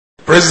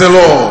Praise the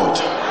Lord.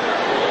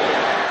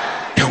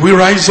 Can we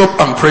rise up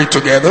and pray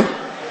together?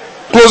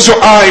 Close your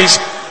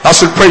eyes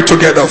as we pray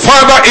together.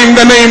 Father, in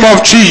the name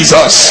of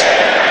Jesus,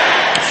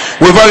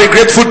 we're very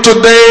grateful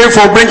today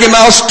for bringing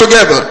us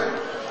together.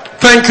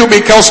 Thank you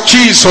because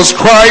Jesus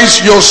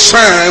Christ, your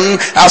Son,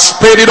 has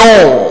paid it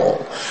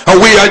all. And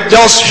we are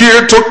just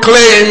here to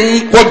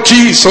claim what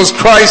Jesus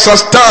Christ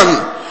has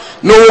done.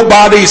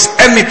 Nobody is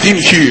anything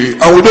here,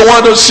 and we don't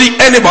want to see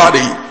anybody.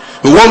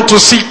 We want to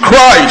see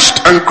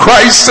Christ and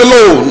Christ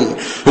alone.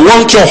 We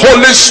want your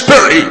Holy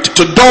Spirit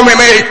to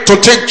dominate, to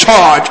take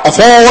charge of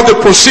all the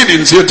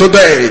proceedings here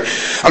today.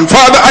 And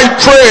Father, I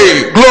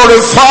pray,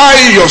 glorify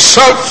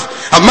yourself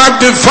and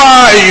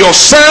magnify your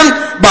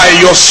Son by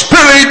your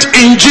Spirit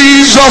in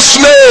Jesus'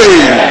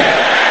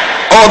 name.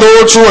 All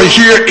those who are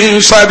here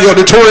inside the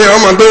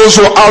auditorium and those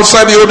who are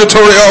outside the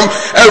auditorium,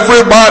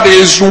 everybody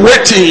is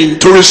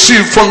waiting to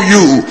receive from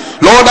you.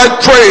 Lord, I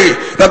pray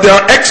that their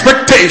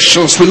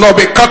expectations will not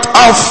be cut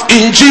off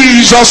in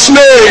Jesus'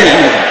 name.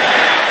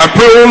 I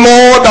pray, oh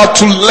Lord, that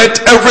to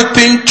let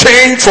everything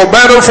change for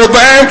better for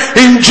them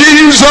in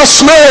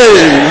Jesus'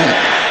 name.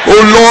 Oh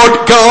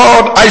Lord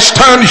God, I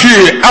stand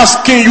here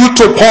asking you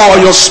to pour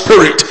your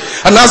Spirit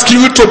and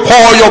asking you to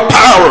pour your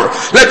power.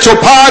 Let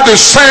your power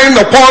descend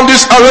upon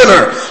this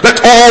arena. Let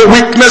all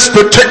weakness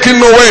be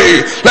taken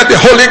away. Let the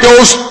Holy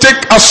Ghost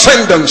take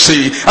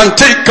ascendancy and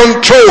take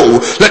control.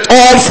 Let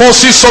all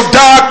forces of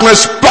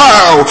darkness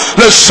bow.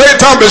 Let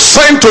Satan be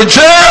sent to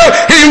jail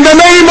in the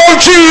name of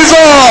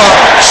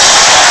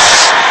Jesus.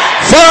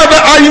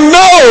 Father, I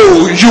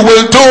know you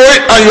will do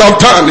it, and you have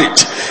done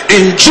it.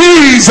 In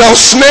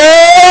Jesus'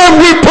 name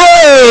we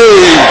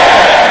pray.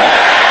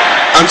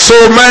 And so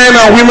men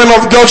and women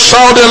of God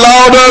shout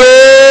louder.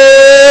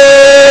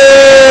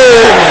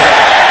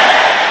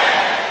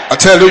 I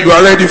tell you, you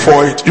are ready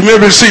for it. You may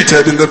be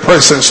seated in the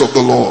presence of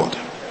the Lord.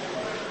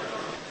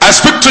 I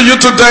speak to you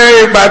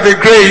today by the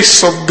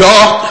grace of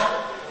God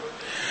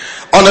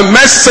on a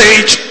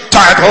message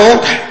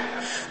titled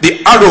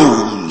The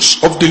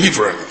Arrows of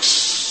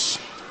Deliverance.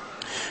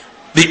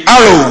 The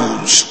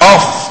Arrows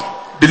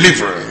of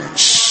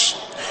Deliverance.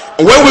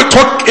 When we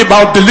talk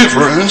about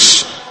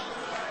deliverance,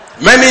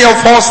 many of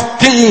us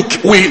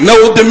think we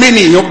know the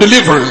meaning of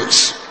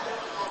deliverance.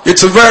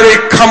 It's a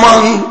very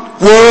common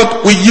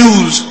word we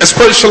use,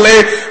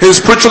 especially in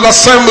spiritual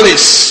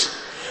assemblies.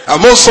 And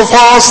most of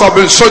us have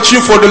been searching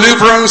for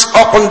deliverance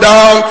up and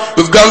down.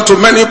 We've gone to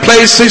many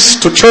places,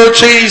 to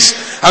churches,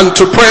 and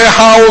to prayer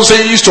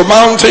houses, to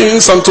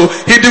mountains, and to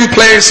hidden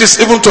places,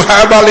 even to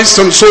herbalists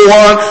and so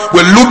on.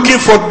 We're looking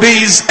for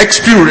this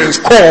experience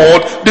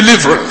called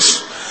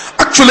deliverance.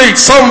 Actually,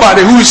 it's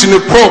somebody who is in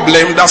a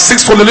problem that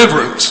seeks for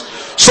deliverance.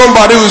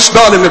 Somebody who is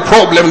not in a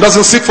problem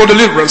doesn't seek for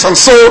deliverance. And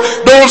so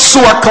those who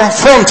are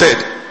confronted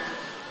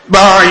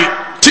by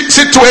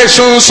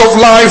situations of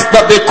life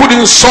that they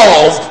couldn't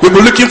solve will be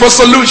looking for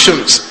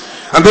solutions.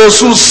 And those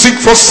who seek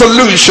for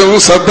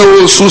solutions are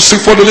those who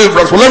seek for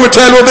deliverance. Well, let me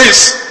tell you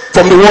this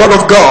from the word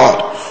of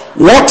God.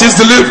 What is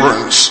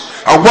deliverance?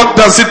 And what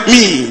does it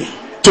mean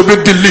to be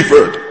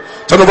delivered?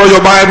 Turn over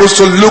your Bibles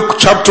to Luke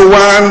chapter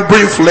 1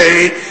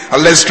 briefly,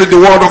 and let's read the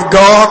word of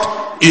God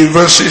in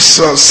verses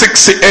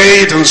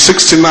 68 and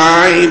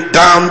 69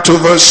 down to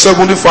verse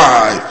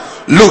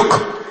 75. Luke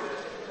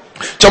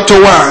chapter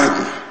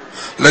 1.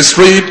 Let's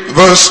read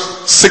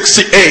verse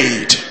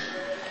 68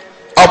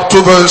 up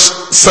to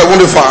verse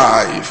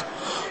 75.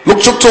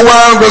 Luke chapter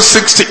 1 verse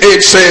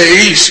 68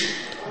 says,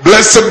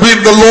 Blessed be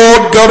the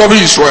Lord God of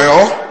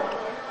Israel,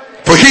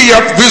 for he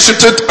hath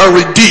visited and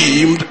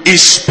redeemed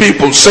his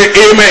people. Say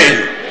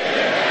amen.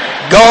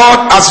 Amen.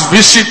 God has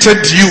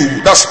visited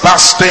you. That's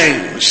past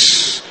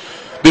tense.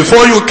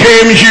 Before you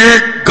came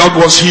here, God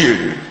was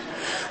here.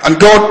 And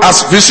God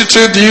has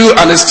visited you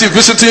and is still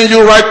visiting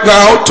you right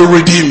now to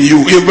redeem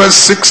you. In verse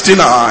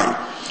 69.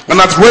 And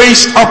hath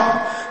raised up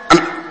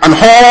an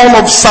horn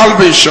of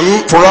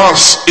salvation for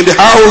us in the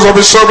house of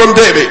his servant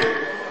David,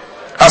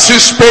 as he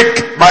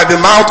spake by the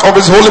mouth of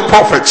his holy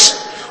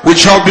prophets,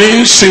 which have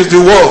been since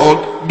the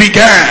world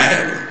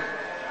began,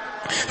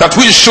 that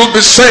we should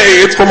be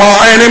saved from our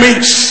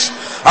enemies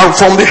and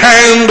from the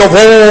hand of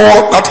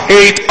all that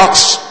hate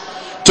us,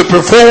 to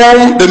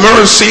perform the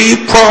mercy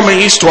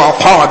promised to our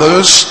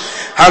fathers,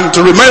 and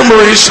to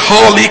remember his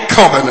holy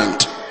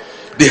covenant,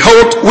 the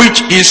oath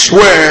which he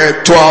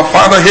sware to our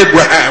father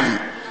Abraham,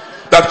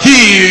 that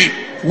he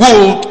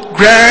would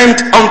grant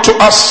unto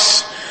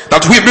us,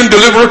 that we, been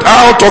delivered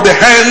out of the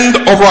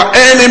hand of our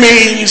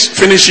enemies,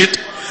 finish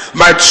it,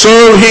 might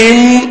serve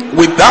him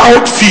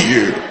without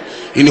fear,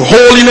 in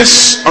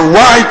holiness and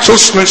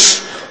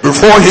righteousness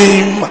before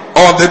him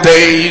all the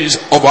days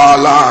of our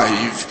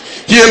life.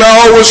 Here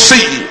now we'll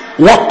see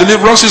what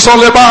deliverance is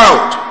all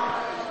about.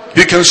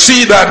 You can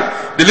see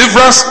that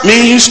deliverance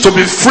means to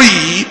be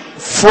free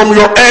from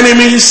your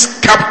enemy's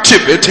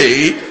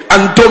captivity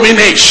and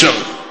domination.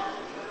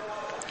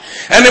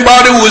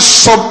 Anybody who is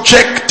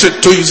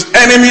subjected to his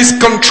enemy's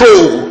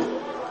control,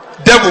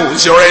 devil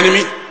is your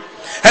enemy.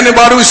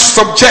 Anybody who is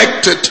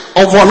subjected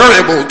or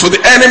vulnerable to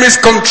the enemy's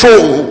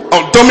control or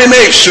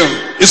domination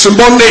is in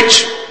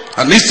bondage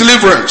and needs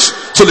deliverance.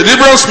 So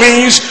deliverance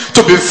means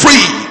to be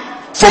free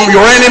from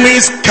your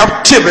enemy's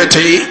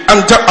captivity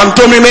and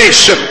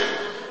domination.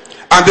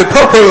 And the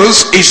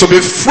purpose is to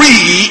be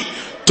free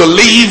to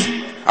live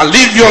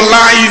your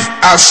life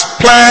as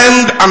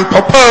planned and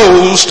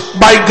proposed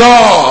by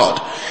God.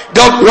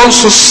 God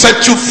wants to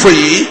set you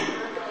free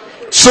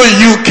so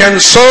you can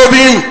serve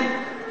him,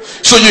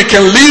 so you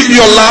can live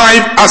your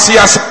life as he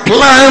has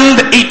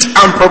planned it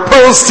and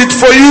proposed it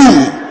for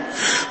you.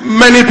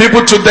 Many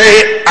people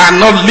today are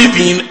not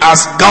living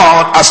as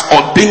God has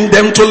ordained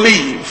them to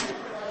live.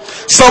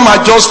 Some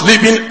are just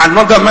living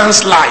another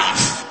man's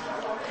life.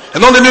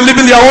 They're not even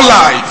living their own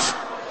life.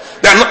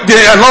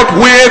 They are not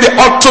where they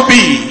ought to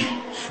be.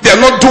 They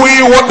are not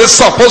doing what they're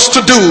supposed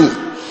to do.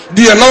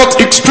 They are not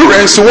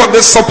experiencing what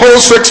they're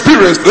supposed to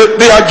experience.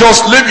 They are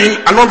just living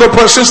another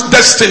person's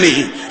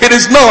destiny. It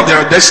is not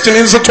their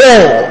destinies at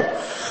all.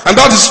 And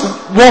that is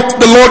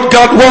what the Lord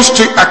God wants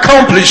to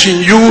accomplish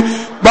in you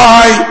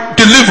by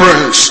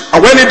deliverance. And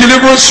when he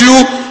delivers you,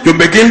 you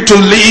begin to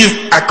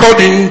live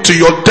according to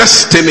your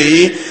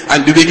destiny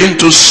and you begin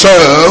to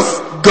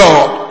serve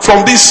God.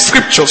 From this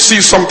scripture,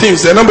 see some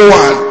things there. Number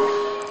one,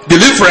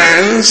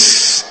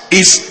 deliverance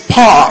is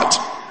part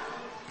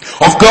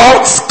of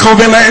God's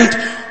covenant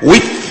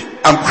with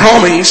and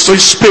promise to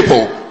his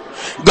people.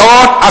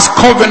 God has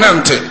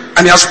covenanted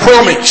and he has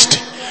promised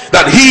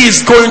that he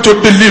is going to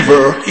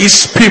deliver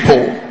his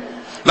people.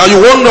 Now you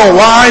wonder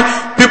why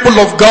people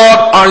of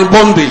God are in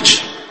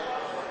bondage,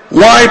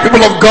 why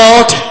people of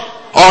God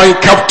are in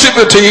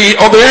captivity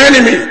of the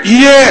enemy.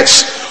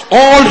 Yes,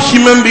 all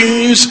human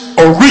beings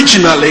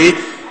originally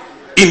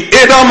in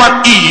Adam and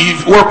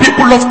Eve were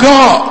people of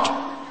God.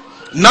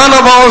 None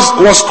of us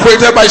was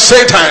created by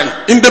Satan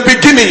in the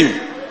beginning.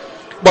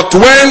 But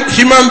when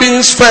human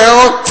beings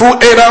fell through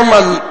Adam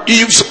and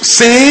Eve's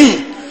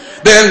sin,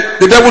 then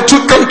the devil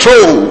took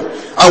control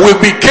and we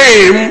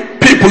became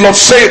people of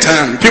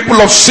Satan, people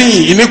of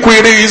sin,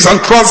 iniquities and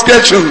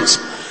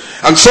transgressions.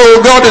 And so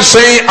God is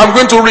saying, I'm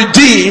going to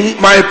redeem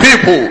my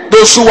people,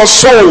 those who are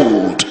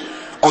sold,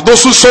 or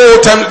those who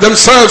sold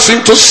themselves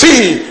into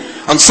sin.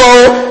 And so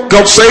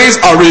God says,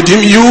 I'll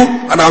redeem you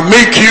and I'll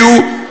make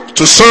you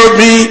to serve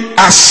me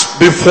as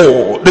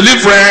before.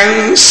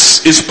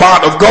 Deliverance is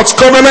part of God's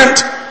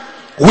covenant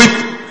with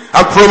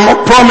a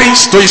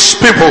promise to his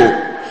people.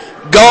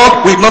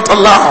 God will not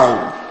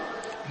allow,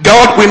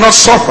 God will not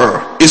suffer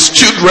his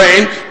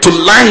children to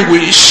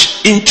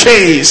languish in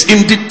chains,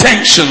 in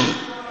detention.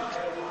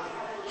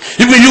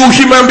 Even you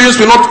human beings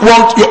will not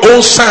want your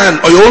own son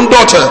or your own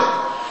daughter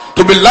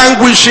to be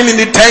languishing in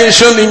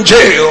detention, in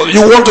jail.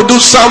 You want to do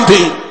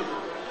something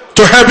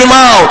to help him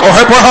out or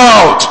help her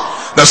out.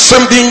 The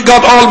same thing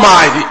God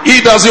Almighty,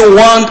 he doesn't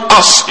want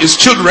us, his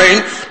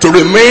children, to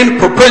remain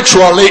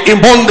perpetually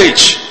in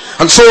bondage.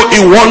 And so he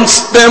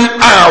wants them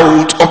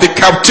out of the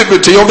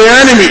captivity of the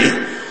enemy.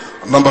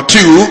 Number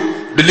two,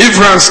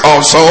 deliverance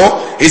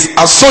also is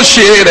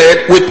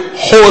associated with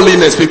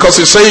holiness, because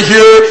he says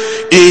here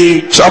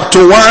in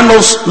chapter 1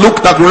 of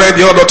Luke that we read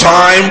the other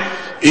time,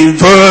 in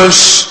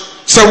verse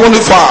 74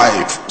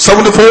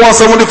 and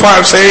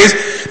 75 says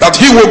that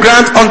he will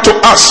grant unto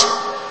us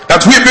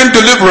that we, being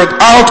delivered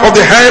out of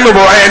the hand of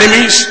our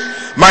enemies,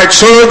 might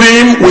serve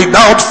him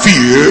without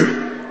fear.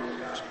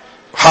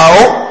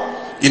 How?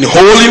 In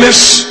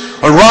holiness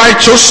and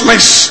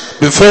righteousness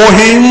before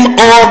him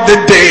all the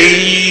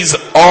days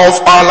of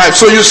our life.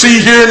 So you see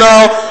here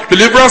now,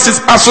 deliverance is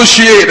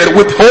associated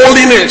with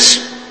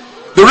holiness.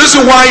 The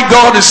reason why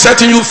God is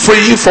setting you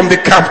free from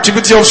the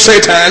captivity of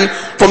Satan,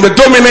 from the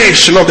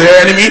domination of the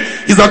enemy,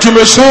 is that you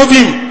may serve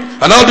him.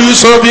 And how do you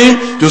serve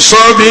him? You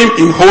serve him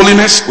in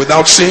holiness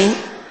without sin.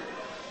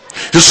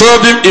 You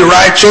serve him in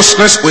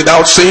righteousness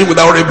without sin,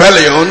 without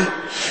rebellion.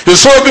 You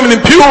serve him in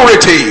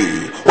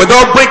purity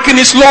without breaking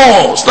his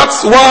laws.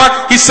 That's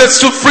why he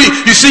sets you free.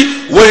 You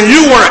see, when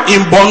you were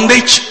in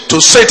bondage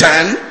to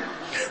Satan,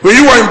 when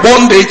you were in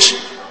bondage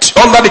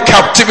under the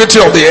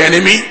captivity of the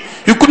enemy,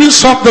 you couldn't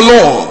serve the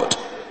Lord.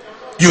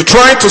 You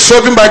tried to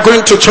serve him by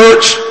going to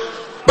church,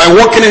 by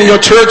walking in your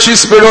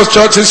churches, various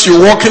churches.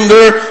 You walk in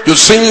there, you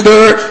sing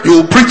there,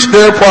 you preach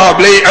there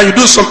probably, and you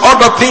do some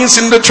other things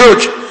in the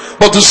church.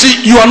 But you see,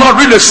 you are not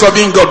really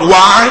serving God.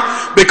 Why?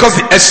 Because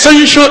the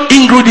essential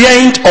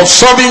ingredient of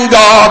serving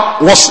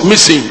God was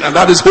missing, and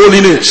that is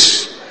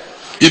holiness.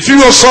 If you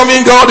are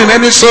serving God in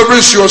any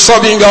service you are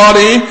serving God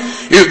in,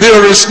 if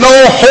there is no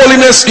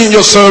holiness in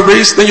your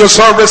service, then your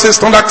service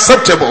is not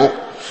acceptable,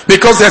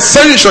 because the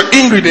essential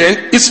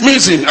ingredient is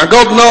missing. And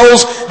God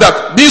knows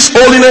that this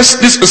holiness,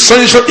 this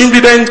essential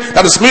ingredient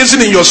that is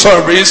missing in your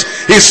service,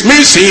 is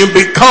missing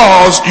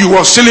because you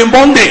are still in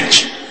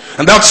bondage.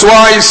 And that's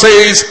why he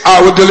says,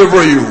 I will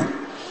deliver you.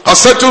 I'll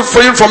set you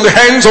free from the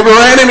hands of your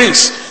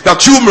enemies,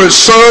 that you may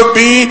serve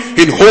me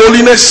in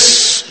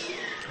holiness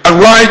and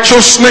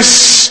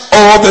righteousness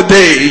all the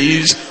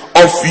days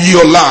of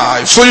your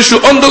life. So you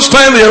should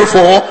understand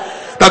therefore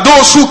that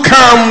those who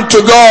come to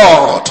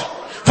God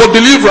for for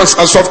deliverance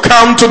as have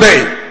come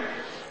today.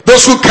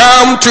 Those who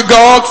come to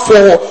God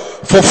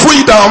for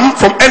freedom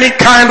from any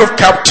kind of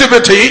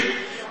captivity,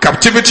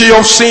 captivity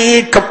of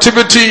sin,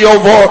 captivity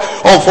of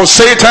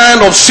Satan,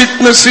 of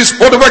sicknesses,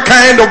 whatever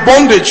kind of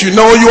bondage you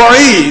know you are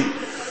in.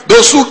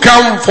 Those who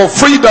come for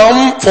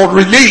freedom, for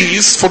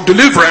release, for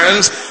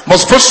deliverance,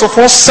 must first of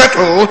all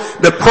settle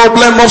the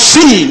problem of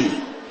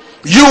sin.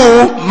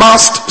 You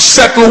must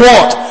settle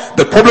what?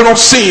 The problem of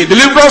sin.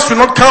 Deliverance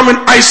will not come in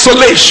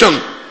isolation.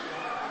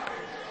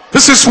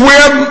 This is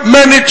where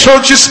many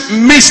churches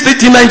missed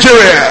it in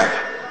Nigeria.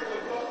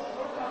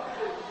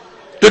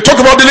 They talk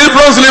about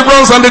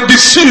deliverance, and they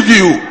deceive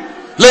you.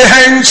 Lay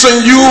hands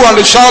on you and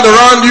they shout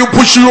around you,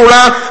 push you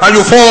around, and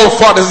you fall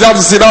flat.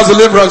 That's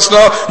deliverance.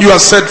 Now you are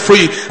set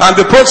free. And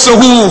the person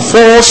who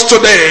falls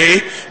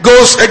today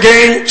goes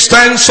again,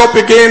 stands up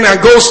again, and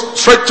goes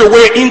straight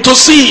away into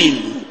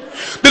sin.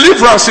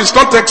 Deliverance is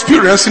not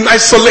experienced in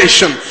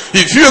isolation.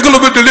 If you are going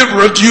to be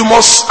delivered, you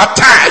must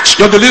attach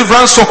your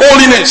deliverance to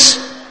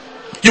holiness.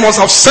 You must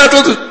have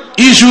settled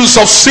issues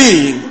of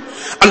sin,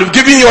 and you've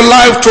given your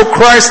life to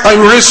Christ,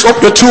 and you raise up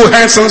your two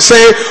hands and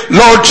say,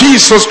 Lord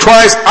Jesus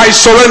Christ, I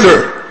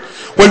surrender.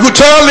 When you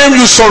tell him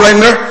you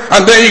surrender,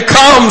 and then he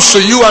comes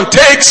to you and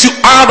takes you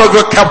out of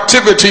your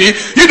captivity,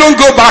 you don't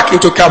go back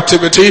into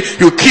captivity.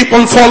 You keep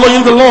on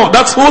following the Lord.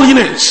 That's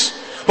holiness.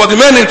 But in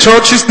many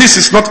churches,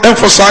 this is not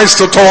emphasized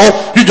at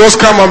all. You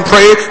just come and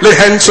pray, lay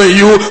hands on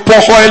you,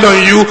 pour oil on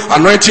you,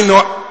 anointing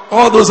oil,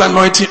 all those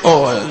anointing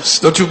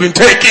oils that you've been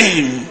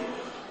taking.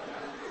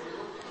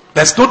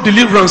 There's no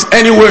deliverance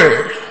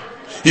anywhere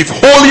if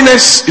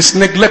holiness is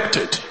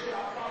neglected.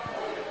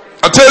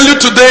 I tell you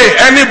today,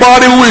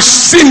 anybody who is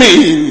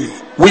sinning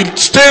will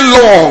stay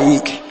long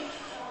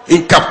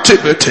in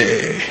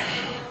captivity.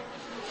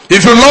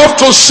 If you love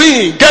to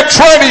sin, get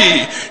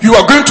ready. You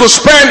are going to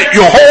spend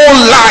your whole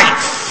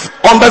life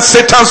under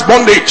Satan's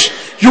bondage.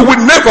 You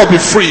will never be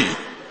free.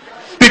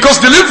 Because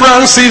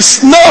deliverance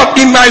is not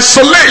in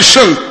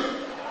isolation.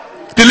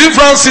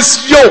 Deliverance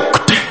is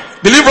yoked.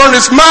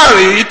 Deliverance is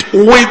married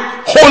with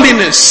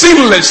holiness,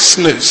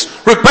 sinlessness,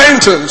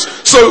 repentance.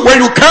 So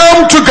when you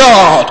come to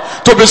God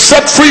to be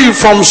set free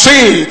from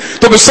sin,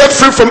 to be set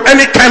free from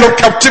any kind of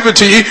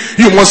captivity,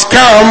 you must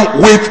come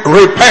with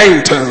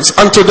repentance.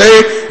 And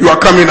today you are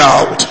coming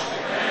out.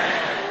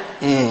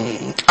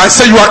 I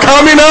say you are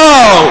coming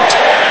out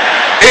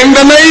in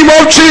the name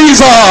of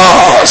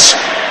Jesus.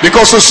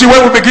 Because you see,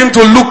 when we begin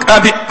to look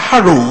at the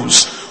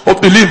arrows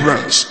of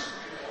deliverance,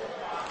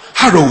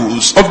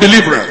 arrows of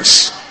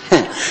deliverance,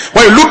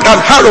 when you look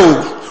at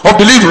arrow of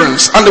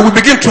deliverance and we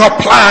begin to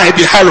apply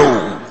the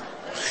arrow,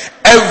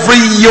 every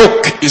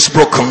yoke is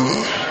broken.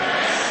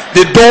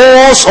 The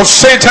doors of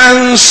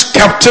Satan's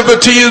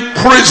captivity,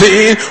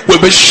 prison will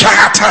be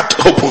shattered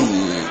open.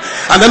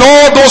 And then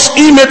all those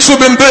inmates who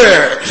have been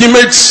there,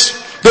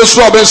 inmates, those who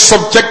have been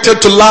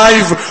subjected to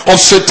life of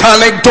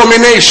satanic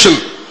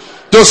domination,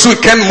 those who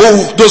can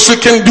move, those who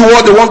can do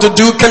what they want to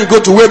do, can go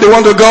to where they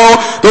want to go,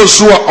 those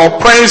who are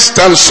oppressed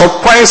and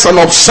suppressed and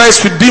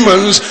obsessed with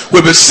demons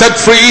will be set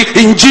free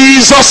in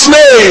Jesus'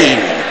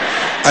 name.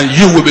 And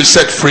you will be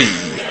set free.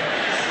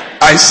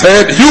 I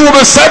said you will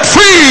be set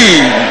free.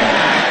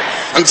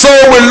 And so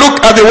we look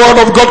at the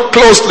word of God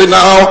closely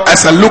now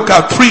as I look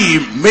at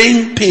three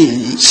main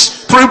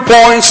things, 3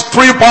 points,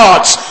 3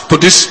 parts to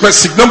this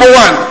message. Number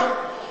one,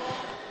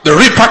 the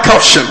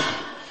repercussion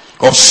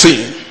of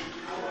sin.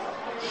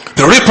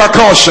 The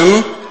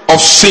repercussion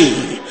of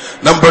sin.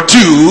 Number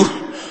 2,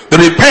 the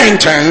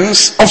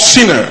repentance of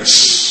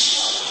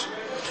sinners.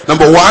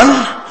 Number 1,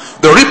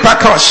 the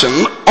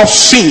repercussion of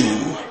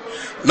sin.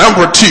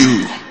 Number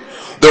 2,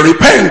 the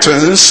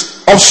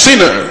repentance of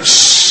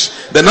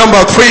sinners. The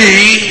number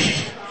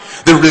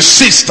 3, the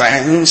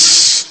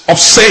resistance of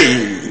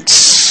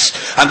saints.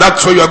 And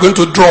that's where you are going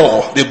to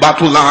draw the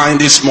battle line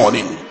this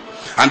morning.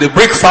 And the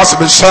breakfast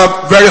will be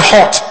served very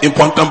hot in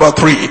point number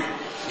 3.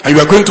 And you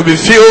are going to be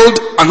filled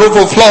and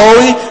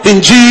overflowing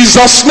in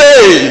Jesus'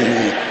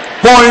 name.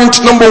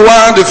 Point number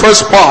 1, the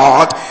first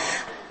part,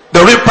 the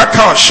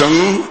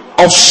repercussion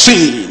of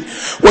sin.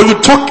 When you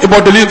talk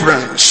about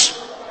deliverance,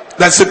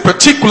 there's a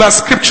particular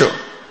scripture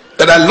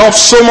that I love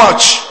so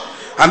much.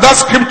 And that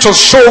scripture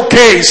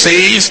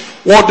showcases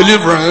what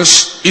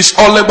deliverance is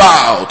all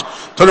about.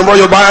 Turn about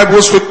your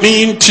Bibles with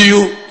me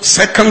to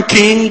 2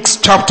 Kings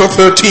chapter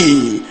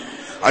 13.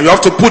 And you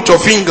have to put your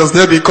fingers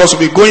there because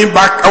we'll be going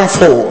back and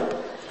forth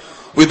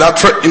with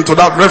that into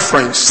that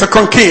reference. 2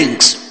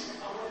 Kings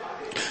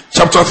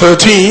chapter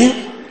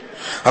 13,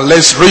 and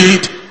let's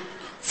read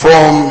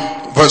from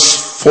verse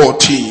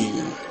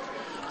 14.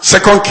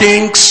 2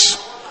 Kings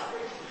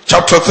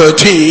chapter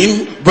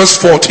 13 verse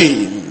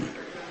 14.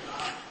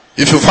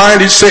 If you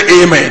find it, say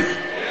amen.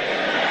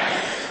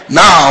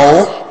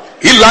 Now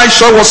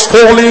Elisha was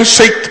falling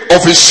sick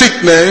of his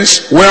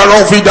sickness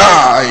whereof he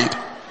died.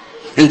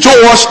 And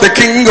Joash the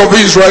king of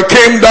Israel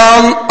came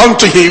down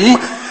unto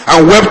him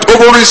and wept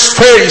over his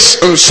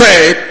face and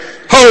said,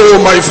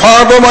 Oh, my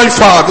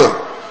father,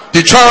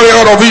 the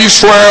chariot of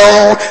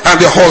Israel and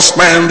the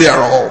horsemen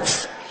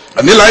thereof.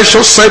 And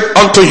Elisha said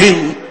unto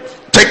him,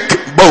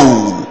 take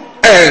bow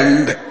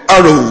and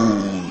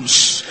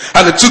arrows.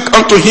 And he took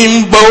unto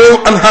him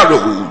bow and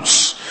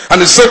arrows.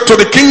 And he said to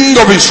the king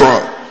of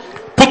Israel,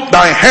 put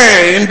thy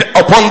hand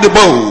upon the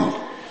bow.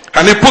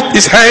 And he put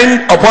his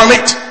hand upon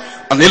it.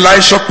 And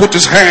Elisha put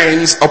his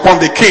hands upon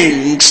the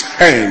king's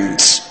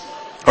hands.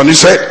 And he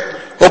said,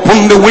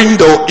 open the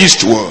window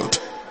eastward.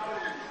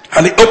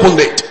 And he opened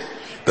it.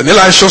 Then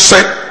Elisha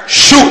said,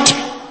 shoot.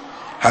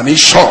 And he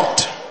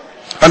shot.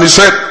 And he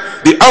said,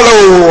 the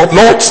arrow of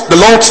the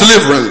Lord's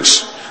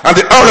deliverance, and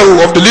the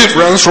arrow of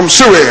deliverance from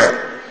Syria.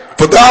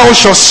 For thou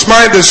shalt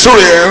smite the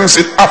Syrians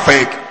in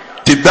Aphek,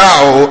 till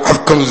thou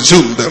have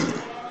consumed them.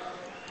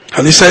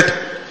 And he said,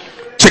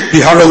 take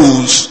the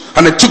arrows.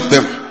 And he took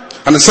them.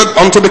 And he said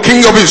unto the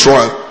king of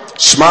Israel,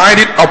 smite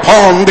it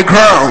upon the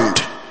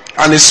ground.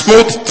 And he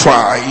smote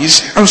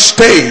thrice and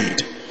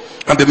stayed.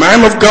 And the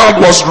man of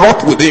God was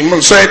wroth with him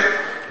and said,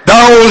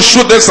 thou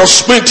shouldest have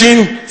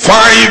smitten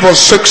 5 or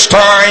 6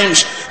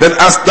 times, then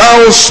hast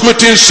thou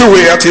smitten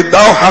Syria till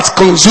thou hast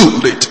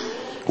consumed it.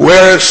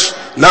 Whereas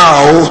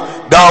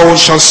now thou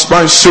shalt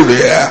smite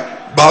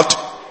Syria but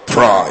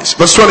thrice.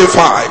 Verse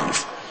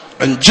 25.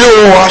 And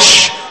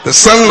Joash the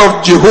son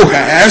of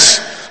Jehoahaz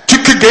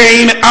took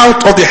again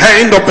out of the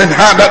hand of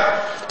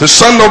Ben-Hadad the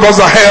son of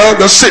Azahel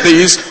the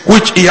cities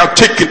which he had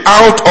taken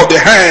out of the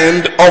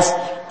hand of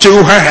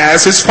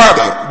Jehoahaz his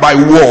father by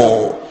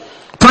war.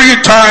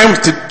 3 times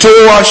did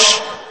Joash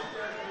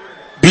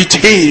beat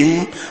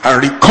him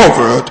and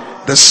recovered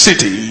the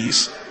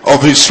cities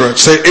of Israel.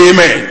 Say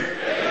amen.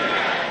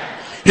 Amen.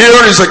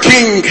 Here is a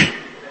king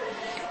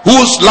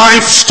whose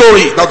life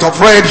story that I've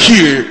read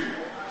here,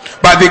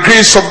 by the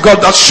grace of God,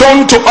 that's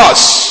shown to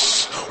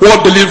us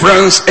what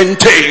deliverance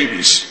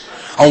entails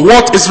and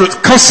what is the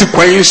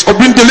consequence of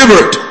being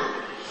delivered.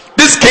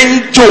 This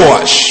king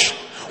Joash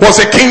was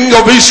a king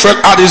of Israel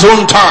at his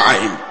own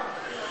time,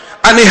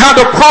 and he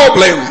had a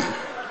problem.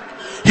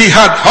 He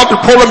had a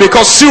problem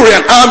because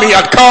Syrian army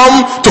had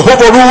come to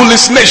overrule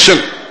his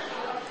nation.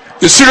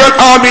 The Syrian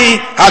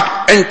army had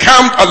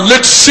encamped and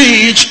laid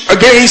siege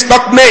against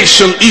that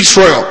nation,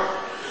 Israel.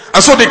 And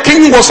so the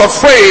king was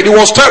afraid, he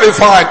was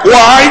terrified.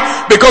 Why?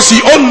 Because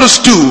he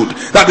understood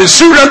that the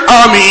Syrian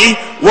army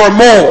were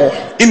more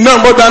in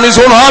number than his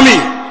own army.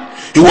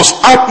 He was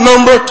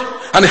outnumbered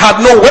and he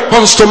had no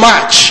weapons to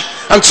match.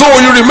 And so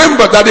you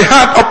remember that he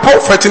had a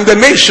prophet in the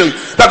nation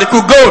that he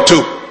could go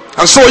to.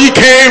 And so he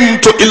came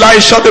to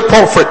Elisha the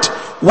prophet,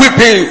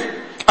 weeping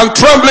and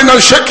trembling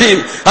and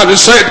shaking, and he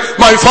said,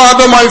 my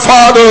father,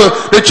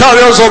 the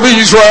chariots of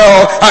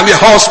Israel and the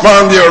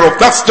horsemen thereof.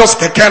 That's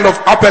just a kind of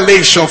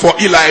appellation for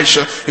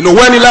Elisha. You know,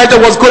 when Elijah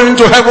was going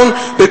to heaven,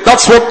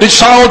 that's what the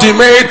shout he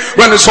made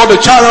when he saw the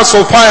chariots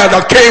of fire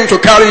that came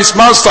to carry his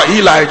master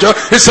Elijah.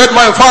 He said,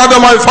 my father,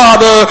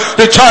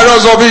 the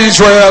chariots of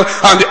Israel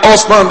and the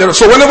horsemen thereof.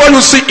 So whenever you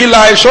see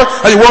Elisha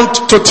and you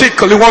want to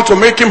tickle, you want to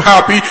make him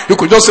happy, you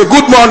could just say,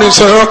 good morning,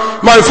 sir.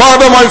 My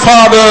father,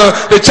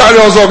 the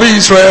chariots of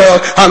Israel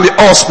and the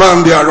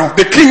horsemen thereof.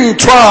 The king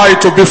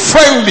tried to be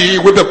friendly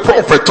with the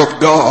prophet of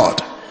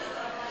God,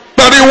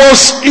 but he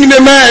was in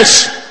a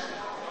mess.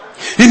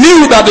 He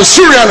knew that the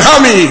Syrian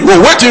army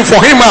were waiting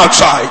for him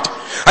outside,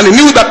 and he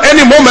knew that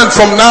any moment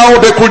from now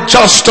they could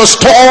just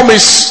storm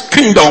his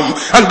kingdom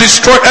and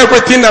destroy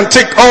everything and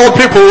take all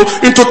people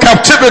into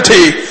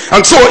captivity.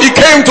 And so he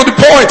came to the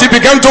point, he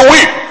began to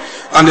weep,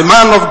 and the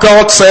man of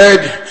God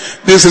said,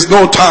 this is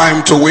no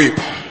time to weep,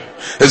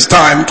 it's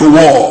time to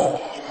war.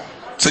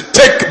 So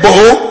take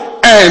bow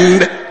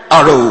and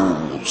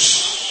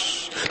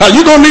arrows. Now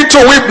you don't need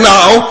to weep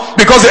now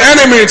because the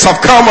enemies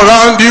have come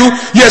around you.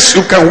 Yes,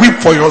 you can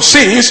weep for your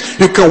sins,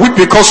 you can weep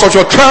because of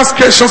your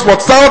transgressions,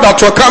 but now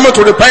that you're coming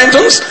to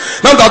repentance,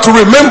 now that you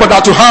remember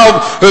that you have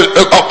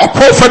a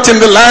prophet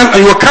in the land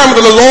and you're coming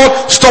to the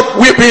Lord, stop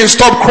weeping,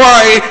 stop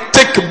crying,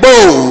 take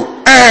bow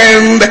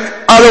and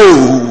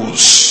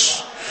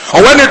arrows.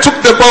 And when he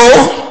took the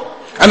bow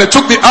and he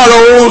took the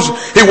arrows,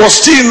 he was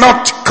still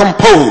not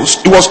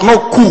composed, he was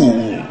not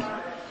cool,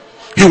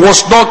 he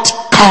was not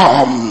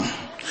calm,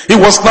 he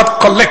was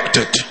not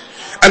collected,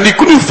 and he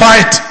couldn't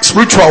fight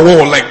spiritual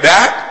war like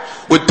that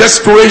with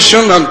desperation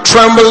and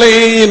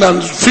trembling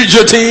and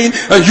fidgeting,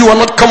 and you are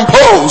not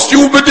composed,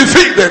 you will be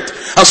defeated.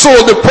 And so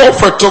the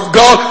prophet of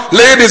God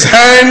laid his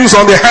hands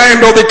on the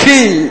hand of the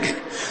king,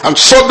 and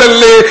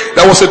suddenly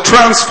there was a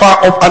transfer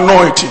of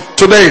anointing.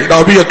 Today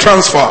there will be a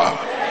transfer.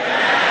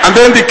 And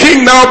then the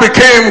king now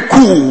became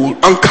cool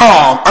and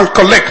calm and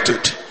collected.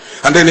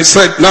 And then he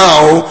said,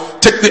 now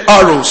take the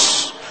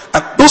arrows.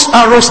 And those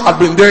arrows had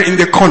been there in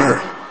the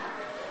corner.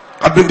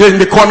 Had been there in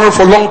the corner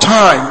for a long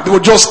time. They were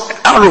just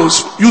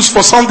arrows used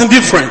for something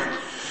different.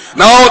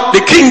 Now the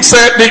king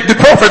said, the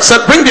prophet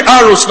said, bring the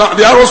arrows. Now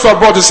the arrows were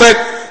brought. He said,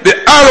 the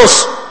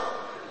arrows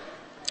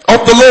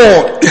of the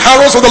Lord, the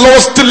arrows of the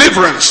Lord's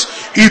deliverance.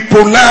 He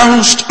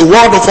pronounced a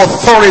word of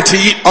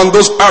authority on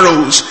those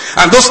arrows,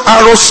 and those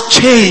arrows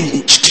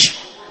changed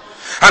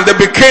and they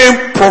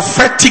became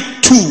prophetic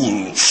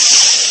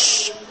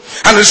tools.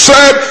 And he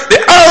said,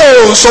 the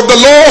arrows of the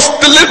Lord's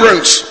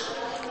deliverance,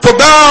 for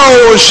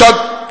thou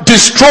shalt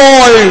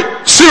destroy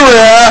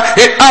Syria,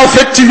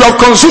 Aphek, you have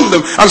consumed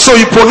them. And so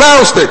he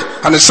pronounced it.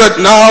 And he said,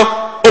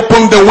 now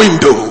open the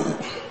window.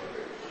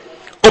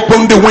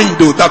 Open the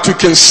window that you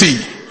can see.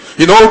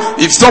 You know,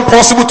 it's not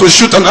possible to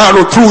shoot an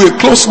arrow through a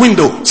closed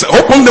window. So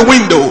open the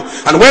window.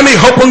 And when he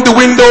opened the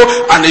window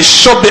and he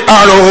shot the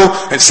arrow,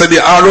 and said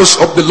the arrows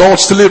of the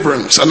Lord's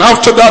deliverance. And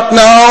after that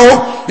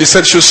now, he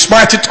said, should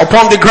smite it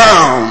upon the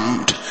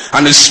ground.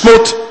 And he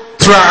smote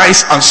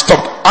thrice and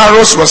stopped.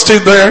 Arrows were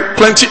still there,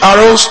 plenty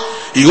arrows.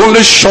 He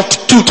only shot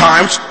 2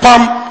 times,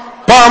 pam,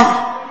 pam,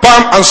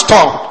 pam, and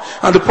stopped.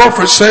 And the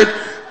prophet said,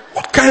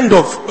 what kind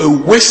of a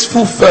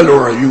wasteful fellow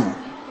are you?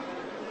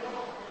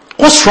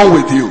 What's wrong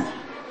with you?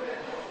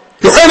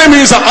 Your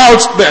enemies are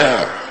out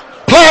there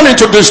planning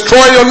to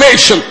destroy your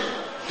nation.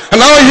 And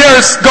now here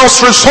is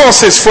God's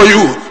resources for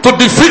you to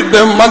defeat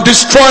them and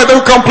destroy them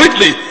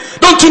completely.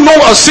 Don't you know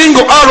a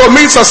single arrow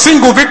means a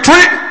single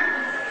victory?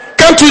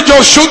 Can't we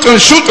just shoot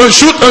and shoot and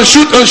shoot and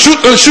shoot and shoot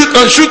and shoot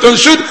and shoot and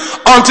shoot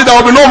until there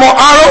will be no more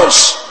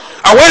arrows?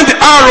 And when the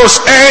arrows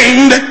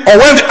end,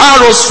 or when the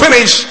arrows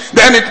finish,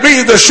 then it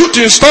means the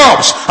shooting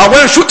stops. And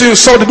when shooting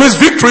stops, it means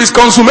victory is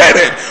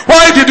consummated.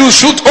 Why did you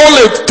shoot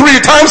only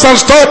 3 times and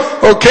stop?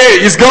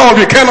 Okay, it's gone.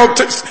 You cannot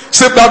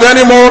save that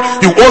anymore.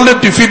 You only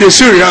defeat the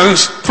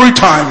Syrians 3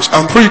 times,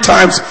 and 3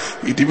 times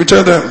he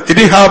defeated them. He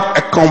didn't have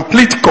a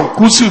complete,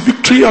 conclusive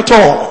victory at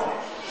all,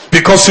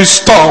 because he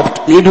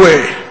stopped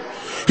midway.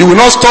 He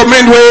will not stop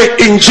midway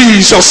in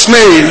Jesus'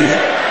 name.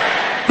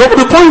 No, but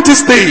the point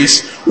is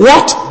this: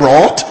 what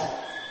brought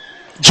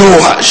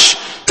Joash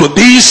to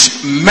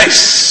this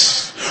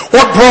mess?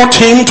 What brought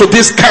him to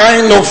this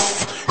kind of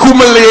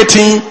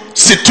humiliating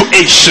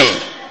situation?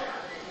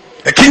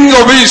 The king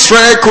of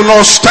Israel could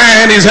not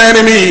stand his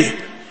enemy,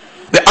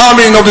 the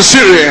army of the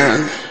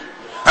Syrians,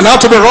 and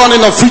had to be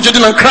running and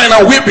fidgeting and crying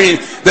and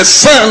weeping, the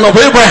son of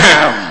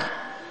Abraham.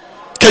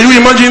 Can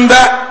you imagine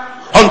that?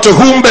 Unto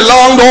whom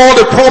belonged all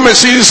the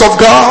promises of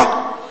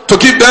God, to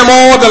give them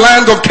all the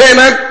land of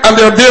Canaan, and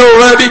they're there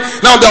already.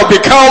 Now they've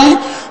become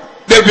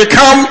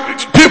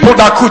people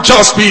that could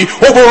just be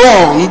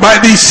overrun by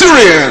the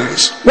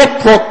Syrians. What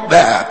brought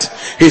that?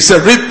 It's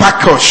a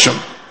repercussion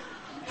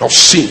of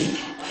sin.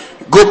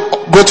 Go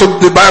to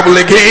the Bible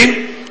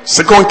again,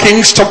 2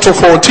 Kings chapter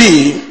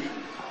 14.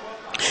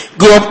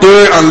 Go up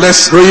there and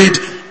let's read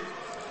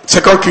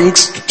 2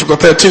 Kings chapter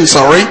 13,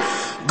 sorry.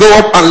 Go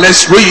up and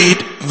let's read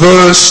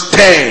verse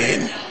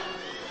 10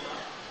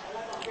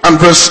 and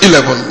verse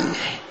 11.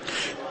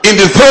 In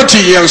the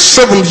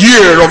 37th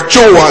year of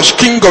Joash,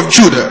 king of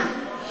Judah,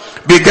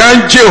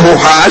 began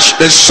Jehoash,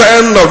 the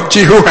son of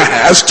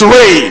Jehoahaz, to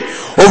reign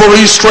over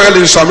Israel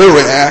in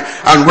Samaria,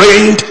 and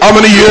reigned how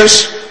many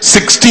years?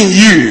 16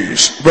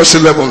 years. Verse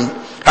 11.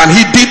 And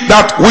he did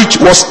that which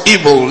was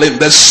evil in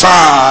the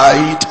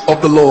sight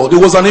of the Lord. He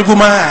was an evil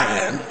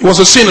man. He was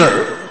a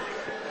sinner.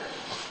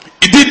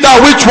 He did that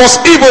which was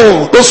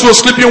evil. Those who are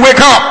sleeping, wake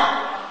up.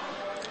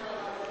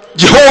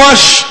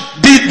 Jehoash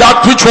did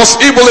that which was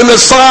evil in the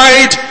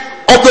sight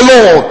of the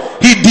Lord.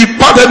 He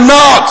departed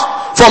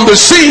not from the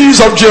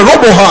sins of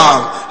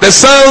Jeroboam, the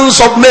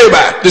sons of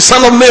Nebat, the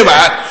son of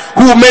Nebat,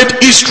 who made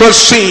Israel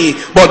sin,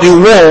 but he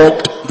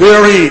walked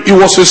therein. He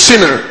was a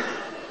sinner.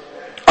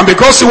 And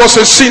because he was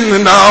a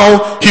sinner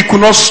now, he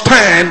could not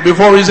stand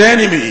before his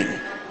enemy.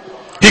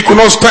 He could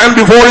not stand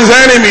before his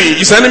enemy.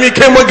 His enemy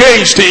came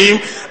against him,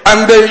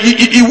 and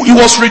he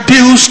was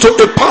reduced to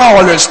a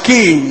powerless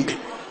king.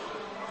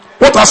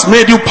 What has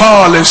made you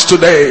powerless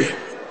today?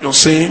 Your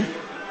sin.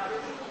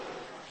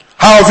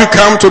 How have you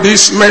come to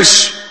this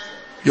mess?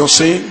 Your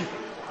sin.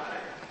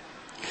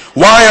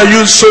 Why are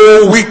you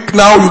so weak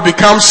now? You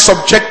become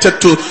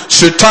subjected to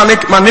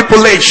satanic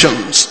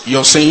manipulations.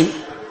 Your sin.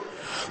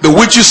 The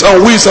witches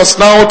and wizards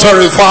now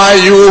terrify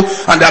you,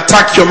 and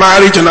attack your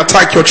marriage, and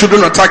attack your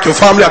children, attack your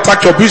family,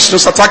 attack your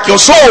business, attack your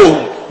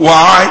soul.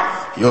 Why?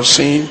 Your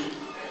sin.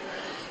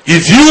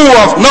 If you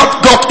have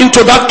not got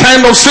into that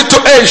kind of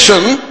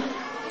situation,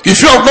 if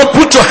you have not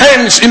put your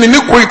hands in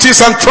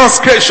iniquities and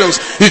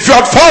transgressions, if you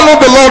have followed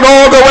the Lord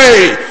all the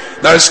way,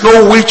 there is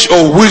no witch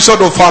or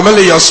wizard or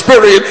familiar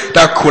spirit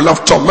that could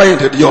have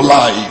tormented your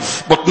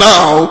life. But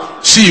now,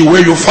 see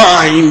where you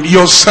find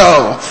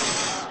yourself.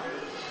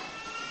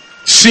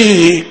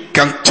 Sin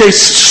can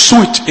taste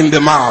sweet in the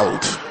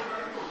mouth,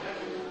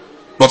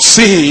 but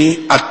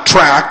sin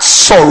attracts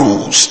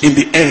sorrows in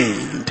the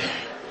end.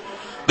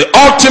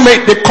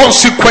 The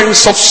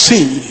consequence of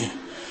sin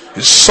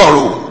is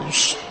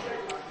sorrows,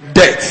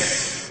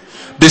 death,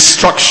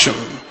 destruction,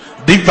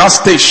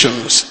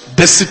 devastations,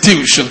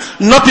 destitution.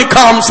 Nothing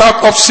comes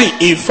out of sin.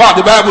 In fact,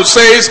 the Bible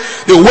says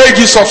the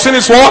wages of sin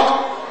is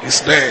what? Is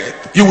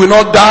death. You will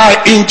not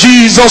die in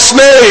Jesus'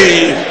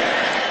 name.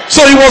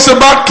 So he was a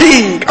bad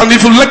king. And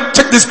if you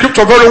check the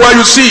scripture very well,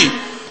 you see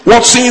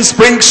what sin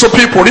brings to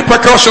people,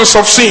 repercussions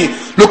of sin.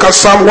 Look at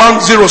Psalm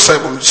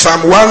 107.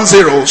 Psalm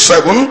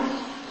 107.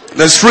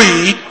 Let's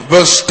read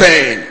verse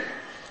 10.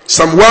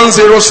 Psalm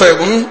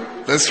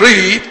 107. Let's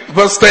read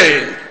verse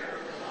 10.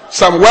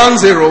 Psalm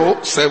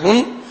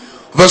 107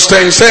 verse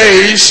 10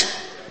 says,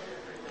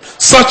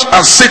 such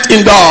as sit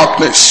in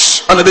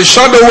darkness and in the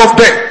shadow of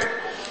death,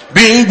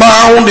 being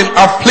bound in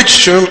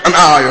affliction and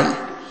iron,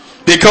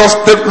 because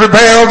they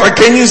rebelled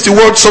against the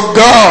words of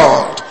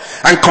God,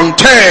 and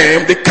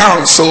contemned the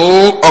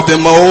counsel of the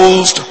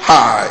Most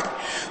High.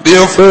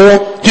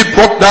 Therefore he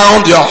brought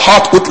down their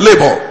heart with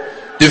labor.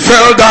 They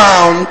fell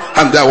down,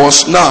 and there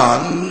was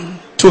none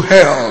to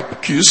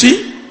help. You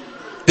see?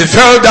 They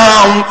fell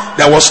down,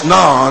 there was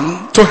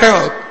none to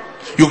help.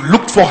 You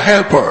looked for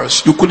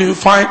helpers, you couldn't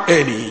find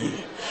any.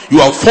 You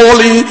are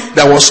falling,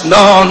 there was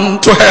none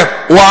to help.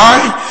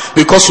 Why?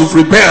 Because you've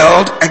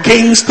rebelled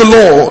against the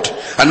Lord.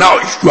 And now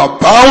you are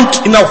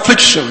bound in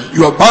affliction,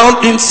 you are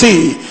bound in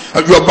sin,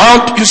 you are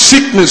bound in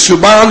sickness, you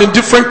are bound in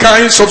different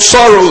kinds of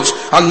sorrows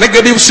and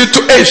negative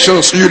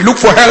situations. You look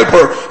for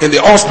helper in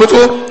the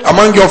hospital,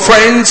 among your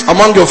friends,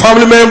 among your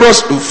family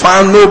members. You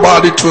find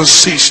nobody to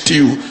assist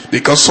you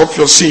because of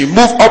your sin.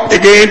 Move up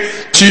again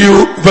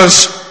to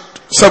verse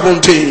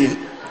 17.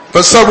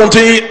 Verse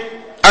 17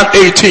 and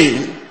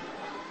 18.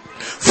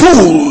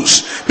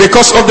 Fools,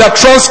 because of their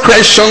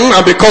transgression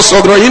and because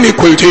of their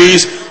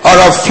iniquities,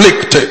 are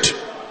afflicted.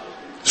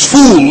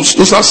 Fools,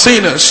 those are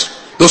sinners,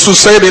 those who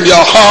said in their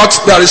hearts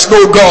there is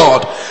no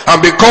God,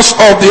 and because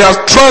of their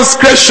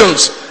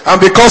transgressions and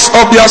because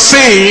of their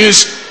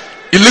sins,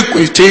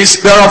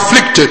 iniquities, they are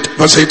afflicted.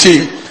 Verse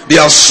 18.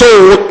 Their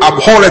soul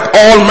abhorreth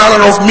all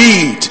manner of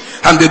meat,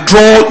 and they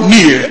draw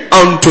near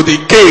unto the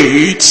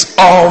gates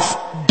of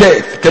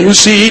death. Can you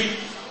see?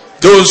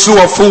 Those who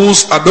are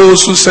fools are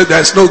those who say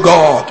there is no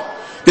God.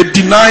 They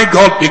deny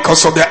God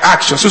because of their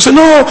actions. You say,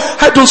 no,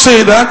 I don't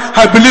say that.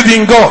 I believe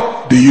in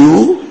God. Do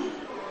you?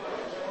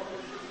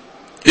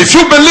 If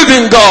you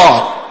believe in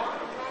God,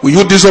 will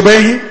you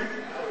disobey him?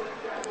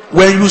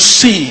 When you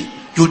sin,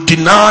 you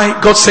deny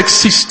God's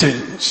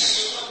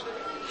existence.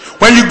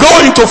 When you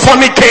go into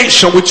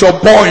fornication with your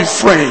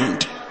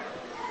boyfriend,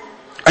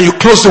 and you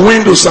close the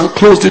windows and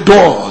close the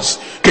doors,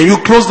 can you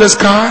close the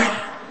sky?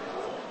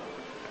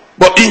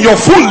 But in your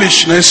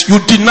foolishness, you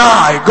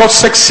deny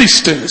God's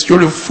existence.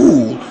 You're a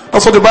fool.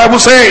 That's what the Bible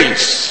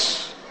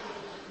says.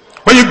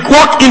 When you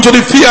walk into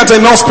the theater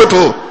in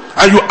hospital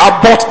and you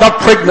abort that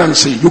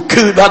pregnancy, you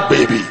kill that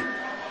baby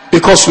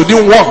because you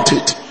didn't want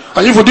it.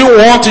 And if you didn't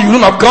want it, you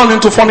wouldn't have gone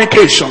into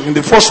fornication in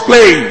the first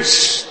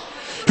place.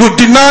 You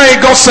deny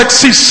God's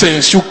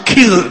existence. You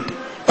killed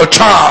a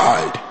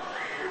child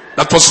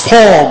that was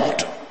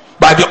formed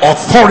by the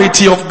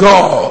authority of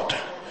God.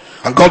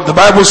 And God, the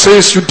Bible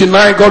says, you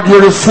deny God,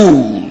 you're a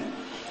fool.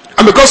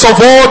 And because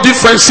of all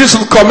different sins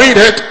you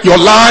committed, you're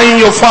lying,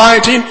 you're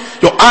fighting,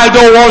 you're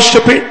idol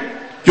worshiping,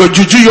 you're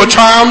juju, your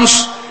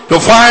charms, you're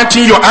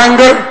fighting, your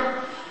anger,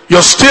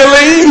 you're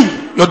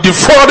stealing, you're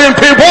defrauding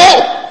people,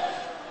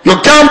 you're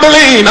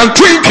gambling and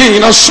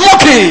drinking and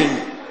smoking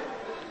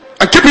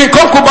and keeping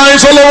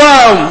concubines all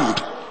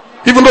around.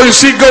 Even though you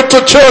see go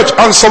to church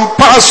and some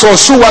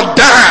pastors who are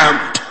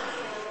damned,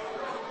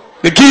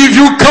 they give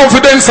you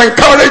confidence and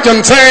courage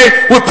and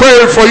say, we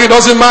pray for you.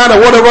 Doesn't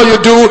matter whatever you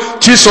do,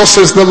 Jesus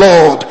is the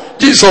Lord.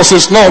 Jesus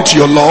is not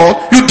your Lord.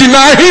 You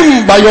deny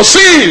him by your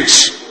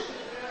sins.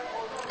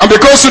 And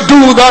because you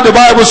do that, the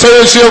Bible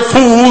says you're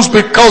fools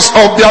because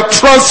of their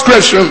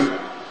transgression.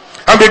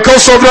 And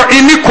because of their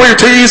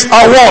iniquities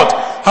are what?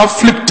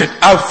 Afflicted.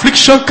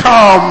 Affliction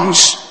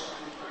comes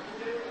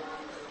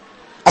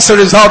as a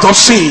result of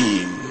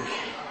sin.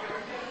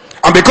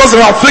 And because they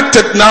are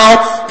afflicted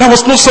now, there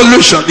was no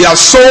solution. Their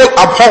soul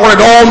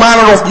abhorred all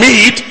manner of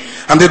meat,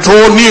 and they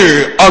draw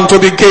near unto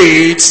the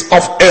gates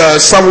of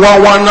Psalm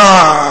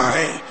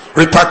 119.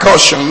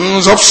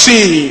 Repercussions of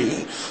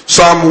sin.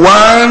 Psalm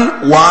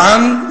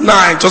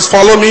 119. Just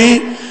follow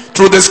me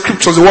through the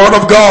scriptures, the word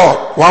of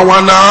God.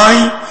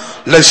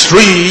 119. Let's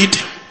read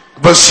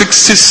verse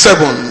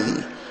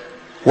 67.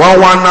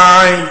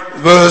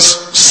 119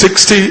 verse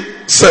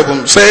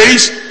 67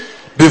 says,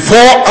 before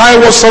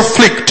I was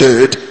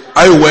afflicted,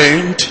 I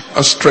went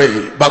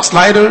astray.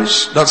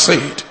 Backsliders, that's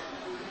it.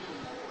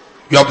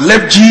 You have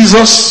left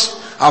Jesus,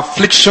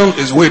 affliction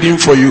is waiting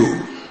for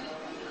you.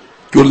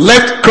 You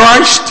left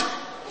Christ,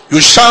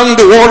 you shunned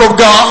the word of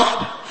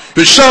God,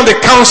 you shunned the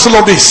counsel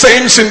of the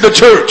saints in the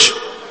church,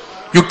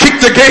 you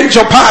kicked against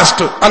your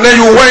pastor, and then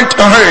you went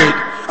ahead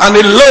and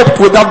eloped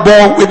with that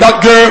boy, with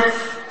that girl,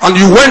 and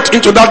you went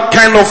into that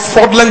kind of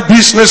fraudulent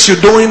business you're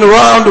doing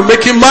around to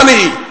making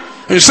money.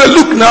 And you say,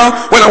 look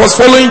now, when I was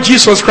following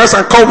Jesus Christ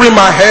and covering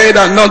my head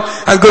and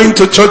going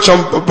to church and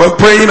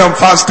praying and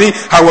fasting,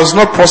 I was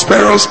not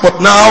prosperous.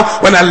 But now,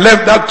 when I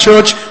left that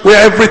church where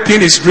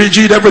everything is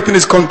rigid, everything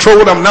is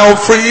controlled, I'm now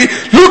free.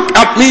 Look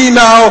at me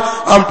now,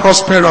 I'm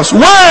prosperous.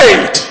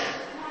 Wait!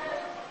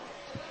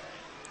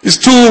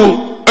 It's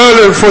too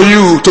early for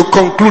you to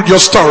conclude your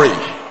story.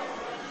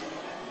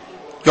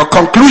 Your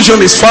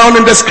conclusion is found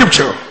in the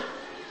scripture.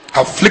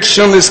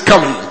 Affliction is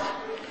coming.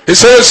 It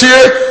says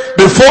here,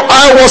 before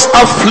I was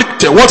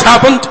afflicted, what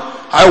happened?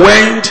 I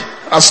went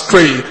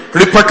astray.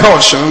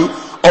 Repercussion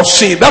of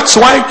sin. That's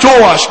why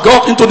Joash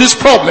got into this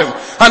problem,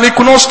 and he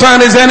could not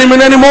stand his enemy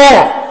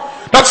anymore.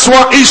 That's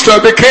why Israel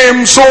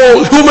became so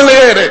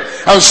humiliated,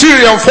 and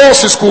Syrian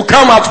forces could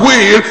come at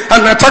will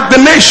and attack the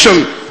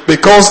nation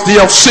because they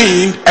have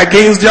sinned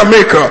against their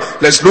maker.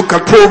 Let's look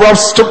at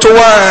Proverbs chapter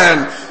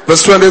 1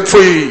 verse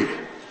 23.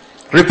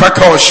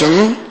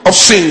 Repercussion of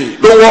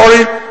sin. Don't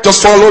worry,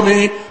 just follow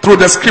me through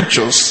the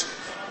scriptures.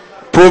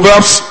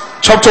 Proverbs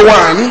chapter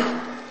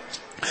 1.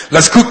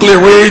 Let's quickly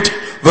read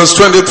verse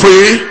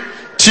 23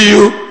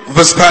 to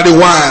verse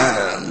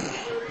 31.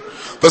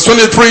 Verse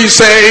 23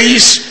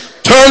 says,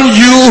 turn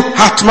you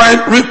at my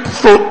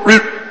reproof.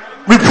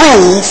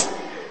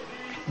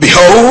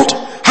 Behold,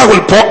 I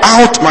will pour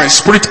out my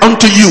spirit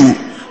unto you.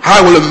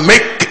 I will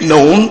make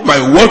known my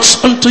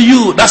works unto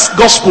you. That's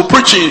gospel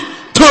preaching.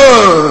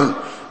 Turn,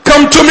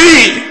 come to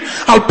me.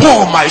 I'll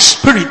pour my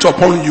spirit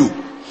upon you.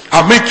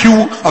 I'll make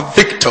you a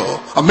victor.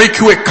 I'll make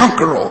you a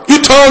conqueror.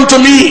 You turn to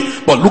me.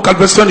 But look at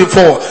verse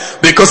 24.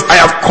 Because I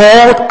have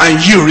called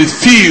and you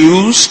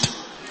refused.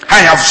 I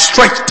have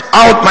stretched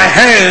out my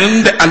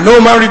hand and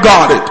no man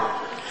regarded.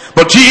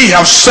 But ye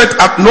have set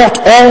at naught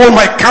all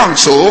my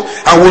counsel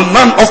and will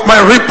none of my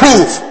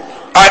reproof.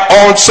 I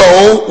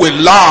also will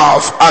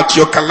laugh at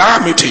your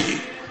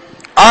calamity.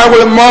 I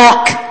will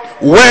mock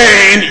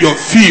when your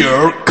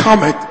fear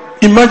cometh.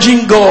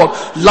 Imagine God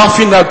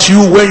laughing at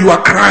you when you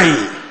are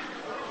crying.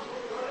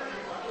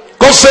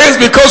 God says,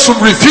 because you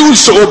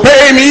refuse to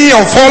obey me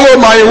and follow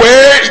my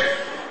way,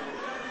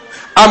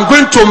 I'm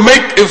going to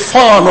make a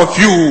fun of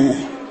you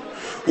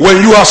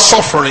when you are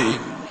suffering.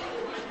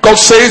 God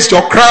says,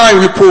 your cry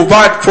will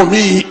provide for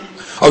me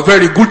a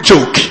very good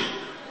joke.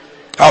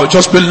 I'll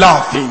just be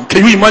laughing.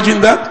 Can you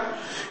imagine that?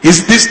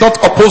 Is this not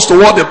opposed to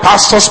what the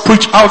pastors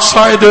preach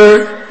outside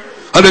there?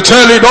 And they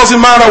tell you, it doesn't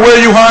matter where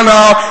you are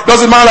now,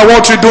 doesn't matter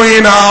what you're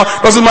doing now,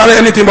 doesn't matter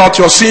anything about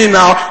your sin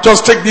now,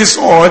 just take this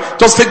oil,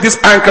 just take this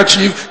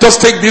handkerchief,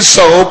 just take this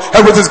soap,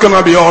 everything's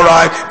gonna be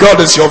alright. God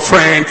is your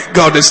friend,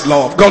 God is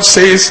love. God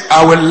says,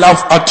 I will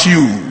laugh at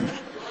you.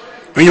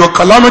 When your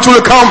calamity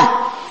will come,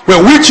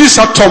 when witches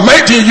are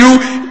tormenting you,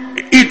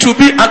 it will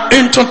be an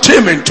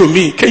entertainment to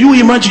me. Can you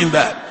imagine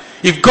that?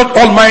 If God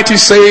Almighty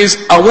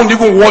says, I won't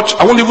even watch,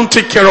 I won't even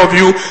take care of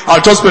you,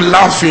 I'll just be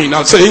laughing.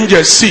 I'll say,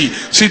 angels, see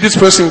this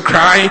person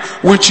crying,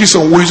 witches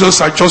and wizards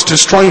are just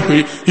destroying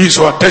his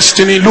or her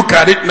destiny. Look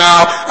at it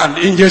now. And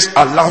angels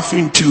are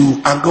laughing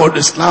too, and God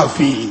is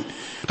laughing.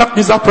 That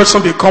means that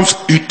person becomes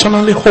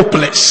eternally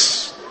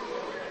hopeless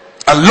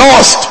and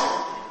lost.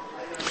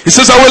 He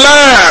says, I will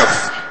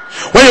laugh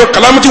when your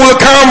calamity will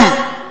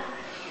come.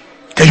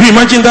 Can you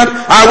imagine that?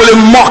 I will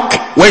mock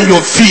when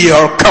your fear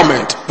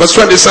cometh. Verse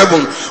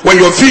 27. When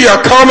your fear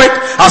cometh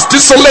as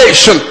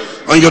desolation,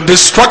 and your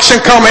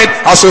destruction cometh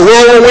as a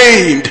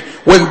whirlwind,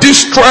 when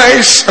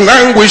distress and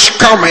anguish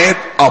cometh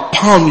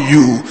upon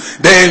you,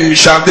 then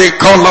shall they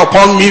call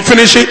upon me.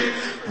 Finish it.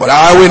 But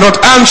I will not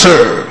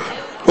answer.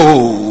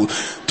 Oh,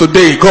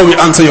 today God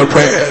will answer your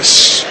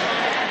prayers.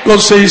 God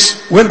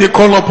says, when they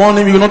call upon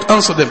him, you will not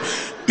answer them.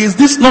 Is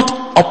this not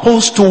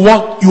opposed to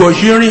what you are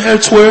hearing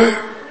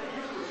elsewhere?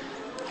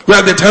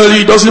 Where they tell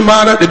you it doesn't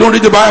matter, they don't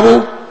read the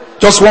Bible,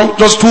 just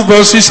two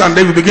verses and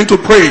then you begin to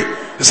pray.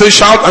 They say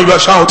shout and you are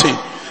shouting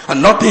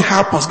and nothing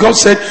happens. God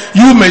said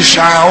you may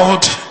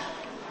shout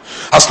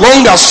as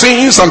long as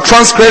sins and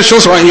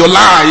transgressions are in your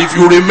life.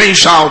 You remain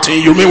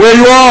shouting, you remain where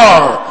you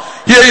are.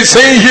 Here he's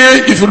saying,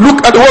 here if you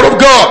look at the word of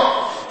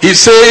God, he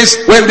says,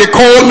 when they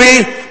call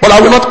me but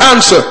I will not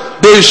answer,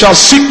 they shall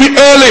seek me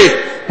early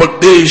but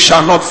they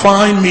shall not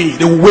find me.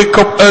 They will wake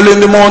up early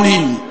in the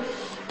morning.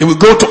 They will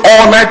go to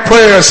all-night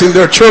prayers in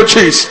their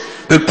churches.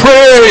 They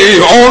pray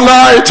all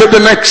night till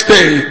the next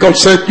day. God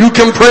said, you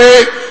can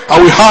pray,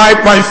 I will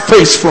hide my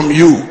face from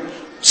you.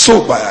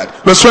 So bad.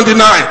 Verse 29.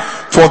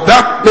 For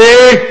that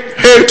they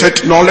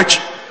hated knowledge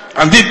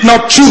and did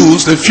not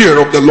choose the fear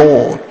of the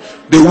Lord.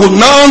 They would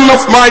none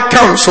of my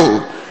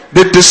counsel.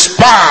 They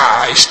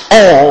despised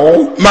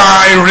all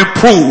my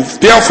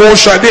reproof. Therefore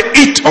shall they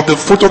eat of the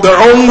fruit of their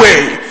own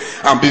way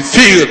and be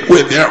filled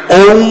with their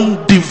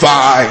own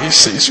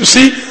devices. You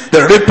see,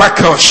 the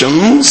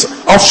repercussions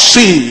of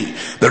sin.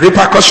 The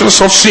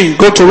repercussions of sin.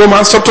 Go to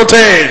Romans chapter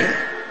 10.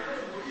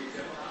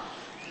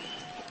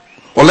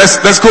 Well,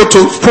 let's go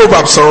to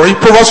Proverbs,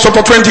 Proverbs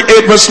chapter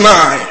 28 verse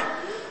 9.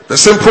 The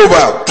same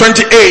proverb,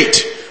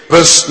 28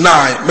 verse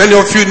 9. Many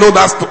of you know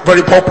that's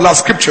very popular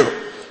scripture.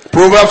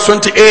 Proverbs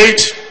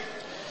 28.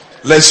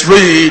 Let's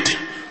read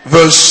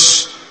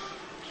verse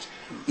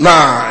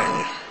 9.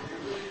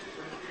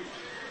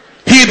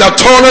 He that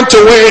turneth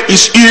away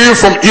his ear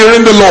from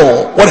hearing the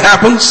law, what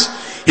happens?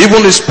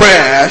 Even his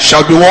prayer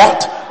shall be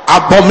what?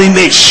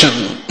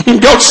 Abomination.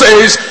 God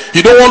says,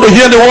 you don't want to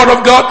hear the word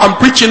of God? I'm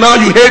preaching now,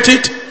 you hate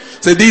it?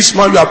 Say, this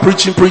man you are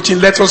preaching,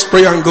 let us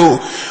pray and go.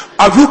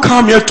 Have you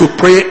come here to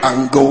pray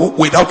and go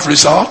without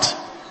result?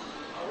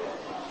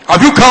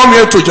 Have you come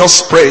here to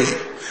just pray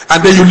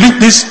and then you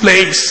leave this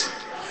place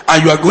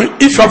and you are going?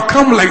 If you have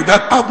come like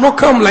that, I have not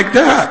come like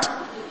that.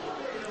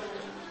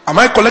 Am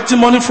I collecting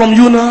money from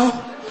you now?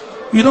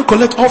 You don't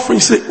collect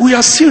offerings. Say, we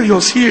are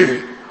serious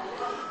here.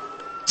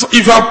 So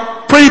if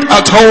I prayed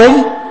at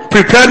home,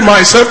 prepared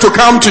myself to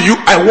come to you,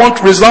 I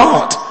want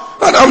result.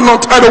 And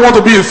I don't want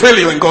to be a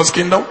failure in God's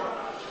kingdom.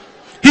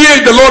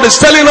 here the Lord is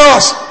telling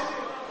us,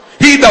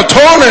 he that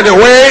turneth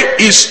away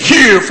his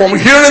ear from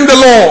hearing the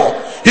law,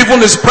 even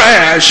his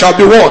prayer shall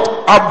be what?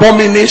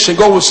 Abomination.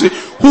 God will say,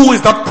 who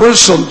is that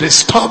person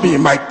disturbing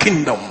my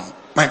kingdom,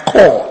 my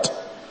court?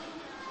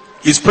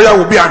 His prayer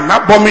will be an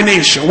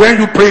abomination.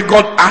 When you pray,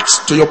 God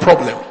adds to your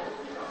problem.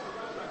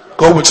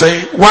 God will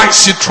say, why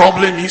is he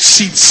troubling me?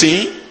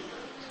 See,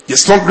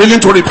 he's not willing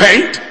to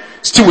repent.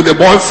 Still with the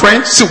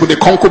boyfriend, still with the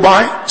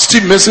concubine,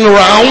 still messing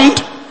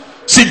around,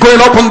 still going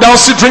up and down,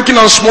 still drinking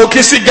and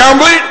smoking, still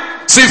gambling,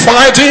 still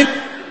fighting,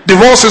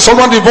 divorce his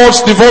husband,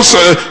 divorce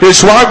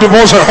his wife,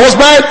 divorce her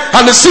husband,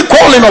 and they still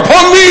calling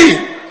upon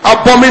me.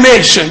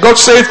 Abomination. God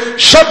says,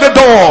 shut the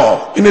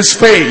door in his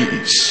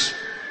face.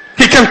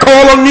 He can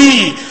call on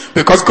me,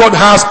 because God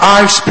has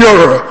eyes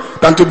purer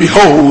than to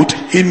behold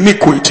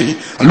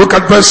iniquity. And look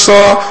at verse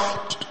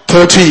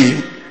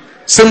 13,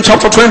 same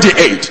chapter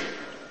 28.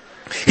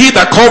 He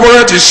that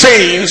covereth his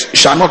sins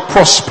shall not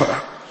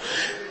prosper.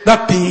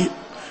 That thing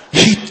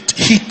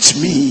hit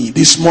me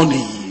this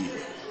morning.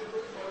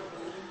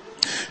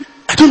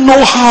 I don't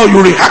know how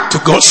you react to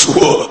God's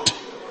word.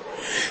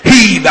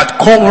 He that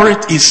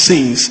covereth his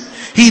sins,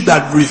 he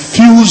that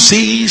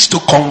refuses to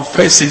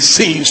confess his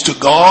sins to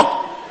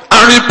God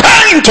and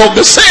repent of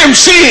the same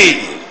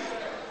sin,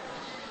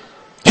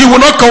 he will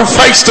not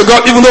confess to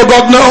God even though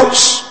God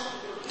knows.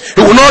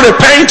 He will not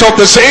repent of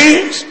the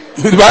sins.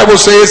 The Bible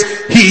says,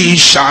 he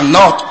shall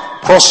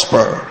not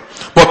prosper.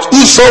 But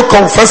whoso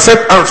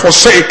confesseth and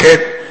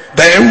forsaketh,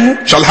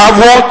 them shall have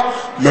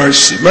what?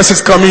 Mercy. Mercy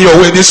is coming your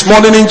way this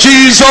morning in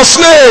Jesus'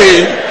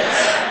 name.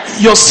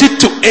 Your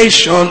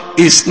situation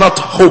is not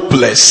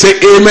hopeless. Say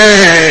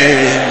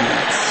amen.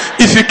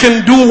 If you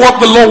can do what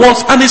the Lord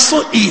wants, and it's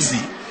so easy,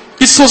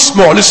 it's so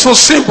small, it's so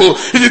simple.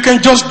 If you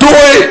can just do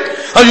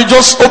it and you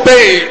just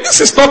obey,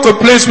 this is not a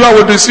place where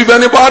we deceive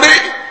anybody.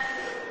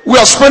 We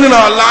are spending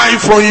our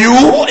life on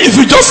you. If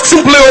you just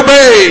simply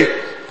obey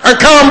and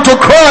come to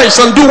Christ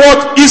and do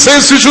what he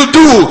says you should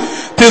do,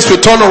 things will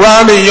turn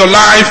around in your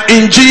life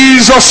in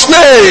Jesus'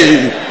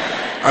 name.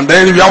 And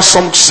then we have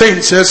some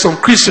saints here, some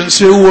Christians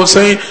here who are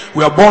saying,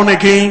 we are born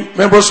again,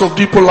 members of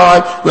deeper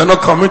life, we are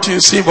not committing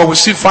sin, but we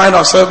still find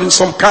ourselves in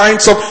some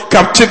kinds of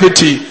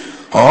captivity.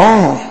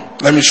 Oh,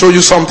 let me show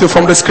you something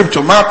from the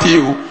scripture.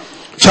 Matthew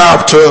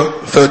chapter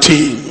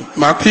 13.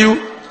 Matthew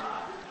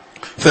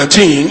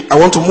 13. I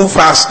want to move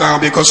fast now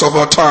because of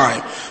our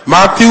time.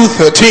 Matthew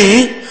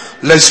 13.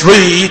 Let's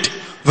read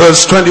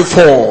verse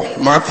 24.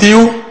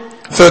 Matthew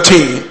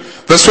 13.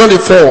 Verse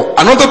 24.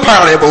 Another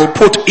parable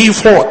put he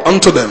forth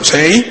unto them,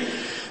 saying,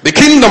 the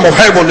kingdom of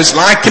heaven is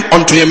likened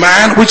unto a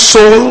man which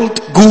sowed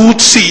good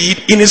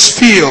seed in his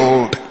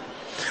field.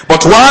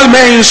 But while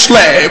men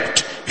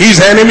slept, his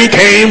enemy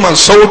came and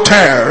sowed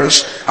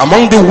tares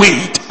among the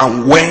wheat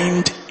and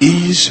went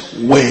his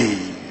way.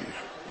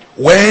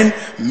 When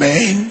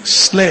men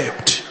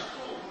slept.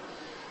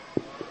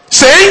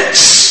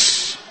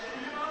 Saints,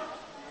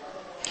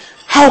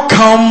 how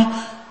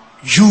come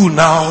you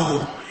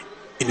now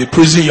in the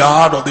prison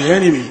yard of the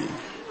enemy?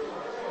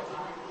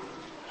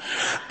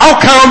 How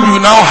come you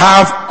now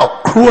have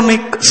a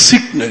chronic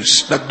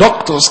sickness that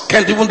doctors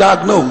can't even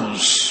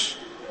diagnose?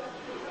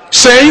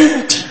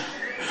 Saint,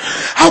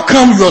 how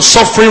come you are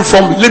suffering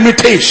from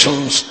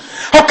limitations?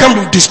 How come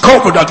you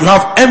discover that you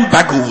have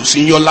embargoes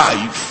in your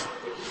life?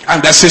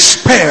 And there's a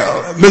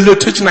spell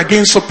militating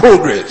against your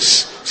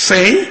progress.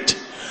 Saint,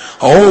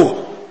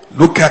 oh,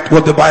 look at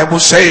what the Bible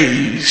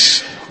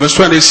says. Verse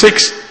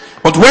 26.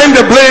 But when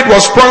the blade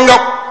was sprung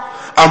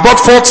up and brought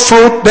forth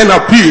fruit, then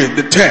appeared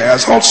the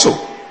tares also.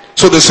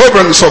 So the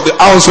servants of the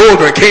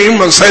householder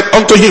came and said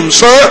unto him,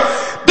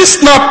 Sir,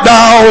 didst not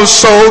thou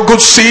sow good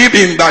seed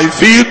in thy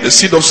field, the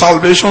seed of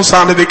salvation,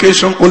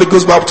 sanctification, Holy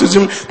Ghost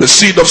baptism, the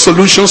seed of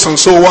solutions, and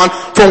so on?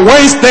 From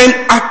whence then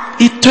hath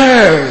it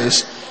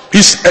tares?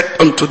 He said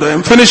unto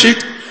them, finish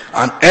it.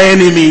 An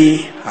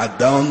enemy had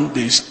done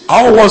this.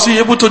 How was he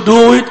able to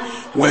do it?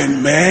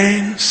 When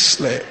men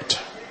slept.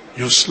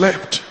 You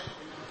slept.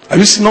 Are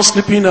you still not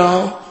sleeping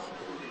now?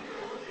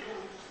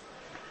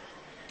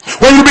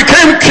 When you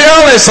became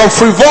careless and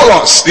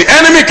frivolous, the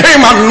enemy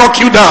came and knocked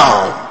you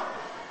down.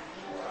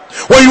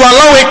 When you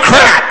allow a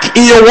crack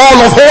in your wall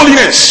of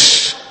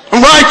holiness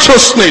and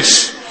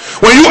righteousness,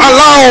 when you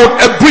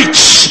allowed a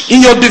breach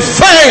in your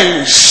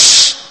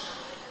defense,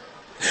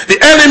 the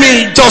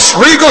enemy just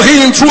wriggled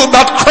in through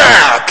that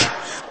crack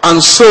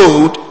and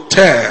sowed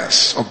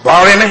tares of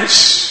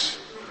barrenness,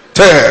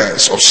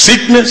 tares of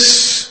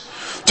sickness,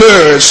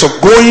 tares of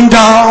going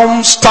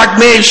down,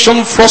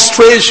 stagnation,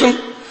 frustration,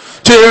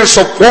 tares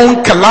of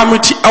one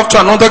calamity after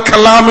another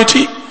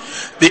calamity.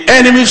 The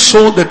enemy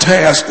sowed the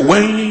tares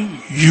when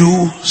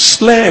you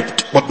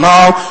slept, but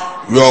now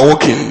you are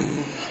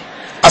waking.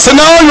 I said,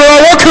 now you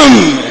are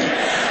waking.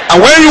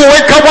 And when you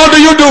wake up, what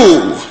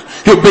do?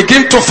 You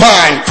begin to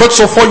find,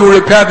 first of all,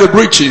 you repair the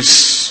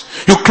breaches,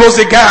 you close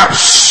the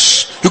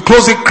gaps, you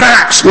close the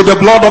cracks with the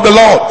blood of the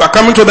Lord. We're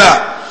coming to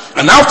that.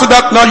 And after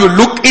that, now you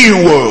look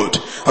inward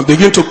and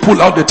begin to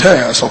pull out the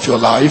tares of your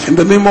life in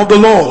the name of the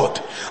Lord.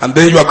 And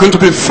then you are going to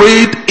be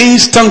freed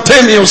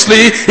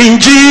instantaneously in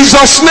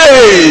Jesus'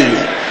 name.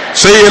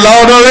 Say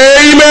louder,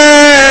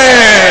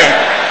 amen.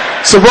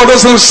 So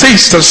brothers and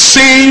sisters,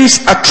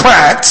 sins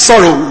attract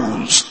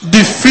sorrows,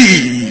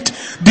 defeat,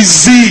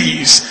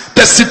 disease,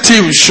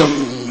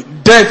 destitution,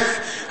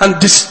 death, and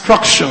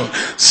destruction.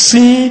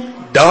 Sin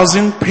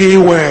doesn't pay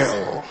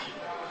well.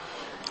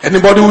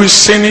 Anybody who is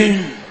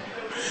sinning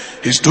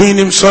is doing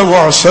himself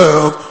or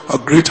herself a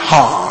great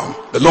harm.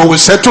 The Lord will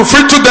set you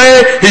free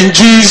today in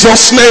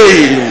Jesus'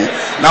 name.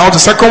 Now the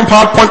second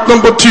part, point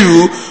number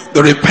 2,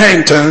 the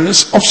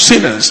repentance of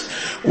sinners.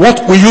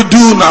 What will you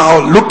do now?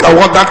 Look at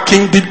what that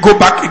king did. Go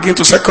back again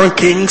to 2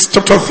 Kings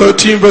chapter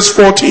 13 verse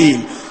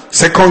 14.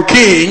 2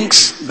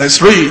 Kings,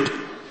 let's read.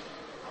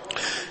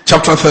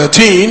 Chapter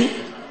 13,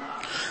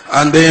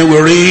 and then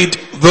we read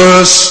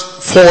verse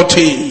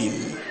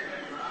 14.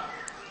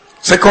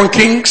 2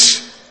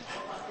 Kings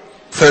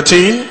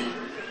 13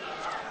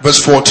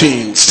 verse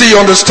 14. Still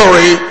on the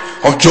story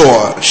of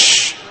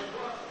Joash.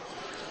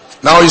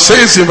 Now he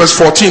says in verse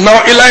 14,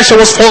 now Elisha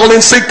was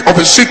fallen sick of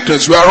a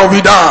sickness whereof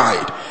he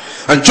died.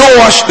 And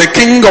Joash the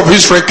king of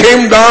Israel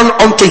came down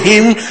unto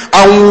him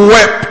and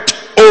wept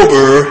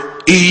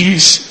over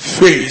his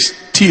face,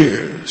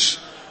 tears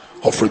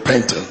of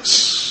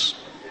repentance.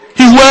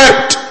 He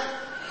wept.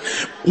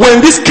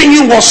 When this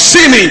king was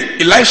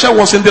sinning, Elisha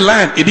was in the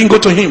land. He didn't go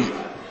to him.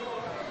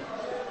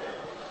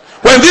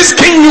 When this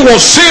king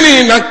was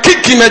sinning and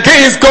kicking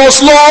against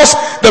God's laws,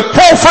 the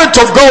prophet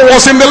of God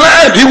was in the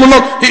land.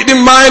 He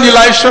didn't mind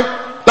Elisha,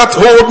 that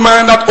old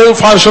man, that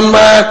old-fashioned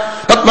man,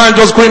 that man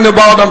just going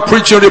about and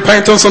preaching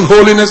repentance and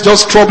holiness,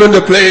 just troubling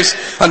the place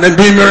and then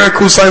doing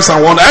miracles, signs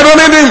and wonders. I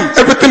don't need him.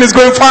 Everything is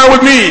going fine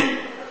with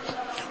me.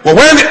 But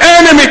when the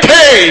enemy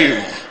came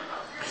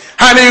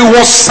and he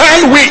was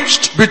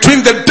sandwiched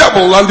between the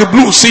devil and the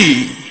blue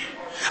sea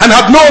and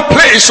had no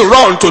place to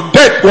run to,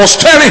 death was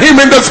staring him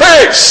in the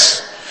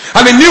face.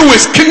 And he knew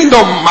his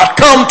kingdom had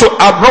come to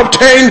abrupt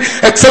end,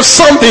 except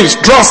something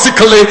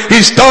drastically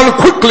is done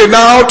quickly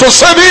now to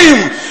save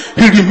him.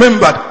 He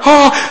remembered,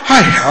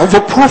 I have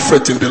a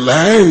prophet in the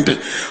land.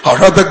 I'd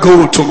rather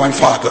go to my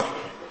father.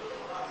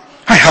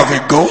 I have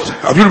a God.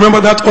 Have you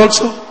remembered that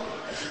also?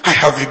 I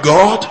have a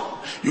God.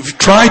 You've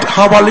tried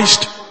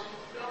herbalists.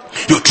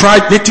 You've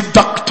tried native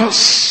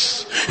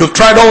doctors. You've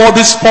tried all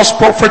these false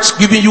prophets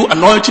giving you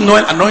anointing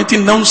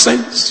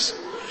nonsense.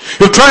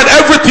 You've tried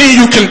everything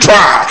you can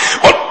try.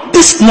 But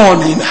this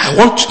morning, I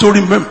want you to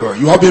remember,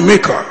 you have a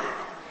maker.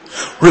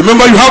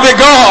 Remember, you have a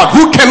God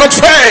who cannot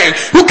fail,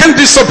 who can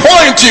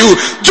disappoint you.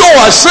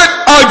 Joash said,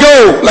 I'll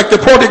go, like the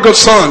prodigal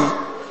son.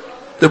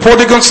 The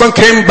prodigal son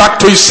came back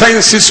to his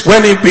senses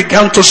when he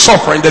began to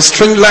suffer in the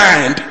strange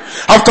land,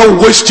 after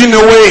wasting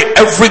away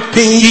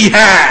everything he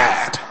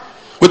had.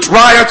 With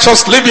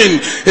riotous living,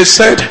 he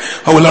said,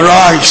 I will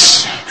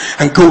arise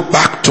and go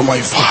back to my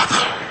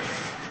father.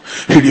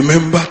 He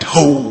remembered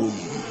home.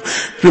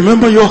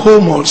 Remember your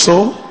home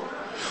also.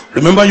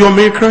 Remember your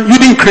maker. You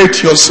didn't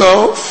create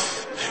yourself.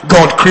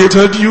 God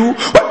created you.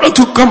 Why don't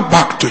you come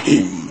back to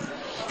him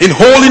in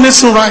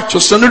holiness and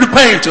righteousness and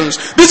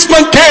repentance? This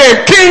man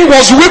came. King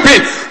was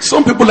weeping.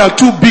 Some people are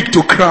too big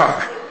to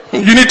cry.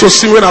 You need to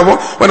see when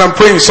I'm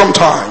praying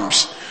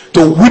sometimes,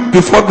 to weep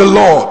before the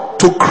Lord,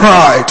 to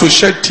cry, to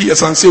shed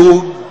tears and say,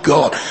 oh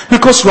God,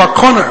 because you are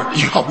cornered.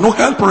 You have no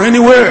helper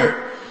anywhere.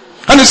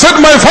 And he said,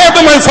 my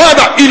father,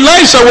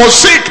 Elisha was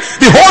sick.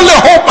 The only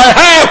hope I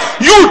have,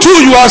 you too,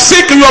 you are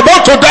sick and you are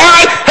about to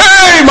die.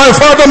 Hey, my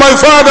father,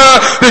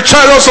 the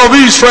chariots of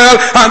Israel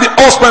and the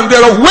horsemen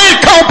thereof,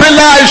 wake up,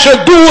 Elisha,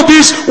 do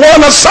this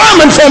one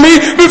assignment for me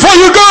before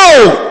you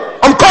go.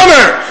 I'm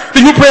cornered.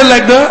 Did you pray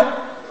like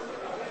that?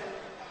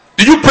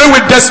 Did you pray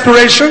with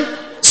desperation?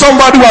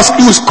 Somebody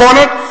who is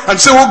cornered and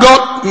say, oh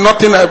God,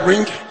 nothing I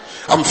bring.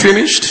 I'm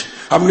finished.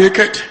 I'm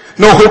naked.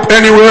 No hope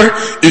anywhere.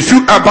 If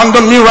you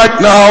abandon me right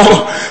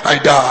now, I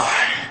die.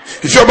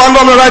 If you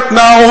abandon me right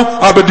now,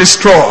 I'll be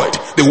destroyed.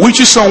 The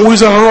witches and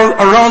wizards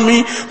around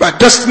me, my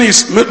destiny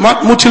is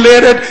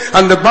mutilated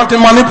and the body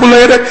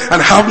manipulated,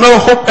 and have no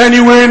hope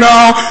anywhere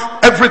now.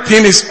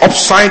 Everything is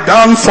upside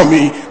down for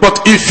me.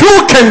 But if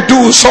you can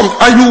do something,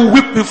 and you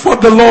weep before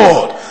the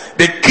Lord.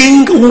 The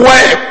king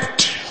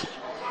wept.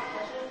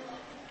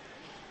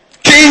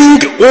 King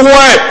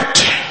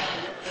wept.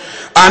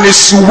 And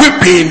his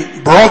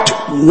weeping brought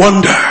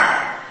wonder.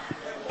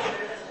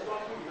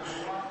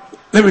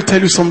 Let me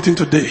tell you something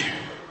today.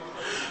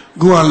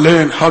 Go and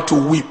learn how to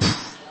weep.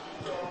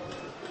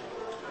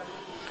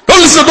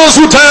 Don't listen to those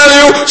who tell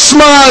you,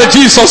 smile,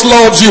 Jesus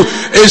loves you.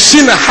 A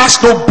sinner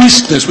has no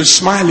business with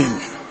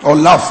smiling or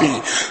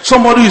laughing.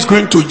 Somebody who is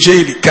going to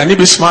jail, can he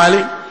be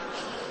smiling?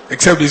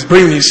 Except his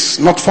brain is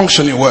not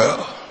functioning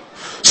well.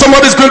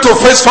 Somebody is going to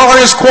face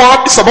firing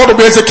squad, it's about to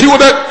be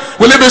executed.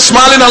 Will he be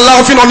smiling and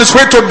laughing on his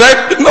way to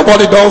death?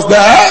 Nobody does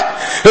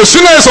that. A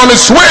sinner is on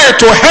his way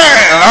to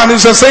hell and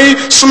he's saying,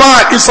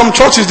 smile. In some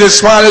churches they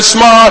smile,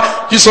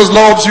 Jesus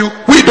loves you.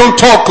 We don't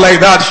talk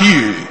like that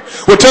here.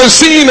 We tell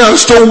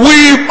sinners to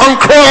weep and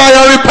cry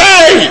and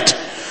repent.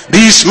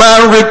 This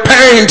man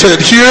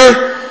repented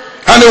here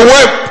and he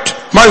wept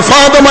my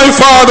father,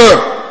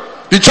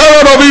 the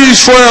chariot of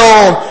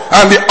Israel,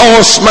 and the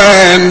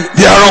horsemen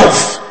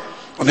thereof.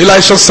 And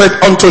Elisha said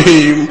unto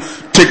him,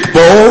 take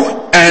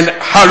bow and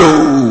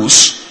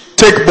arrows.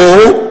 Take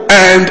bow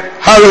and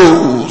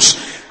arrows.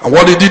 And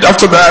what he did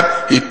after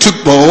that, he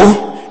took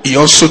bow, he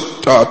also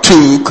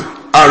took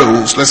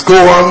arrows. Let's go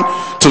on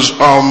to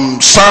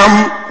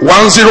Psalm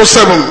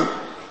 107.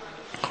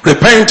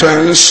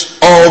 Repentance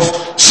of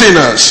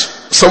sinners.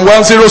 Psalm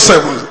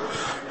 107.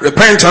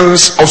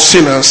 Repentance of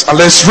sinners. And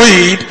let's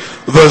read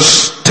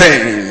verse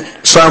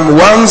 10. Psalm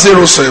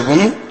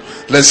 107.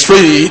 Let's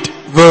read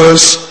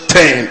verse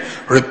 10.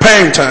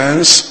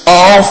 Repentance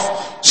of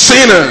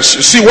sinners.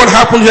 You see what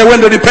happened here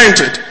when they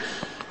repented.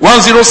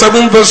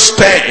 107 verse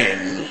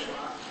 10.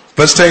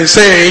 Verse 10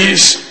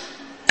 says,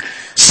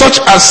 such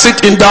as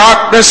sit in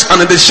darkness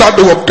and in the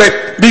shadow of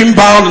death, being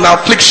bound in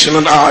affliction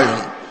and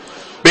iron,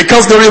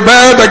 because they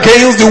rebelled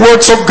against the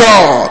words of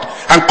God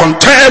and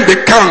contemned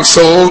the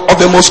counsel of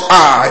the Most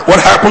High. What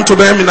happened to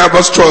them in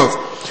verse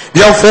 12?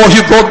 Therefore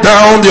he brought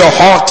down their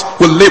heart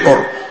with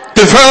labor.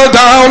 They fell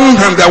down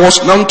and there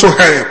was none to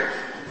help.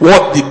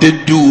 What did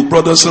they do,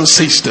 brothers and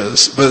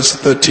sisters? Verse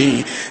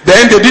 13.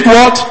 Then they did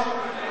what?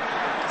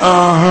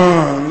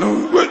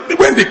 No.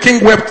 When the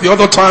king wept the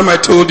other time, I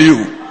told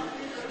you.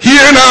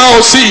 Here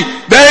now, see.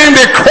 Then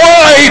they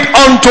cried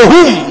unto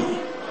whom?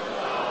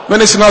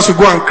 Many sinners will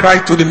go and cry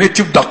to the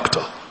native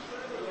doctor.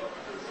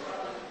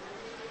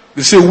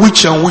 They say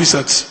witch and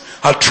wizards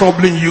are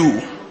troubling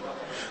you.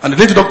 And the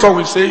native doctor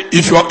will say,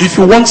 if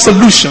you want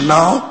solution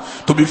now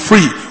to be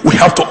free, we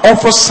have to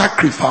offer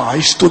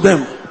sacrifice to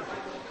them.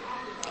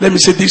 Let me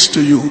say this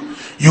to you.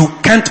 You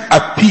can't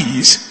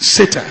appease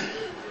Satan.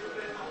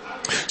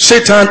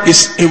 Satan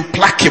is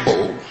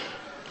implacable.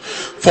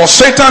 For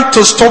Satan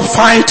to stop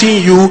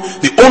fighting you,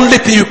 the only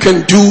thing you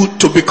can do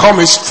to become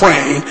his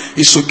friend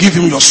is to give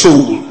him your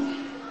soul.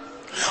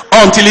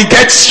 Until he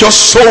gets your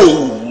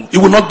soul, he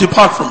will not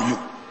depart from you.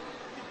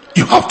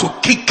 You have to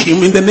kick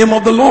him in the name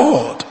of the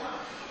Lord.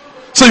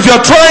 So if you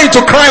are trying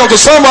to cry unto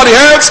somebody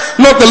else,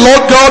 not the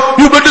Lord God,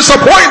 you'll be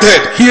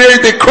disappointed. Here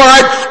they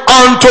cried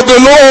unto the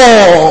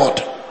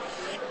Lord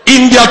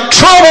in their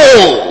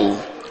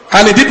trouble.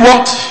 And he did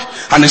what?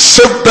 And he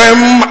saved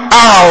them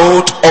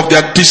out of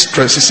their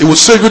distresses. He will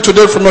save you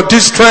today from your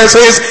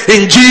distresses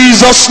in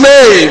Jesus'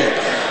 name.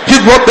 He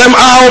brought them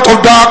out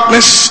of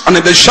darkness and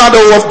in the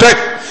shadow of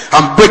death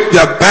and break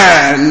their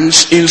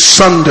bands in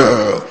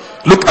sunder.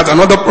 Look at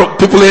another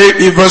people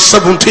in verse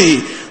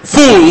 17.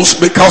 Fools,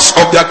 because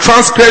of their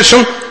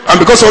transgression and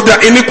because of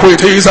their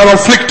iniquities, are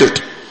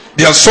afflicted.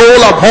 Their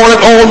soul abhorreth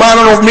all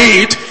manner of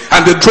meat,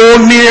 and they draw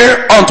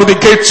near unto the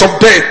gates of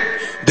death.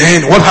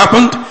 Then what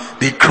happened?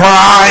 They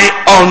cry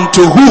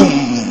unto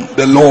whom?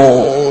 The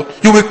Lord.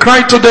 You will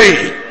cry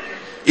today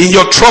in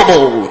your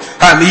trouble,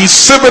 and he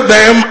saved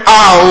them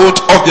out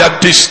of their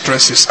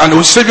distresses, and he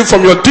will save you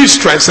from your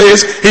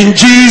distresses in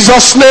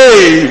Jesus'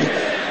 name.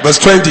 Verse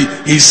 20.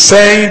 He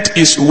sent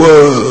his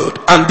word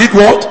and did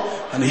what?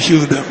 And he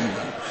healed them.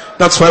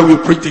 That's why we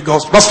preach the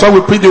gospel. That's why we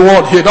preach the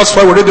word here. That's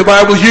why we read the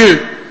Bible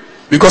here.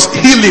 Because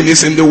healing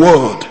is in the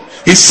word.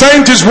 He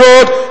sent his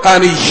word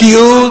and he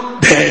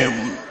healed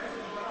them.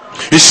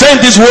 He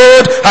sent his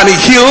word and he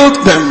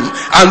healed them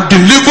and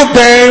delivered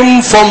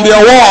them from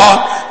their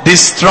what?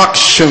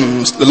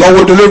 Distractions. The Lord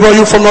will deliver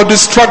you from your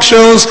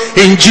distractions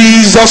in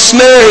Jesus'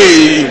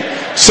 name.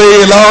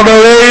 Say louder,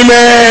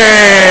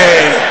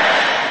 amen.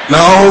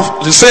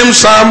 Now, the same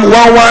Psalm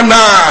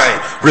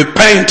 119.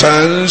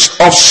 Repentance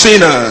of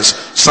sinners.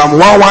 Psalm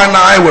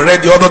 119 we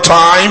read the other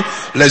time.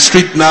 Let's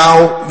read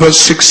now verse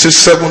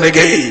 67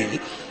 again.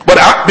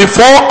 But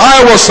before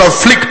I was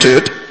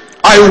afflicted,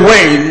 I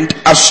went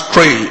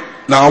astray.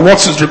 Now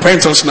what's his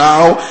repentance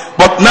now?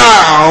 But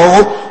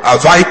now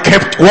have I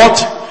kept what?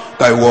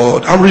 Thy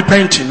word. I'm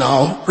repenting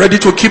now, ready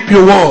to keep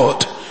your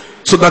word,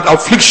 so that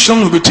affliction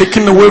will be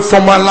taken away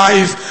from my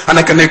life and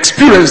I can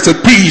experience the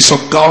peace of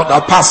God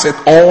that passeth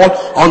all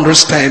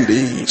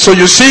understanding. So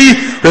you see,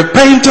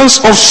 repentance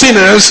of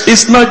sinners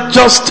is not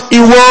just a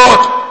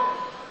word.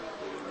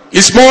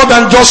 It's more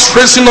than just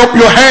raising up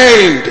your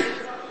hand.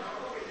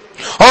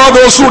 All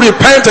those who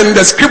repented in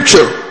the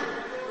scripture,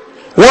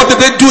 what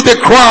did they do? They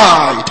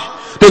cried.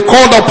 They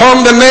called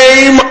upon the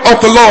name of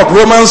the Lord.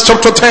 Romans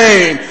chapter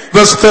 10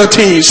 verse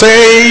 13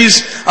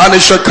 says, and it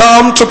shall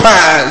come to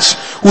pass,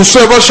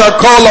 whosoever shall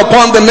call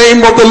upon the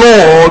name of the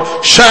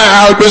Lord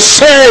shall be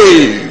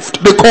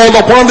saved. They called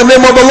upon the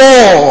name of the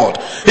Lord.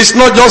 It's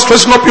not just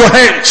raising up your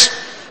hands.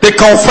 They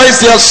confess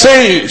their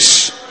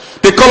sins.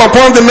 They call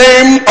upon the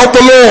name of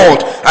the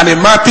Lord. And in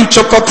Matthew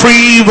chapter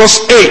 3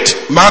 verse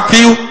 8,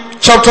 Matthew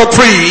chapter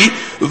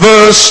 3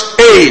 verse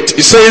 8,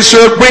 it says,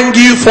 shall bring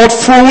you forth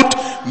fruit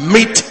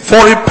meet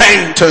for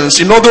repentance.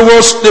 In other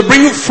words, they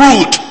bring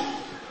fruit.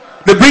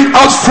 They bring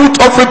out fruit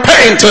of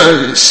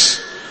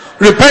repentance.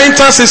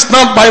 Repentance is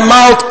not by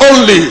mouth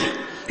only.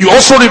 You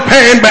also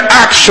repent by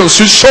actions.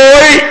 You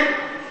say,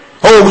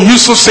 oh, we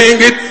used to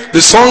sing it.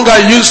 The song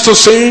I used to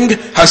sing,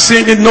 I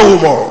sing it no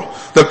more.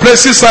 The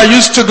places I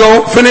used to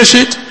go, finish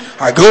it,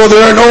 I go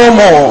there no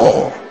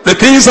more. The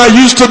things I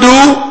used to do.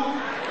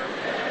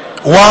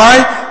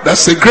 Why?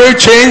 That's a great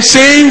change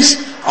since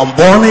I'm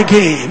born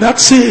again.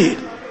 That's it.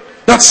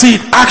 That's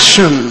it.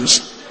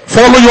 Actions.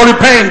 Follow your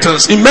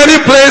repentance. In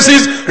many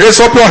places, raise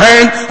up your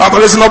hand. After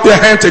raising up your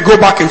hand, to go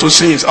back into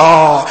sins.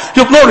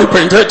 You've not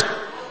repented.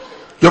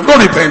 You've not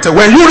repented.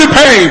 When you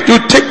repent, you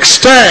take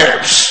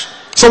steps.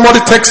 Somebody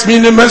texted me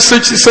in a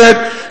message. She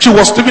said she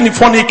was living in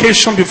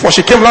fornication before.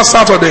 She came last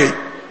Saturday.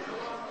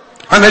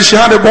 And then she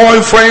had a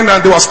boyfriend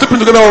and they were sleeping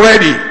together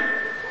already.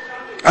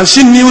 And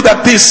she knew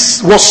that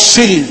this was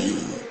sin.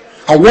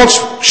 And what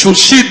should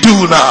she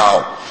do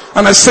now?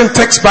 And I sent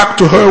text back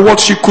to her what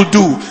she could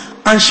do.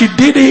 And she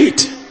did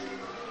it.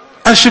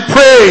 And she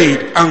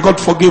prayed and God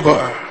forgave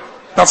her.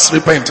 That's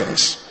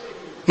repentance.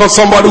 Not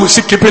somebody who is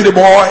keeping the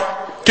boy,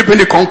 keeping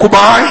the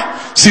concubine.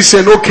 She's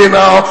saying, okay,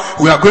 now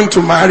we are going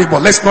to marry,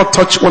 but let's not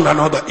touch one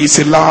another. It's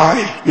a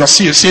lie. You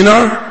see a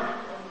sinner?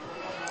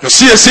 You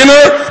see a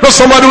sinner? Not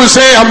somebody will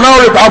say, I've now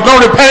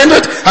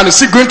repented, and is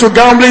still going to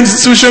gambling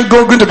institution,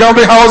 going to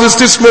gambling houses,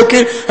 still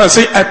smoking, and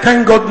say, I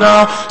thank God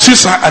now,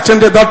 since I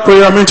attended that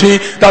prayer meeting,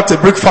 that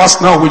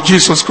breakfast now with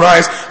Jesus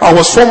Christ, I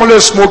was formerly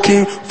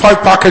smoking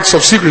 5 packets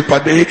of cigarette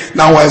per day,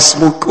 now I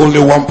smoke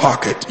only 1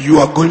 packet. You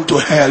are going to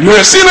hell. You're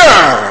a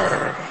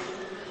sinner.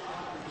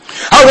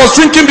 I was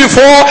drinking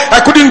before,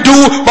 I couldn't do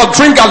but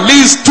drink at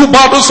least 2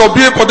 bottles of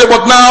beer per day,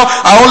 but now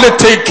I only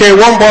take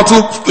 1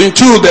 bottle in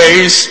 2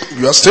 days.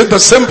 You are still the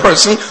same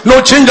person.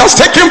 No change has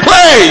taken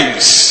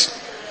place.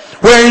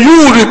 When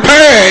you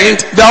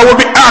repent, there will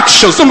be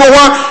actions. Number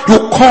 1,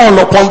 you call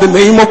upon the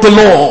name of the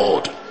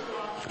Lord.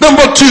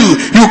 Number 2,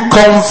 you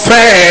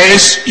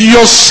confess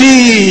your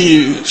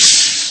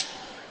sins.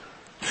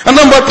 And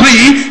number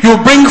 3, you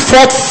bring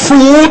forth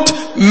fruit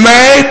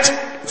made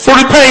for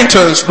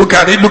repentance. Look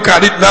at it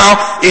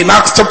now in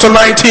Acts chapter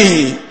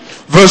 19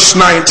 verse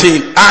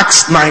 19.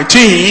 Acts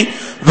 19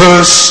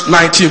 verse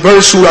 19.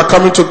 Very soon we are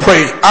coming to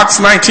pray. Acts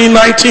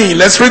 19:19.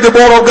 Let's read the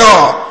word of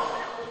God.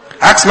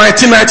 Acts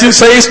 19:19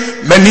 says,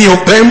 many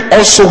of them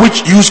also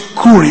which use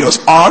curious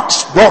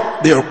arts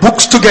brought their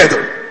books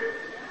together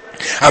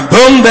and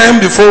burned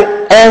them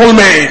before all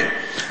men.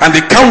 And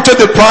they counted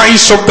the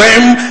price of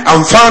them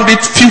and found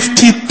it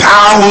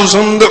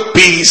 50,000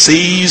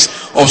 pieces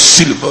of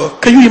silver.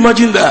 Can you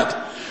imagine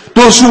that?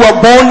 Those who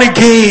were born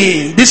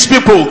again, these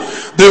people,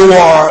 they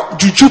were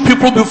juju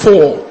people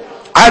before,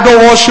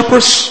 idol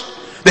worshippers.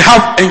 They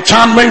have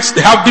enchantments,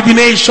 they have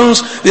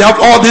divinations, they have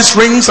all these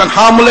rings and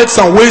amulets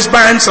and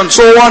waistbands and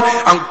so on,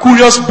 and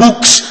curious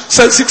books,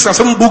 6 and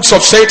 7 books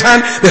of Satan.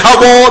 They have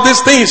all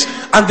these things,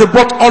 and they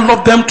brought all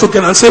of them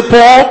together and say,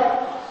 Paul,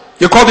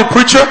 you call the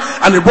preacher,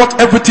 and they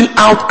brought everything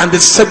out and they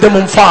set them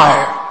on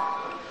fire.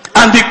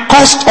 And the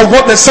cost of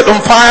what they set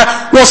on fire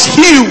was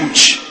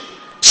huge.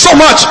 So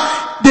much,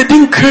 they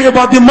didn't care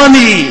about the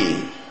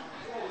money.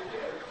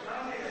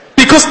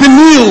 Because they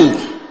knew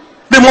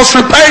they must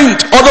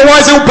repent,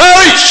 otherwise they will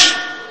perish.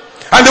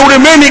 And they will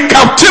remain in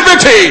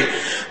captivity.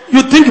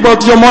 You think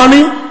about your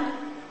money?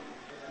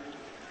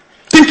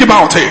 Think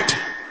about it.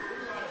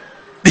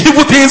 The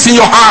evil things in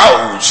your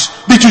house,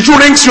 the juju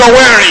rings you are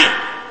wearing,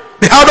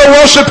 the idol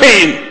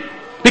worshiping,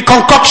 the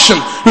concoction.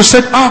 You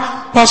said,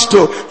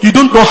 Pastor, you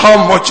don't know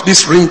how much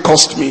this ring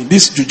cost me.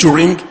 This juju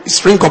ring,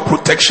 this ring of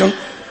protection.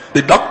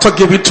 The doctor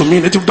gave it to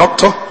me, native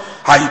doctor.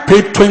 I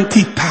paid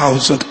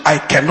 20,000. I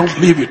cannot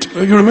leave it.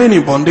 You remain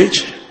in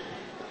bondage.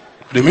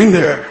 Remain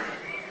there.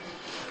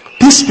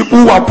 These people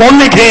who are born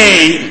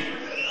again,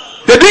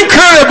 they didn't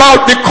care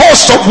about the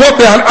cost of what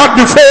they had had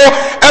before.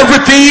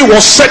 Everything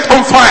was set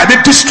on fire.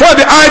 They destroyed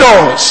the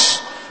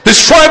idols,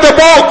 destroyed the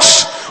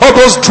box. All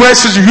those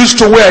dresses you used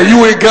to wear,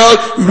 you a girl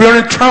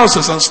wearing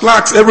trousers and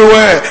slacks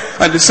everywhere,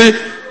 and they say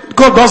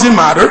God doesn't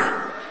matter,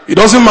 He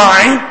doesn't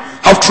mind.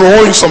 After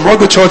all, in some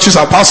other churches,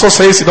 our pastor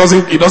says it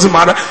doesn't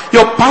matter.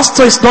 Your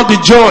pastor is not the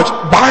judge.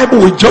 Bible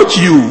will judge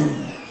you.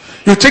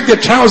 You take the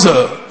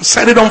trouser,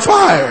 set it on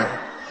fire.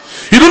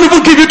 You don't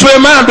even give it to a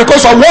man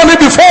because I won it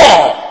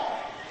before.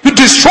 You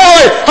destroy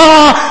it.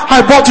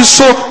 I bought it,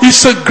 so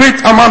it's a great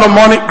amount of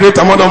money,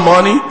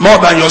 more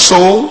than your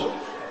soul.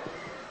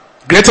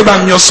 Greater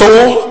than your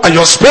soul and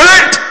your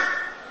spirit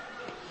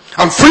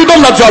and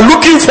freedom that you are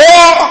looking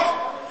for.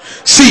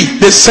 See,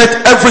 they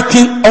set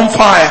everything on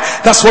fire.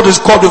 That's what is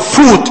called the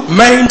fruit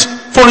meant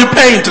for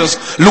repentance.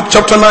 Luke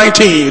chapter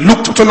 19.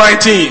 Luke chapter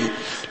 19.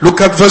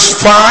 Look at verse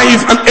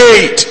 5 and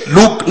 8.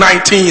 Luke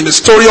 19. The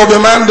story of a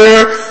man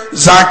there,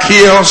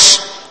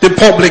 Zacchaeus the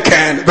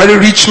publican, very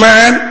rich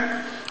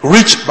man,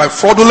 rich by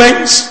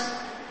fraudulence.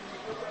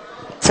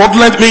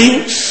 Fraudulent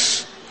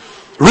means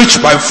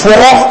rich by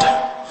fraud.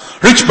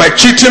 Rich by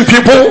cheating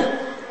people,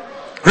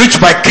 rich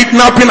by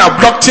kidnapping,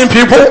 abducting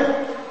people,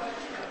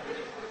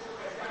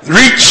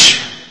 rich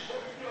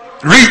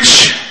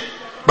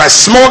by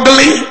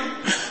smuggling.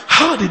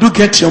 How did you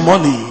get your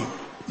money?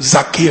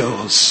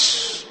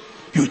 Zacchaeus,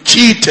 you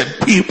cheated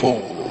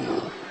people.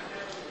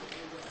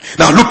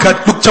 Now look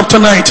at Luke chapter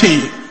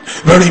 19,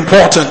 very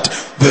important,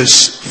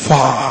 verse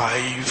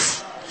 5.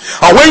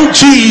 And when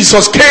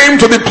Jesus came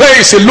to the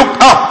place, he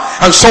looked up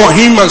and saw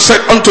him and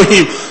said unto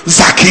him,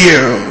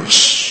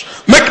 Zacchaeus,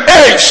 make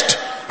haste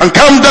and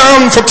come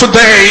down, for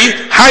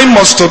today I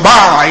must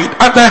abide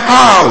at the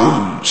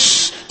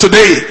house.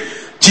 Today,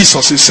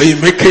 Jesus is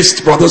saying, make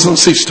haste, brothers and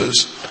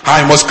sisters.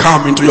 I must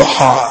come into your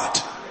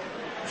heart.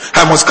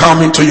 I must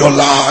come into your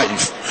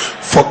life.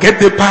 Forget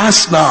the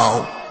past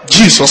now.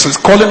 Jesus is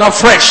calling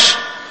afresh.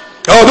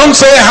 Oh, don't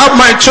say I have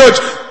my church.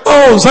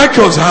 Oh,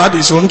 Zacchaeus had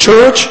his own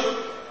church.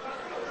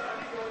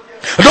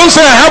 Don't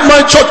say I have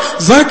my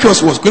church.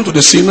 Zacchaeus was going to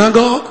the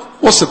synagogue.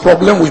 What's the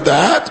problem with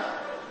that?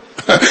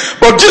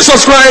 But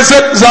Jesus Christ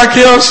said,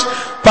 Zacchaeus,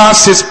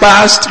 past is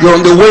past. You're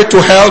on the way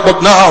to hell,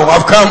 but now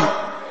I've come.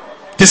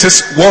 This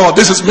is war.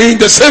 This is me,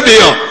 the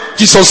Savior.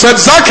 Jesus said,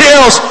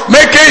 Zacchaeus,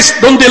 make haste,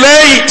 don't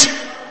delay it.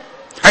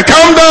 I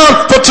come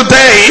down, for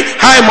today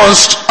I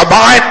must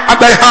abide at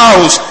thy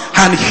house.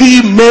 And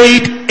he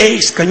made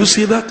haste. Can you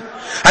see that?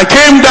 I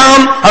came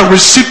down and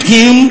received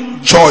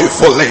him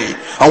joyfully.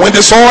 And when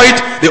they saw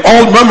it, they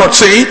all murmured,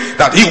 saying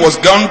that he was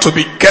gone to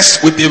be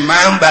guest with a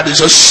man that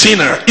is a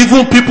sinner.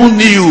 Even people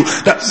knew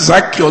that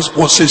Zacchaeus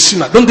was a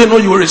sinner. Don't they know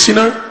you were a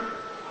sinner?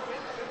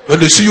 When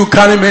they see you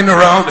carry men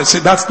around, they say,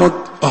 that's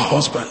not a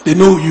husband. They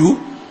know you.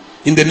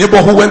 In the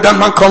neighborhood, when that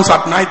man comes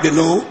at night, they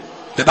know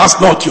that that's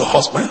not your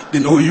husband. They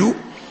know you.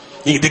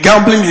 In the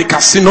gambling, in the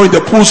casino, in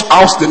the pool's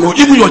house, they know.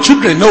 Even your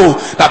children know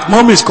that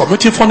mom is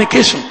committing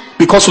fornication.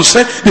 Because you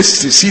say, this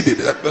is the seed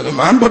of the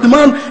man, but the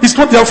man is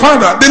not their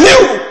father. They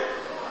knew.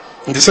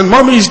 And they said,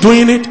 mommy is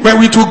doing it. When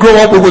we two grow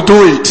up, we will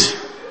do it.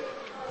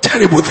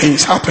 Terrible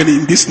things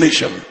happening in this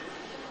nation.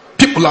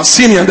 People are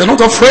sinning and they're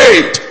not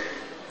afraid.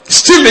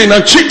 Stealing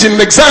and cheating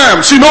in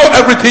exams. You know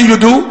everything you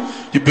do.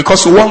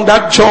 Because you want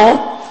that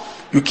job,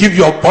 you give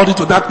your body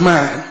to that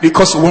man.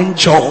 Because you want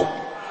job.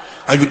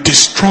 And you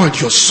destroyed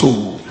your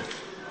soul.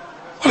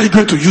 What are you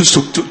going to use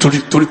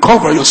to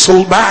recover your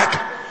soul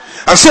back?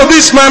 And so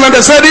this man, and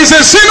they said, he's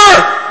a sinner.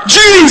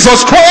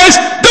 Jesus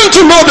Christ, don't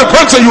you know the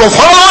person you are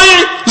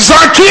following?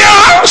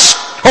 Zacchaeus,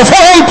 of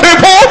all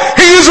people,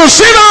 he is a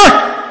sinner.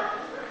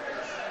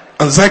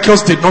 And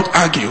Zacchaeus did not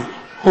argue.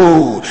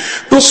 Oh,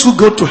 those who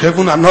go to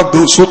heaven are not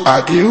those who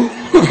argue.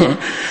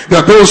 They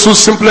are those who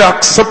simply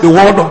accept the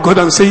word of God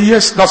and say,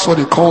 yes, that's what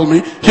they call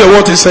me. Hear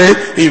what he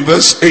said in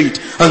verse 8.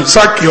 And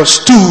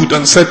Zacchaeus stood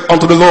and said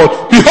unto the Lord,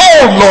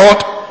 behold,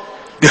 Lord,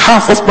 the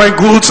half of my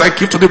goods I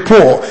give to the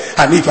poor.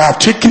 And if I have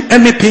taken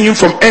anything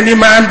from any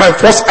man by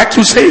false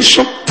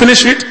accusation,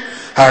 finish it,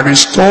 I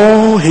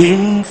restore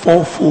him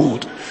for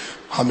food.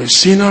 I'm a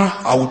sinner,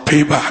 I will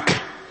pay back.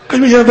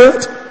 Can you hear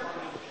that?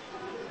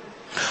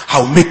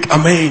 I'll make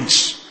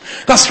amends.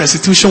 That's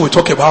restitution we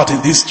talk about in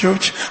this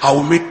church. I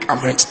will make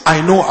amends.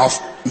 I know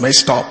I've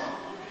messed up.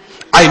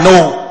 I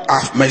know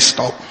I've messed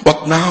up.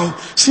 But now,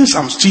 since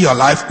I'm still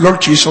alive, Lord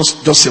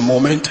Jesus, just a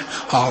moment,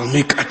 I'll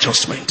make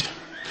adjustment.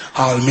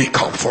 I'll make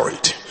up for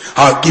it.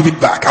 I'll give it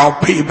back. I'll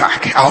pay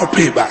back. I'll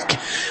pay back.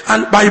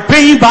 And by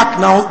paying back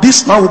now,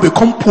 this man will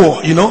become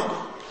poor, you know.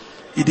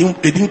 He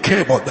didn't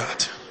care about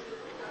that.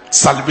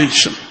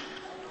 Salvation,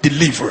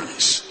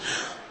 deliverance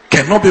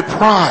cannot be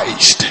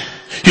priced.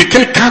 You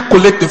can't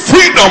calculate the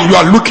freedom you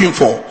are looking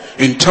for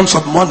in terms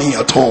of money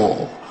at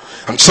all.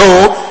 And so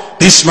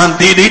this man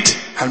did it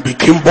and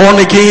became born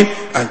again,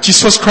 and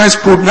Jesus Christ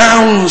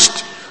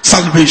pronounced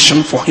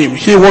salvation for him.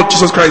 Hear what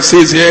Jesus Christ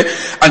says here.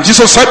 And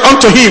Jesus said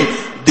unto him,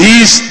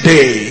 this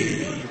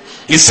day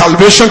is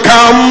salvation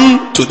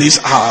come to this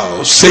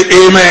house. Say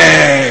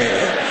amen.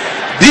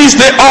 This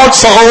day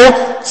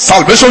also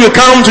salvation will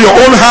come to your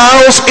own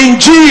house in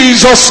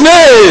Jesus'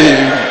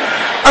 name.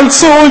 And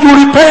so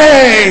you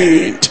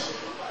repent.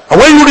 And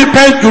when you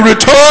repent, you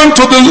return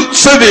to the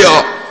Savior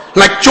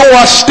like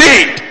Joash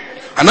did.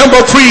 And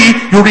number 3,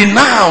 you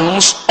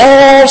renounce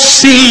all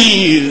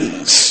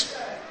sins.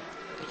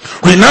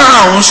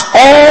 Renounce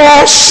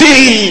all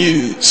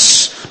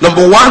sins.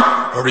 Number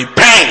 1,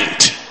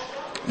 repent.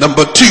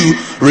 Number 2,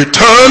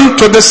 return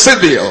to the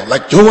Savior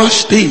like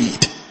Joash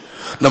did.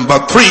 Number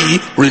 3,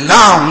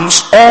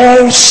 renounce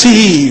all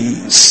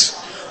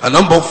sins. And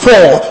number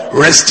 4,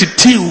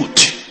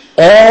 restitute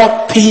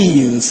all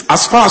things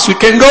as far as we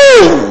can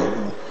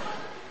go.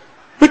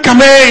 Make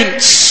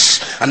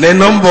amends. And then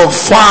number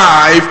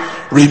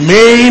 5,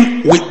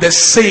 remain with the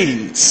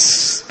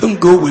saints. Don't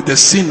go with the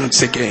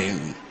sinners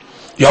again.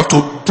 You have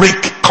to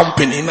break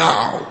company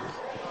now.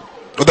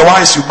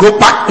 Otherwise you go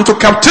back into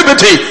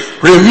captivity.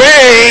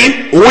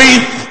 Remain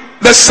with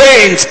the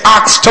saints.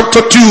 Acts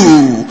chapter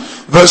 2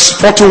 verse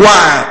 41.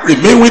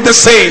 Remain with the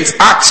saints.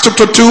 Acts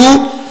chapter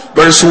 2.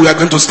 Very soon we are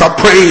going to start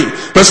praying.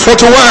 Verse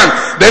 41.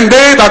 Then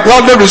they that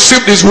gladly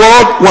received his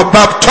word were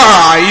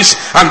baptized,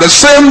 and the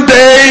same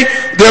day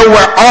there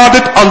were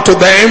added unto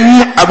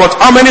them about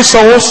how many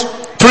souls?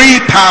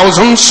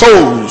 3,000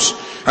 souls.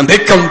 And they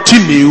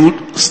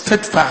continued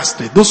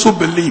steadfastly. Those who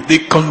believe, they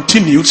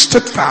continued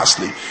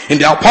steadfastly in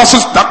the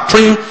apostles'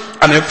 doctrine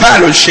and in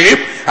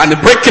fellowship and the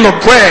breaking of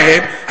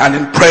bread and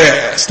in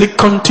prayers. They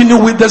continue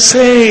with the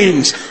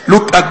saints.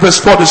 Look at verse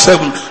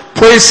 47.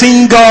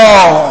 Praising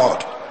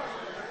God.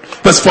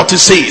 Verse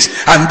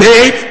 46. And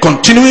they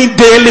continuing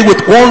daily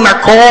with one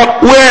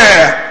accord.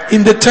 Where?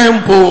 In the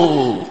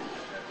temple.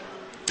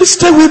 They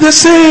stay with the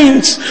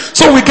saints.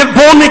 So we get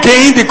born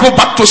again, they go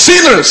back to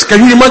sinners.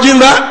 Can you imagine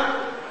that?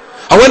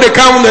 And when they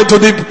come to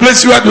the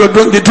place where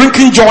they're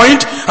drinking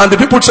joint, and the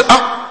people say,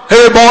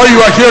 hey boy, you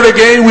are here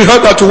again. We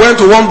heard that you went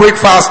to one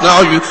breakfast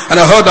now, and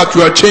I heard that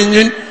you are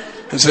changing.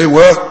 And say,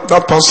 well,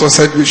 that pastor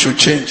said we should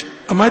change.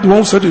 Am I the one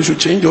who said you should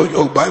change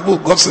your Bible?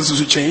 God says you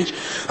should change.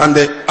 And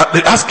they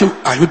ask him,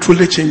 are you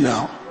truly changed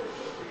now?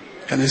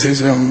 And he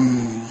says,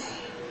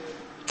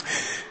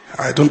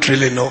 I don't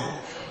really know.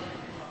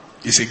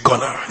 He's a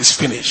gunner. He's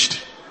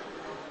finished.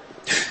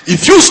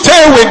 If you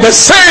stay with the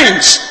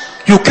saints,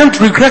 you can't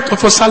regret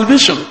of your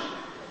salvation.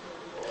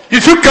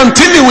 If you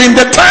continue in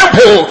the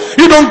temple,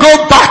 you don't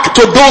go back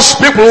to those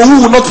people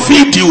who will not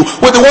feed you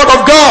with the word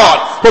of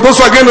God. But those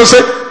who are going to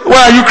say,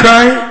 why are you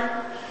crying?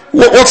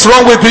 What's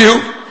wrong with you?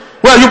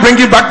 Why are you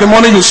bringing back the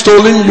money you've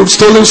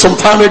stolen some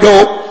time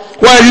ago?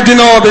 Why are you doing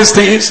all these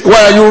things?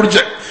 Why are you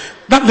rejecting?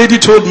 That lady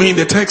told me in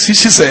the text, she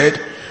said,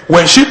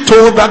 when she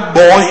told that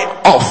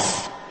boy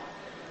off,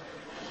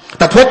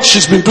 that what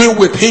she's been doing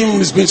with him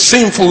has been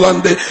sinful,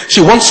 and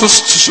she wants to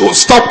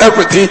stop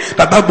everything,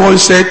 that boy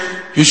said,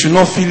 you should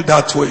not feel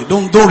that way.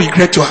 Don't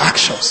regret your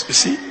actions. You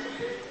see?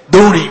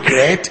 Don't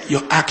regret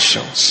your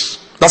actions.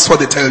 That's what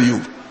they tell you.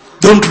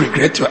 Don't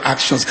regret your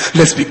actions.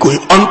 Let's be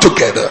going on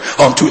together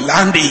until we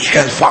land in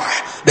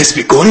hellfire. Let's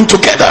be going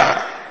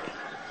together.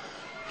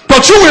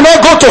 But you will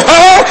not go to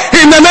hell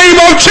in the name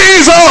of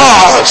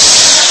Jesus.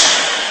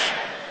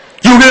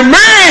 You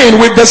remain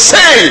with the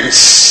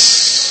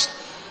saints.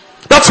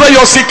 That's where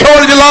your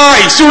security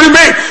lies. You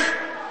remain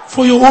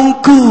for your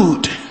own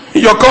good.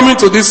 Your coming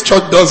to this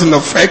church doesn't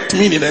affect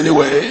me in any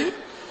way.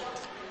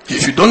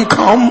 If you don't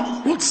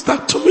come, what's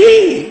that to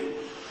me?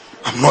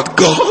 I'm not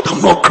God. I'm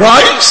not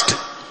Christ.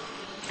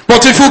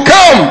 But if you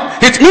come,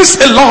 it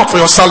means a lot for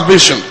your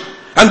salvation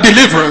and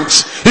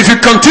deliverance. If you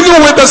continue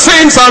with the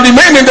saints and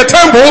remain in the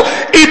temple,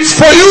 it's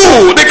for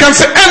you. They can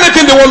say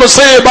anything they want to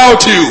say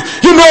about you.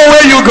 You know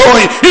where you're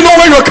going. You know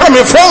where you're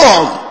coming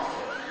from.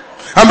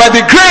 And by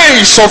the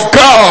grace of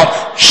God,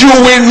 you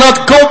will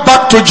not go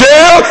back to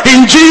jail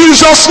in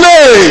Jesus'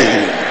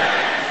 name.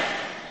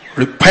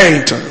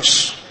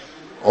 Repentance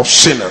of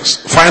sinners.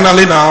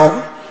 Finally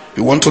now,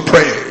 you want to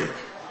pray.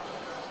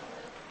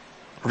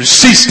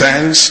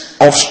 Resistance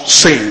of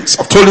saints.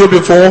 I've told you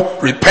before,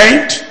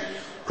 repent,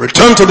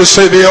 return to the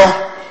Savior,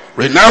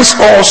 renounce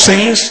all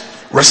sins,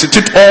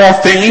 restitute all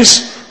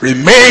things,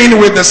 remain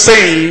with the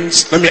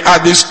saints. Let me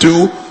add this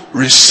too.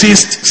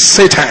 Resist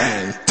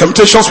Satan.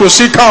 Temptations will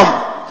still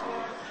come.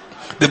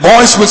 The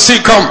boys will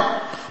still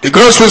come. The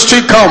girls will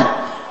still come.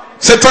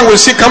 Satan will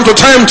still come to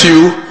tempt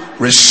you.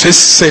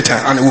 Resist Satan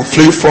and he will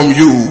flee from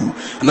you.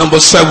 And number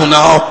 7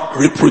 now,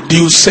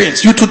 reproduce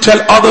saints. You to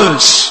tell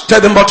others. Tell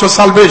them about your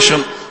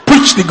salvation.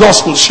 Preach the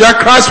gospel. Share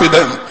Christ with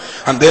them.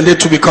 And then they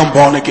to become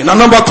born again. And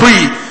number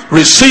 3,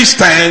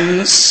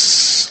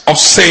 resistance of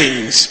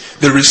saints.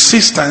 The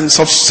resistance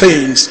of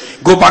saints.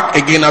 Go back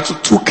again to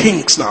 2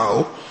 Kings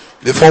now.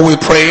 Before we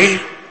pray.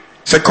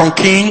 2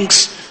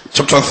 Kings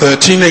chapter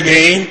 13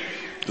 again.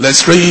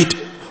 Let's read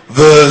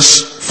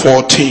verse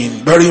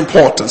 14. Very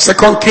important. 2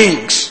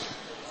 Kings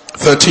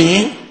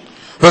 13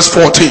 verse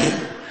 14.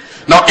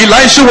 Now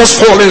Elisha was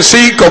fallen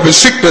sick of a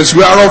sickness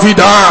whereof he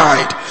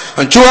died.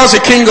 And Joash the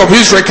king of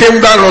Israel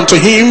came down unto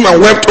him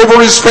and wept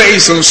over his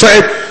face and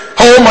said,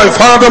 oh my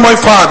father,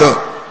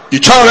 the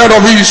chariot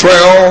of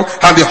Israel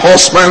and the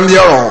horsemen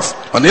thereof.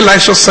 And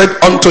Elisha said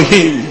unto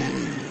him,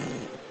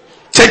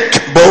 take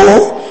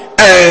bow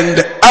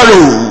and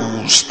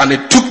arrows. And he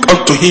took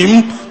unto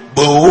him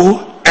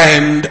bow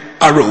and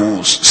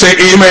arrows. Say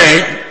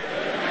amen.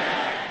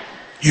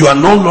 You are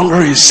no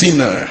longer a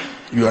sinner.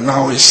 You are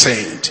now a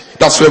saint.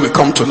 That's where we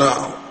come to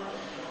now.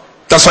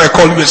 That's why I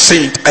call you a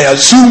saint. I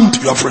assumed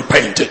you have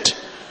repented.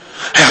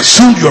 I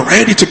assumed you are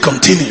ready to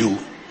continue.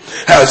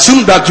 I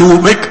assumed that you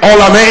will make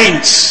all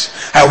amends.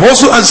 I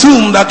also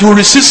assumed that you will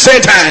resist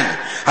Satan.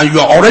 And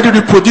you are already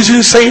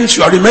reproducing saints.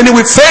 You are remaining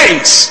with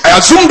saints. I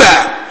assume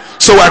that.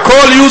 So I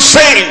call you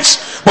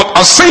saints. But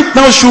a saint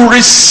now should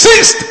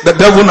resist the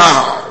devil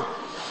now.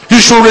 You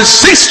should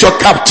resist your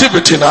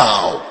captivity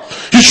now.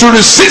 You should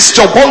resist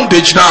your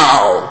bondage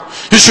now.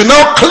 You should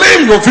now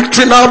claim your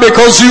victory now,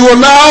 because you are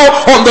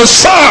now on the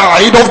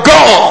side of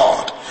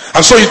God.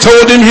 And so he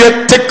told him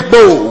here, take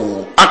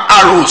bow and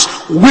arrows.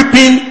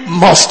 Weeping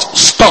must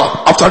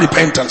stop after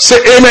repentance. Say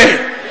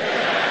amen.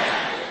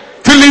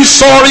 Feeling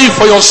sorry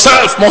for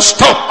yourself must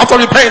stop after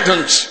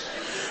repentance.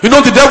 You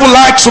know, the devil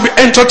likes to be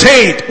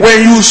entertained.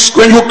 When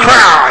you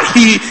cry,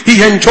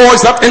 he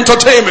enjoys that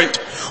entertainment.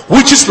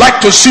 Which is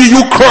like to see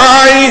you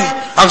crying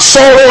and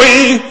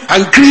sorrowing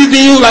and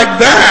grieving like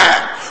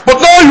that.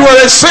 But now you are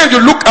a saint,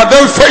 you look at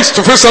them face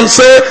to face and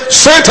say,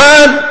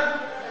 Satan,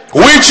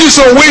 witches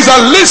and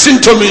wizards,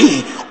 listen to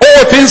me.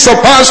 All things are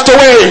passed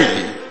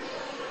away.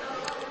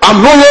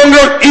 I'm no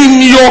longer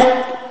in your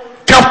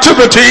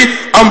captivity.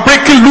 I'm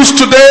breaking loose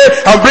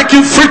today. I'm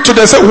breaking free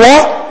today. Say,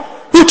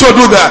 what? Who told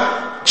you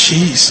that?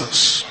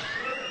 Jesus.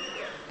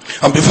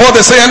 And before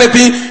they say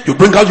anything, you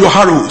bring out your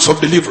arrows of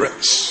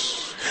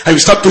deliverance. And you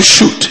start to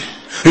shoot.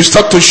 You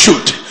start to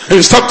shoot. and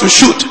you start to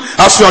shoot.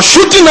 As you are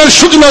shooting and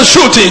shooting and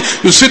shooting,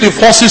 you see the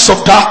forces of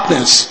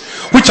darkness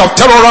which have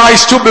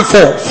terrorized you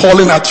before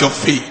falling at your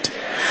feet.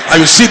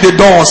 And you see the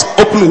doors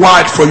open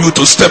wide for you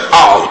to step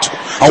out.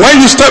 And when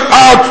you step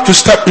out, you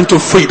step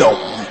into freedom.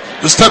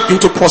 You step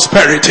into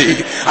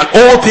prosperity. And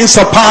all things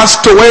are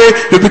passed away.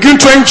 You begin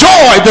to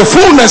enjoy the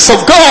fullness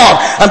of God.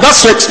 And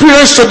that's your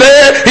experience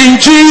today in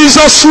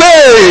Jesus'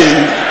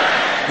 name.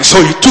 And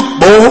so he took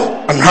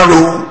bow and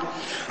arrow.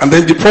 And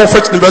then the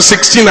prophet in verse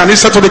 16, and he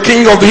said to the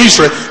king of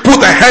Israel,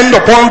 put a hand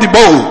upon the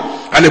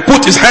bow. And he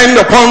put his hand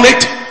upon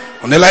it.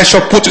 And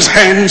Elisha put his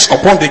hands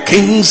upon the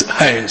king's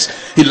hands.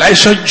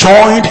 Elisha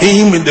joined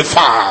him in the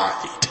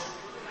fight.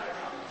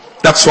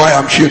 That's why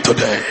I'm here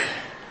today.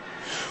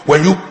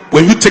 When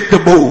you take the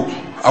bow,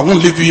 I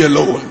won't leave you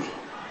alone.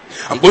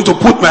 I'm going to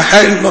put my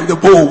hand on the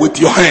bow with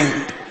your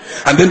hand.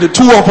 And then the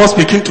two of us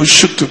begin to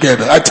shoot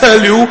together. I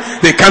tell you,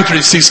 they can't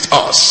resist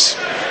us.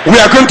 We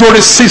are going to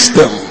resist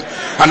them.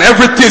 And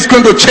everything is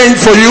going to change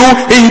for you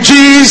in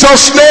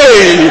Jesus'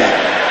 name.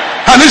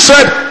 And he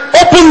said,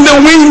 open the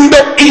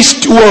window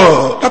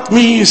eastward. That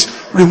means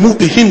remove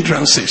the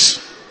hindrances.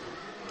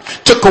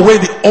 Take away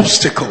the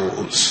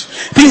obstacles.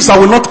 Things that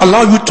will not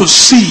allow you to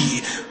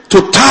see,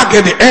 to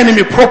target the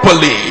enemy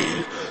properly.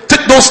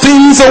 Take those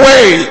things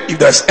away. If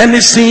there's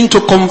any sin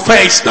to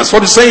confess, that's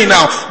what he's saying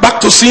now.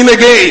 Back to sin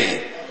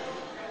again.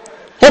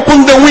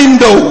 Open the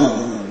window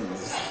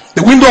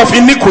of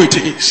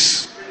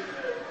iniquities.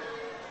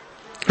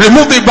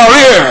 Remove the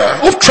barrier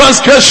of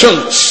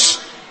transgressions.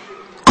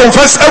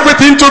 Confess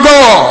everything to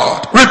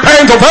God.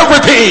 Repent of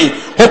everything.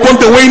 Open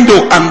the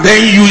window and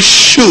then you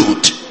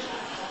shoot.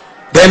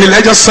 Then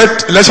Elisha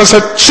said,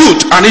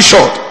 shoot, and he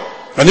shot.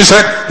 And he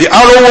said, the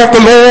arrow of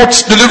the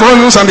Lord's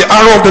deliverance and the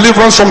arrow of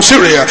deliverance from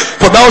Syria.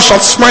 For thou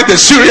shalt smite the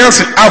Syrians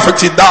in Aphek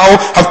till thou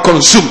have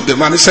consumed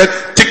them. And he said,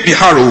 take the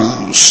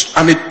arrows.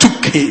 And it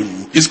took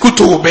him. It's good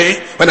to obey.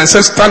 When I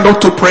say stand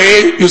up to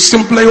pray, you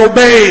simply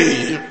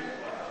obey.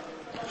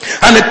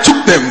 And it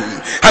took them.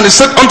 And he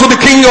said unto the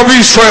king of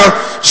Israel,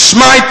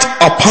 smite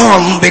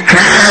upon the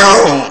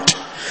ground.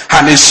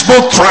 And he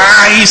smote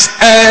thrice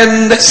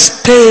and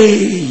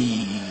stayed.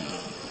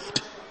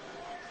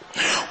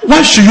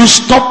 Why should you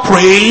stop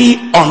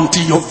praying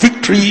until your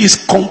victory is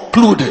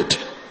concluded?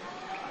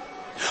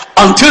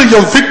 Until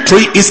your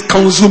victory is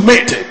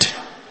consummated.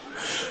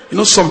 You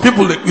know, some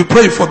people, we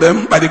pray for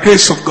them by the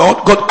grace of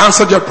God. God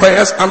answered their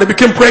prayers and they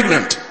became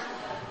pregnant.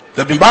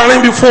 They've been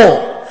barren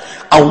before.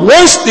 And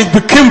once they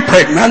became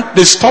pregnant,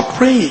 they stopped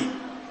praying.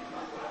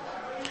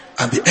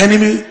 And the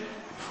enemy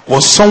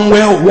was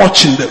somewhere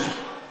watching them,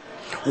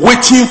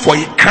 waiting for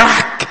a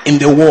crack in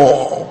the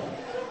wall.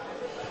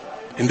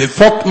 In the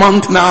 4th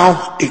month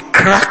now, a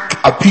crack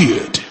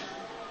appeared.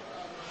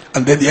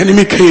 And then the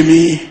enemy came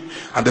in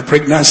and the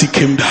pregnancy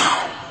came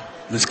down.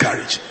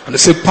 Miscarriage. And they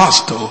said,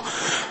 Pastor,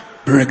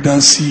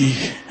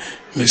 pregnancy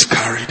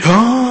miscarried.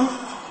 Oh,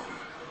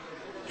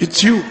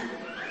 it's you.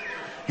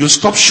 You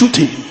stop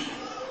shooting.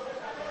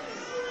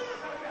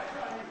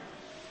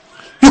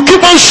 You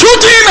keep on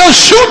shooting and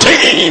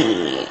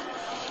shooting.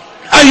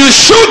 And you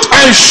shoot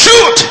and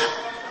shoot.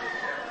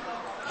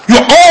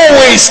 You're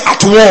always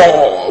at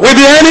war with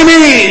the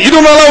enemy. You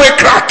don't allow a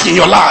crack in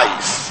your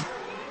life.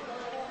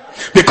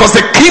 Because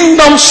the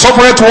kingdom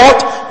suffereth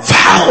what?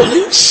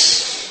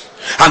 Violence.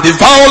 And the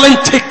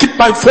violent take it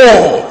by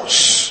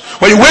force.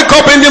 When you wake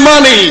up in the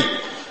morning,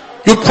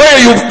 you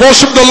pray, you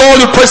worship the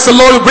Lord, you praise the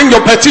Lord, you bring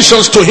your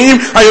petitions to him,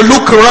 and you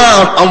look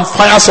around and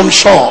fire some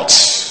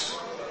shots.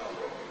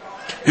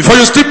 Before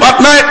you sleep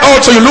at night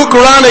also, you look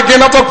around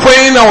again after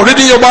praying or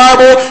reading your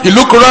Bible. You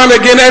look around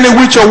again, any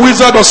witch or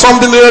wizard or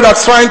something there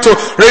that's trying to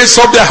raise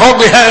up their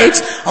ugly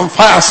heads and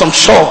fire some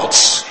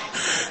shots.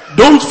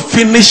 Don't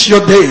finish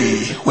your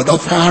day without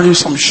firing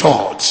some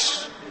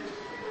shots.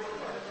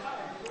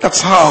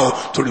 That's how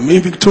to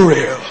remain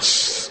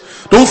victorious.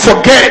 Don't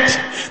forget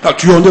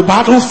that you're on the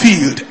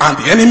battlefield and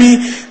the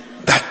enemy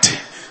that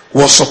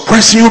was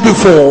suppressing you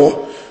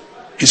before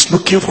is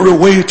looking for a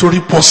way to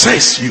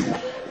repossess you.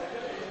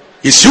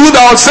 It's you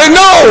that will say,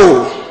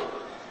 no,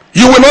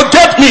 you will not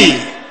get me,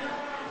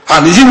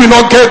 and he will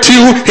not get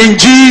you in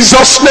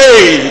Jesus'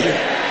 name.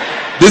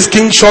 This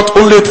king shot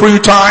only 3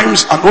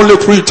 times, and only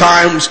 3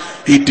 times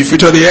he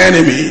defeated the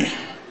enemy.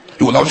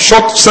 He will have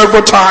shot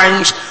several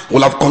times,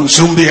 will have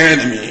consumed the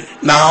enemy.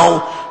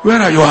 Now,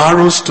 where are your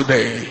arrows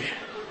today?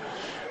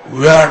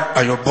 Where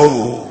are your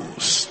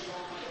bows?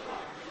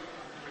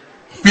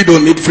 We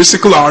don't need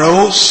physical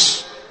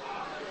arrows.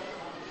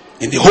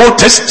 In the Old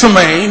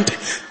Testament,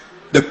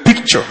 the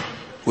picture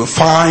we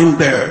find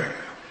there.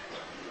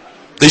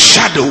 The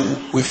shadow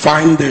we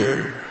find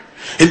there.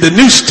 In the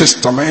New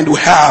Testament we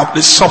have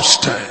the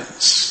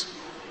substance.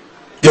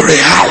 The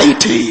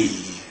reality.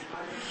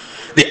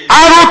 The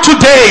arrow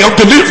today of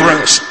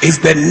deliverance is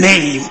the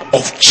name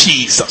of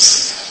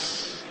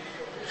Jesus.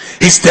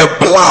 It's the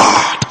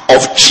blood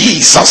of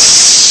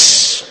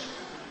Jesus.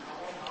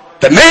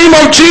 The name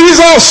of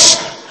Jesus.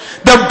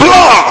 The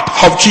blood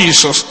of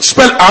Jesus.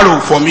 Spell arrow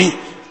for me.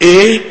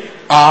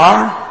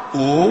 A-R-O-A-R-O-W.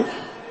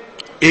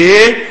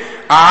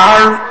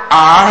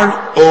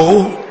 R-R-O-W.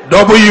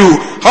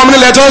 How many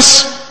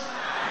letters?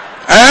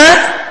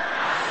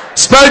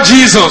 Spell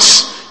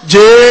Jesus.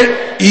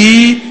 J-E-S-U-S.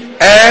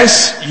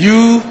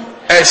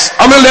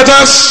 How many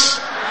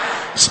letters?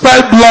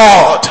 Spell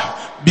blood.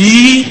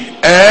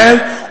 B-L-O-O-D.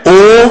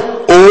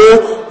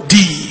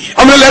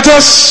 How many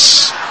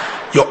letters?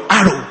 Your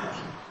arrow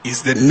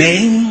is the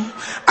name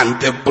and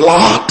the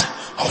blood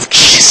of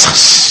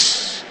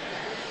Jesus.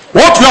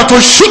 What we are to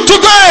shoot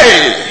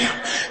today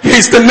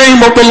is the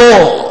name of the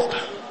Lord.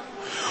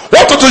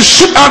 What we are to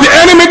shoot at the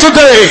enemy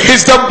today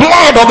is the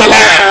blood of the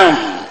Lamb.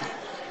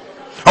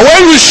 And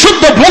when you shoot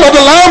the blood of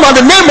the Lamb and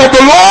the name of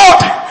the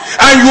Lord,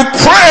 and you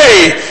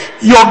pray,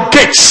 your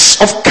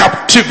gates of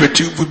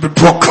captivity will be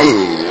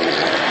broken.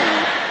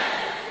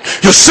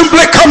 You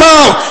simply come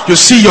out, you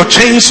see your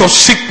chains of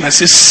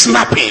sickness is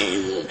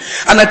snapping.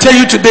 And I tell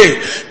you today,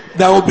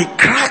 there will be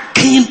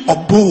cracking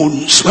of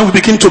bones when we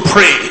begin to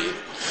pray.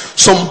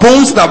 Some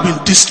bones that have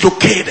been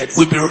dislocated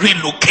will be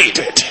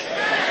relocated.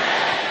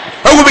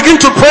 When we begin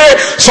to pray,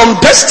 some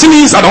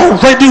destinies that are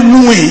already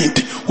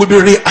ruined will be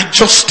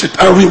readjusted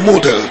and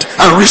remodeled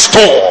and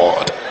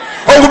restored.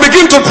 When we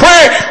begin to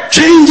pray,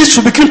 changes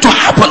will begin to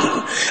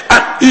happen.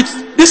 And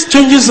these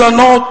changes are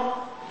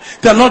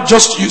not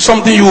just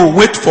something you will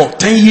wait for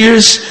 10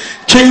 years.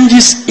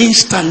 Changes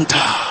instant.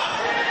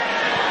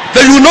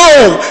 Then you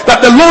know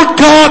that the Lord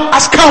God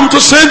has come to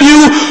save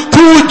you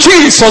through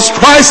Jesus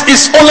Christ,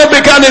 His only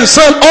begotten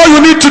Son. All you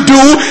need to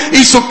do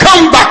is to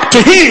come back to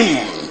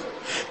Him,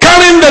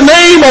 carrying the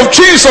name of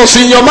Jesus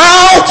in your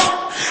mouth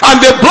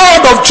and the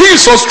blood of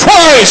Jesus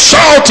Christ.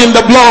 Shout in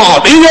the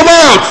blood in your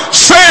mouth.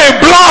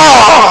 Say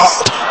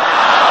blood.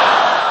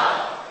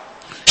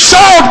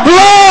 Shout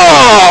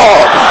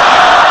blood.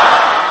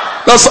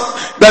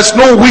 There's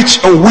no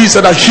witch or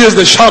wizard that hears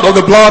the shout of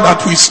the blood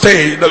that we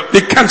stay.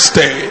 They can't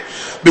stay.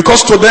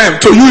 Because to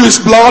you is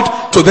blood,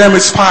 to them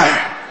is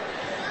fire.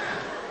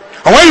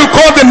 And when you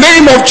call the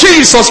name of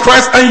Jesus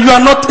Christ and you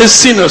are not a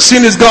sinner,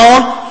 sin is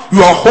gone,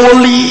 you are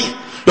holy,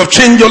 you have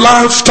changed your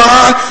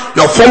lifestyle,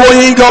 you are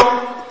following God.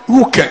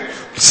 Who can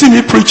see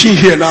me preaching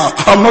here now?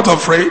 I'm not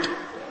afraid.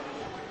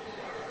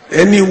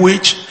 Any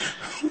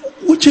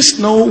witches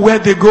know where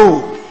they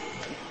go.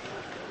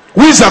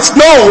 Wizards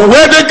know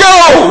where they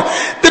go.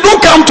 They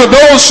don't come to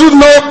those who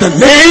know the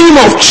name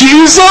of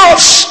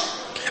Jesus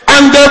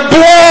and the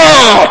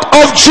blood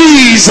of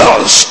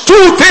Jesus.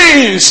 Two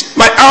things,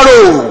 my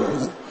arrow.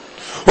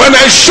 When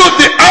I shoot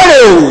the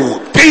arrow,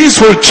 things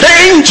will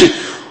change.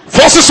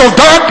 Forces of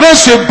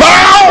darkness will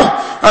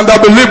bow, and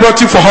there'll be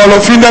liberty for all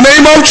of you in the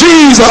name of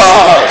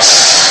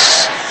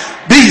Jesus.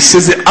 This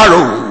is the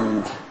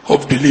arrow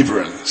of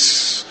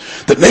deliverance.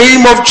 The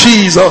name of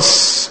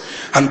Jesus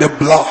and the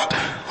blood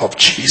of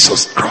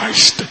Jesus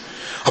Christ.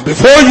 And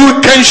before you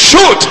can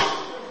shoot,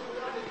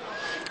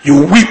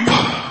 you weep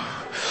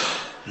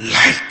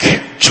like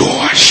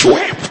Joash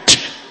wept.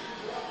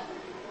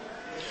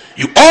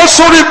 You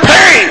also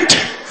repent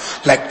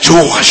like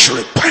Joash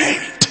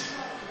repented.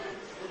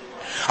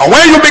 And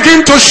when you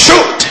begin to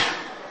shoot,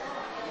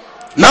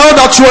 now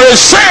that you are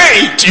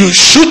saved, you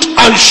shoot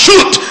and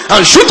shoot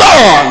and shoot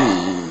on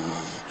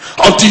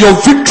until your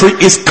victory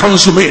is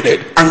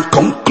consummated and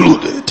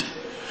concluded.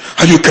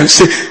 And you can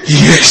say,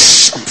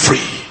 yes, I'm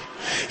free.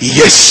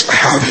 Yes, I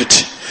have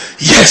it.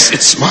 Yes,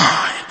 it's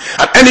mine.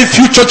 And any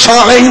future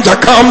challenge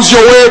that comes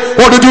your way,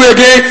 what do you do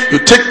again? You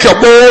take your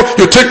bow,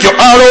 you take your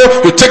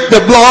arrow, you take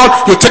the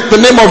blood, you take the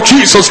name of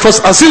Jesus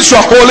Christ, and since you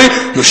are holy,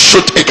 you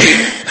shoot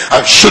again,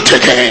 and shoot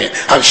again,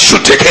 and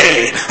shoot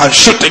again, and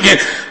shoot again.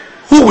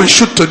 Who will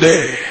shoot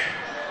today?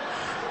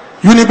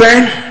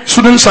 Unibank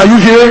students, are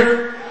you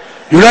here?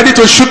 You ready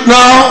to shoot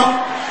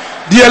now?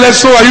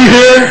 DLSO, are you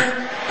here?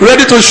 You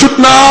ready to shoot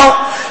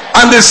now?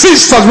 And the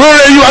sisters, where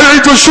are you? Are you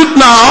ready to shoot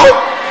now?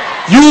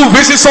 You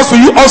visitors, will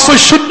you also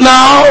shoot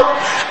now?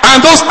 And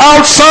those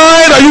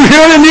outside, are you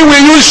hearing me?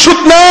 Will you shoot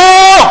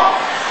now?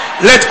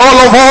 Let all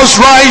of us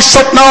rise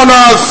up now on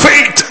our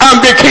feet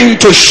and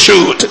begin to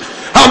shoot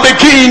and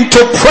begin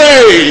to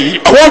pray.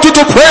 I want you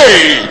to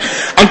pray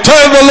and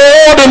tell the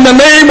Lord, in the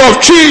name of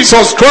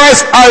Jesus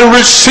Christ, I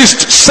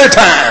resist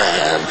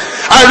Satan.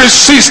 I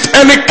resist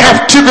any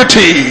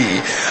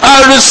captivity.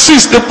 I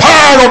resist the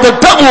power of the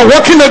devil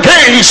working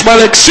against my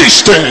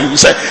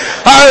existence.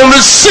 I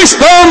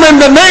resist them in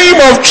the name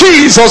of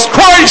Jesus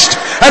Christ.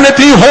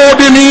 Anything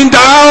holding me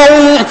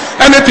down,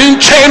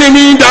 anything chaining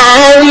me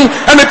down,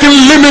 anything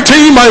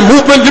limiting my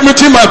movement,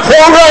 limiting my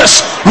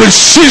progress,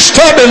 resist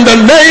it in the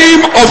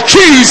name of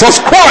Jesus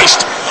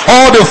Christ.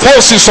 All the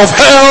forces of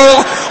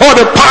hell, all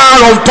the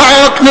power of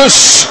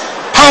darkness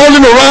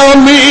howling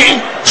around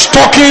me,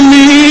 stalking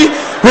me,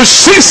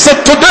 resist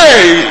it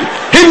today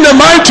in the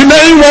mighty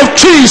name of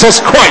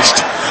Jesus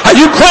Christ. Are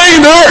you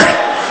praying there?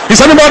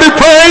 Is anybody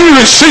praying?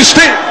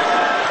 Resisting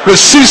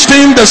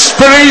the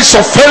spirits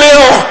of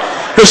failure,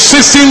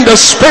 resisting the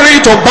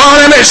spirit of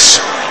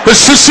barrenness,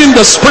 resisting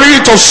the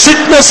spirit of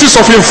sicknesses,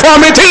 of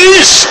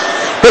infirmities,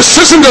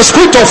 resisting the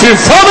spirit of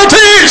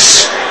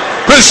infirmities.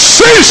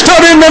 Resist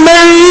it in the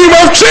name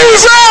of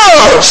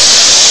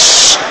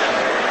Jesus.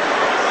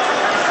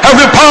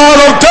 every power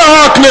of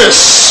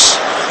darkness,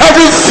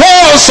 every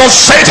force of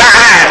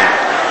Satan,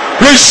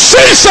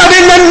 resist it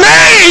in the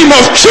name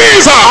of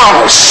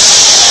Jesus.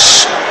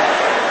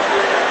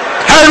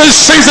 I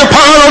resist the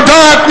power of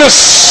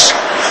darkness.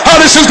 I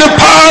resist the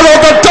power of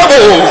the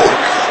devil.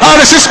 I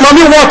resist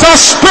mommy water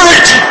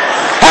spirit.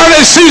 I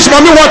resist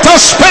mommy water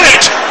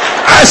spirit.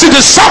 I see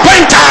the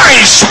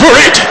serpentine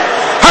spirit.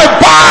 I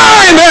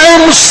bind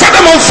them, set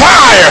them on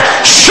fire,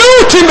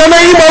 shoot in the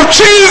name of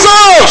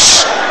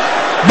Jesus,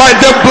 by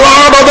the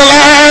blood of the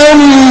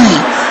Lamb,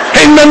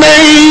 in the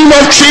name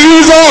of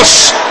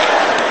Jesus.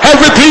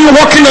 Everything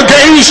working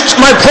against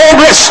my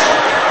progress,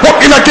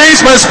 working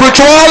against my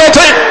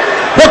spirituality,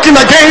 working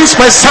against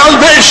my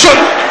salvation,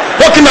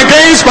 working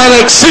against my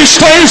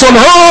existence on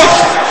earth,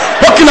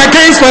 working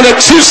against my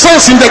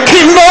existence in the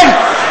kingdom,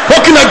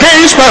 working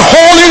against my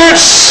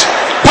holiness,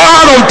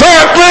 power of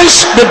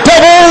darkness, the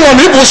devil and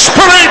evil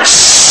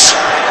spirits.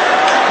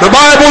 The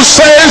Bible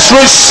says,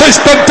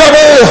 resist the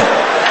devil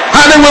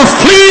and he will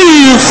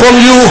flee from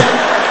you.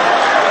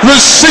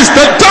 Resist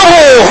the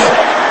devil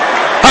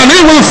and he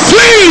will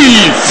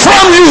flee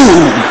from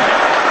you.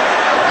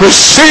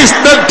 Resist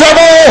the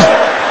devil.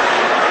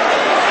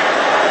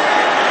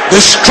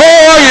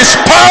 Destroy his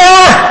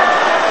power.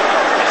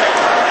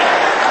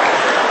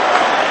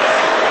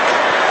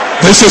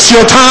 This is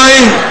your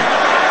time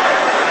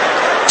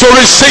to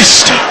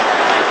resist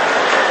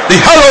the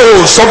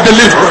arrows of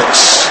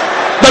deliverance.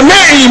 The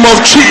name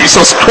of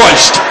Jesus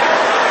Christ,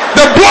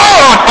 the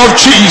blood of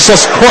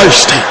Jesus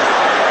Christ,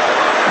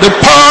 the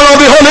power of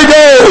the Holy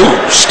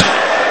Ghost.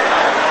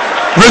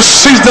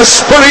 Resist the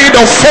spirit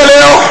of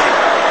failure.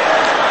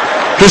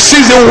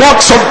 Resist the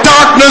works of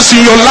darkness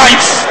in your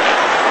life,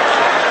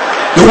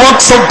 the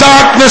works of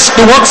darkness,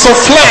 the works of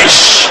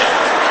flesh.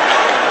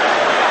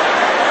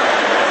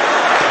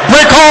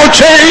 Break all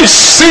chains,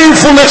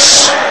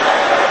 sinfulness,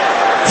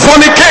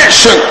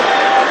 fornication.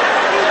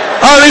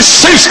 I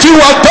resist you,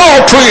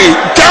 adultery,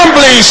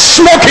 gambling,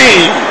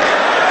 smoking,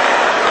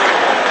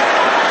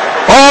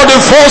 all the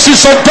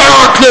forces of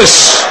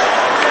darkness,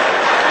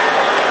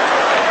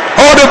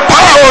 all the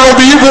power of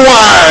the evil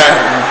one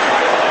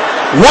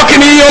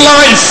working in your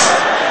life,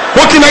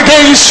 working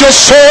against your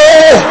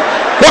soul,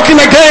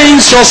 working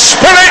against your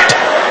spirit.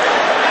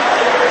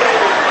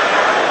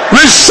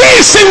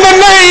 Resist in the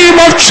name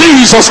of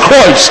Jesus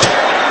Christ.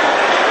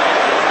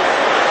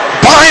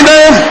 Bind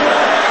them.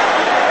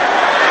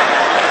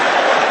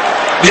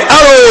 The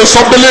arrows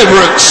of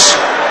deliverance.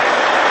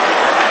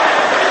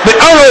 The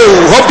arrow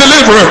of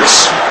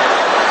deliverance.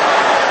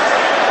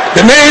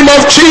 The name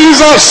of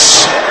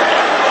Jesus.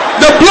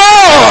 The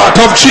blood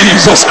of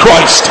Jesus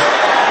Christ.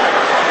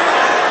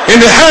 In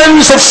the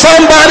hands of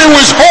somebody who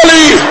is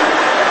holy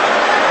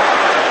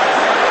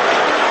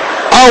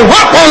are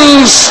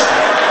weapons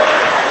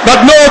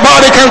that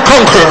nobody can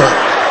conquer.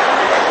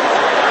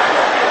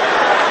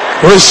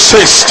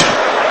 Resist.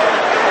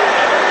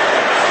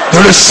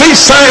 The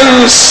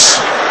resistance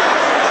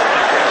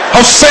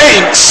of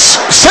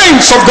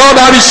saints of God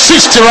are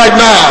resisting right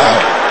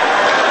now.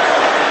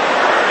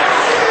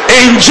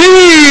 In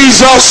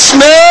Jesus'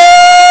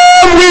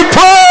 name we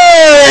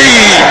pray.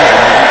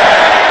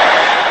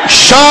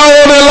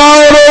 Shout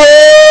aloud.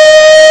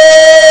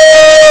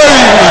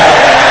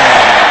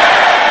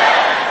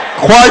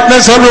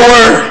 Quietness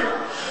everywhere.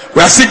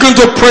 We are seeking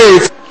to pray,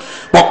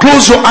 but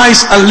close your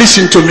eyes and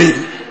listen to me.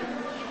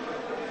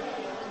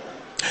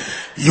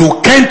 You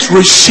can't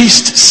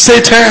resist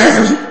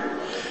Satan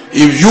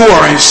if you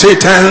are in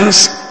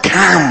Satan's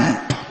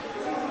camp.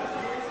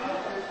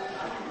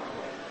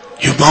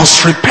 You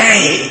must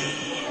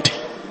repent.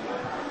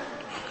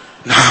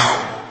 Now,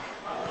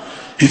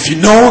 if you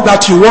know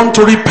that you want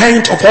to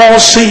repent of all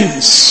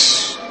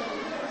sins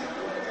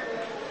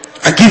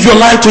and give your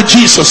life to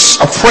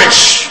Jesus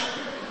afresh,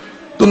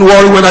 don't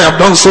worry when I have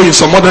done so in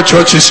some other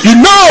churches. You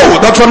know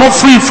that you are not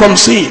free from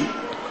sin.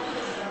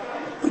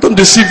 Don't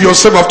deceive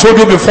yourself. I've told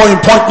you before in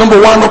point number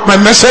 1 of my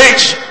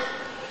message,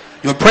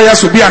 your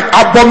prayers will be an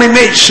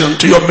abomination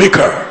to your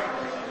maker.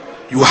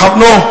 You have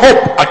no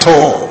hope at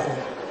all.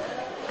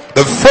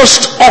 The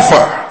first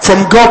offer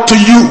from God to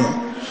you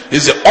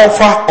is the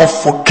offer of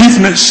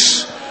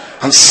forgiveness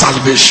and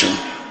salvation.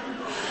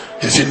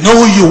 If you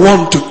know you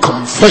want to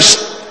confess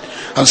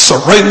and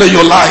surrender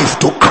your life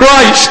to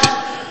Christ,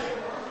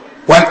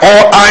 while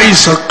all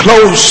eyes are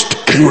closed,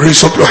 can you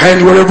raise up your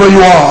hand wherever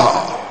you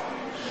are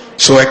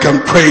so I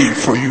can pray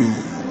for you?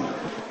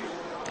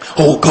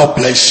 Oh, God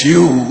bless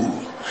you.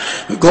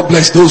 God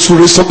bless those who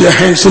raise up their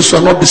hands, those who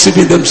are not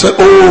deceiving themselves.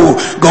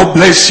 Oh, God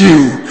bless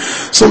you.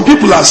 Some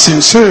people are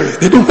sincere.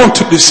 They don't want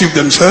to deceive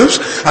themselves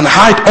and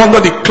hide under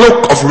the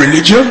cloak of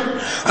religion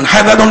and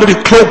hide under the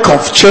cloak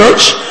of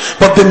church,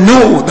 but they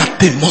know that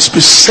they must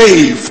be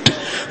saved.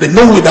 They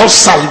know without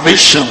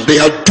salvation they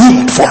are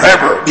doomed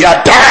forever. They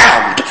are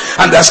damned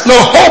and there's no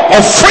hope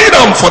of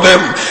freedom for them.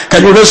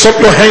 Can you raise up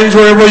your hands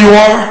wherever you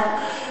are?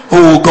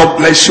 Oh, God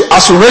bless you.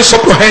 As you raise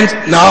up your hands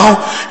now,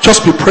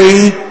 just be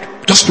praying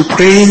Just to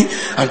pray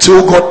and say,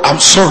 oh God,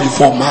 I'm sorry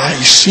for my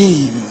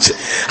sins.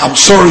 I'm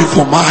sorry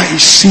for my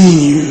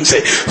sins.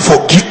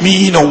 Forgive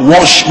me and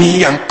wash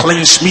me and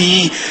cleanse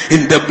me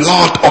in the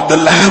blood of the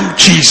Lamb,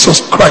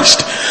 Jesus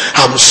Christ.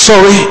 I'm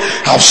sorry,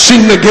 I've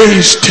sinned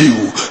against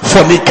you.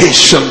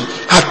 Fornication,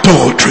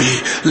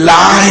 adultery,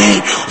 lying,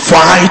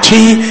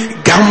 fighting,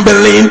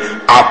 gambling,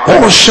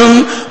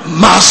 abortion,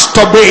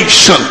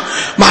 masturbation,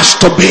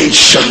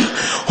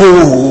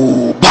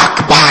 oh,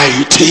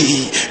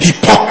 backbiting,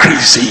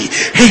 hypocrisy,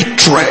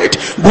 hatred,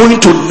 going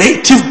to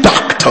native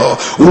doctor,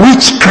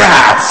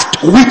 witchcraft,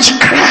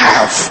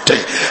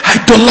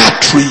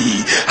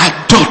 idolatry,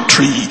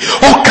 adultery,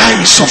 all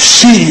kinds of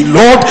sin.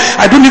 Lord,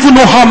 I don't even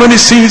know how many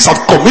sins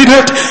I've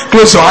committed.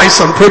 Close your eyes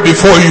and pray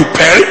before you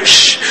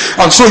perish.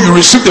 And so you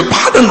receive the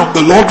pardon of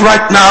the Lord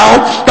right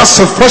now. That's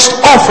the first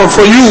offer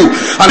for you.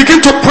 And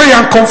begin to pray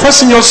and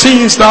confess in your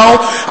sins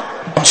now.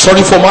 I'm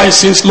sorry for my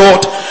sins,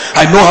 Lord.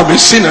 I know I'm a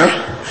sinner.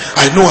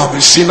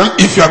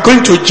 If you are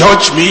going to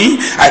judge me,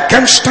 I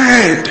can't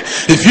stand.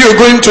 If you are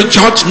going to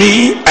judge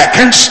me, I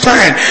can't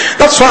stand.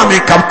 That's why I'm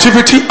in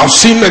captivity. I've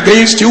sinned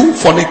against you.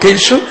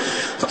 Fornication,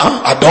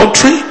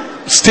 adultery,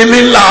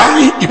 stealing,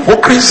 lying,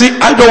 hypocrisy,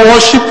 idol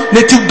worship,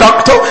 native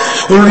doctor.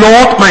 Oh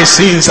Lord, my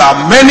sins are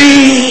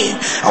many.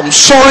 I'm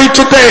sorry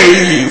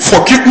today.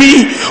 Forgive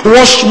me,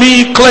 wash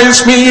me,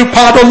 cleanse me,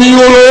 pardon me,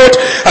 oh Lord.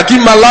 I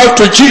give my life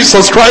to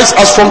Jesus Christ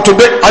as from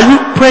today. Are you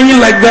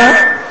praying like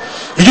that?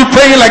 Are you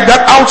praying like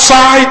that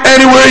outside,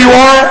 anywhere you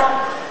are?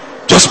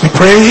 Just be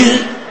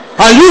praying.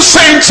 Are you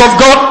saints of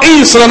God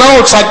inside and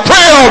outside?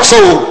 Pray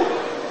also.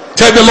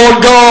 Tell the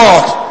Lord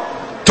God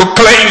to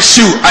cleanse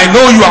you. I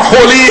know you are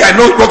holy. I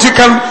know, but you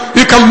can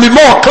be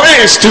more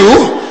cleansed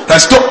too.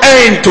 There's no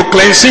end to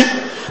cleansing.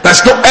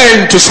 There's no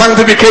end to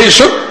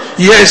sanctification.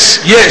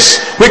 Yes,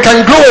 we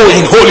can grow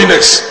in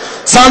holiness.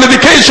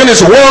 Sanctification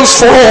is once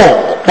for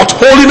all, but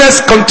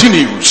holiness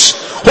continues.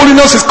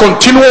 Holiness is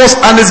continuous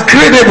and is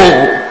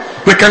gradable.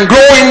 We can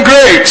grow in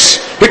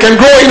grace. We can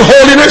grow in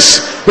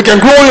holiness. We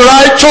can grow in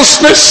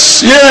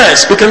righteousness.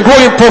 Yes, we can grow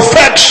in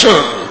perfection.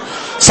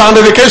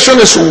 Sanctification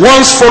is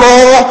once for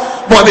all,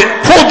 but the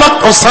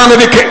product of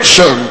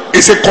sanctification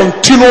is a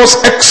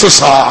continuous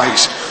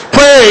exercise.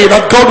 Pray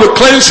that God will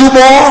cleanse you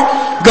more.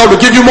 God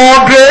will give you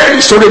more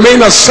grace to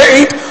remain a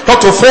saint,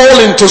 not to fall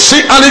into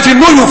sin. And if you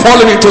know you've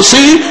fallen into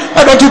sin,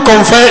 why don't you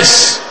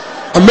confess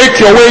and make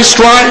your ways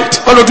right?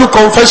 Why don't you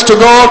confess to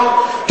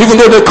God? Even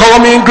though they call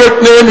me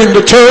great name in the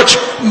church,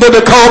 though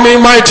they call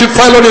me mighty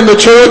fellow in the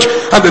church,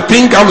 and they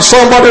think I'm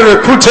somebody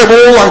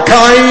reputable and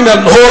kind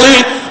and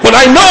holy, but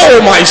I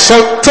know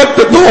myself. Tell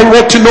the Lord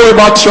what you know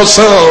about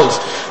yourself,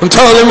 and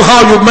tell him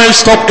how you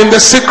messed up in the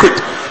secret.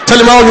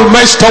 Tell him how you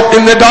messed up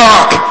in the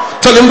dark.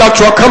 Tell him that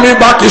you are coming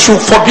back. He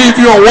should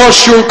forgive you and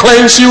wash you and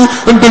cleanse you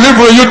and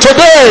deliver you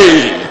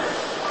today.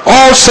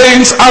 All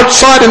saints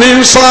outside and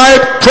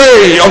inside,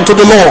 pray unto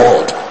the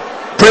Lord.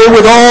 Pray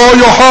with all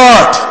your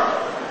heart.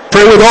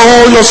 Pray with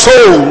all your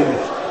soul.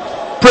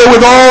 Pray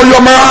with all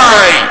your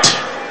might.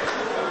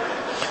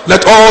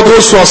 Let all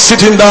those who are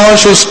sitting down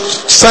should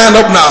stand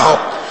up now.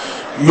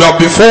 You are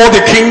before the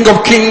King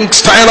of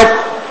Kings. Stand up.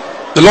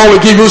 The Lord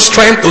will give you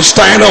strength to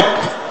stand up.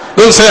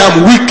 Don't say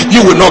I'm weak.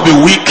 You will not be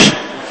weak.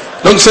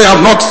 Don't say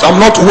I'm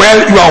not well.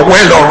 You are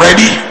well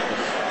already.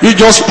 You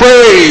just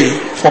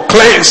pray for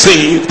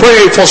cleansing.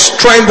 Pray for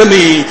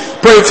strengthening.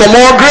 Pray for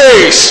more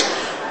grace.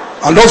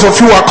 And those of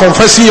you who are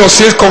confessing your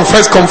sins,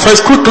 confess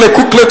quickly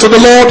to the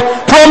Lord.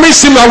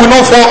 Promise him I will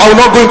not fall, I will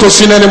not go into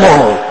sin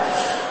anymore.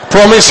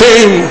 Promise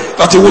him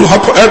that he will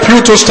help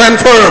you to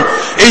stand firm.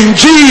 In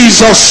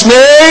Jesus'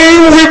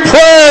 name we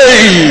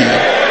pray.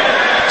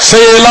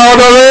 Say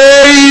louder,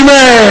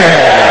 amen.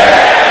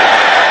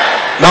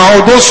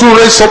 Now those who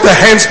raise up their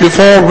hands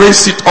before,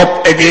 raise it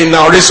up again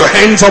now. Raise your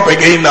hands up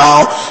again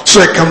now,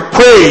 so I can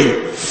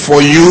pray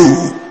for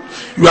you.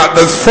 You are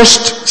the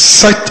first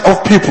set of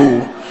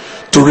people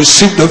to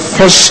receive the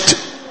first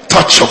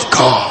touch of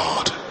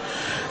God.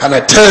 And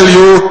I tell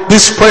you,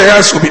 these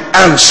prayers will be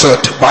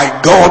answered by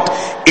God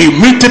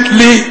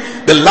immediately.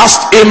 The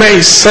last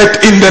amen is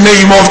said in the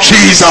name of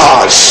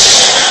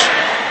Jesus.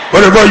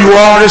 Wherever you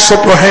are, raise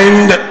up your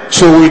hand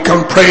so we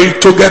can pray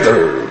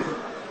together.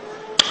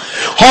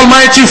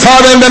 Almighty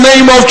Father, in the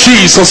name of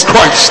Jesus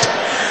Christ,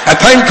 I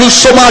thank you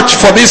so much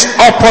for this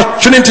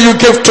opportunity you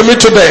gave to me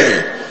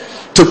today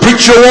to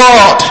preach your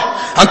word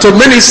and to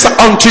minister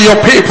unto your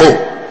people.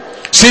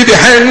 See the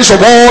hands of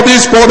all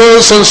these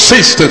brothers and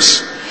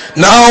sisters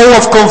now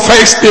have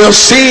confessed their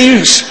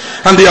sins,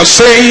 and they are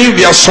saved.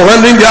 They are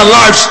surrendering their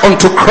lives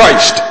unto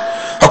Christ.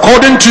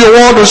 According to your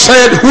word, you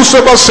said,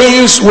 whosoever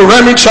sins will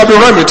remit shall be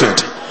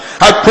remitted.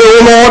 I pray,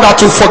 Lord, that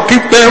you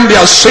forgive them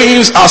their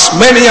sins, as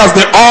many as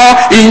they are,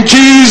 in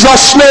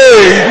Jesus'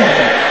 name.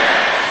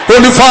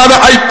 Holy Father,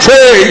 I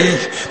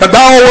pray that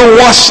thou will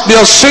wash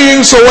their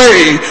sins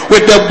away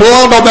with the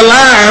blood of the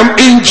Lamb,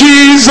 in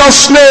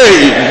Jesus'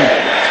 name.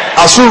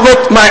 As you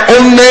wrote my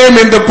own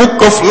name in the book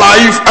of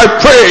life, I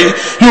pray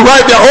you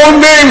write their own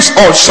names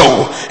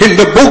also in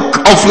the book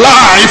of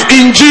life,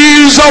 in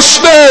Jesus'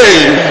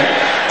 name.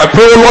 I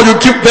pray, oh Lord, you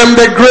give them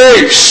the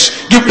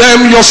grace, give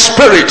them your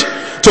spirit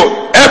to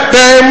help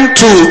them,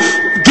 to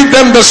give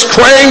them the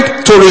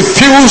strength to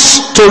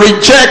refuse, to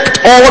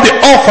reject all the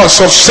offers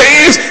of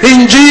sins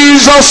in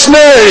Jesus'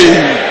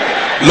 name.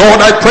 Lord,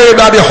 I pray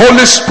that the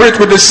Holy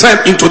Spirit will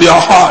descend into their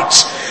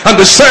hearts and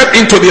descend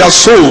into their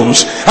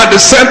souls and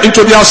descend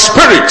into their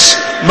spirits.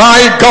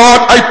 My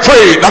God, I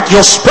pray that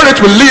your spirit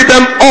will lead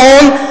them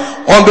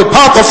on the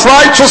path of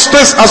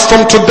righteousness as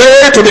from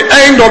today to the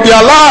end of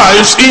their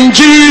lives in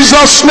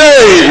Jesus'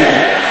 name.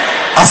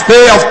 As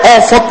they have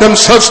offered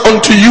themselves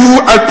unto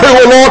you, I pray,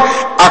 O Lord,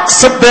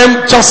 accept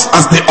them just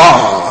as they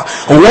are.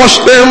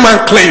 Wash them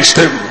and cleanse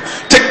them.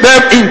 Take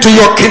them into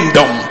your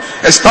kingdom.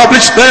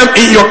 Establish them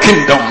in your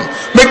kingdom.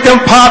 Make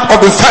them part of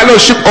the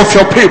fellowship of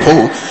your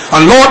people.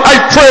 And Lord, I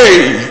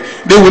pray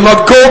they will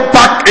not go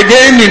back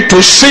again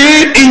into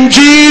sin in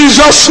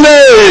Jesus'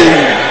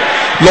 name.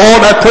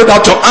 Lord, I pray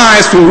that your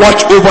eyes will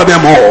watch over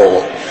them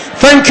all.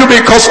 Thank you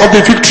because of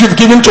the victory you've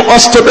given to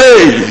us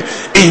today.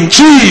 In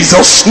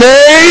Jesus'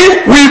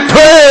 name we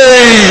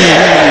pray.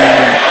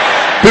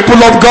 People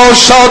of God,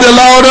 shout the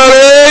louder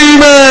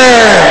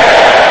amen.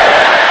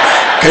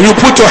 Can you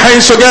put your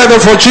hands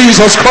together for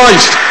Jesus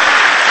Christ?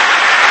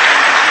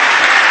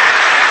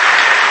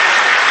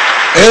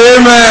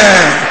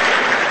 Amen.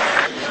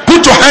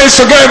 Put your hands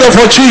together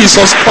for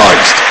Jesus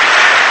Christ.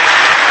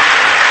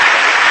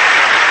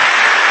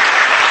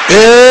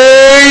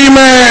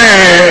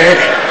 Amen.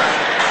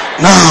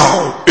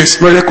 Now it's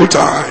miracle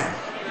time.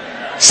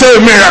 Say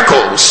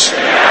miracles.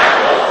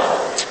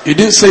 You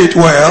didn't say it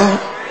well.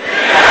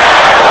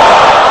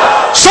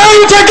 Say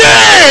it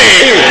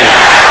again.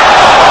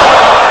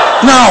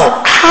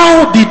 Now,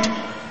 how did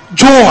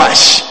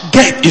Joash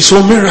get his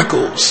own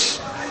miracles?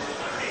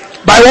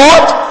 By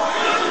what?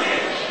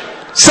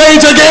 Say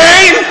it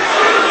again.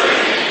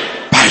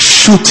 By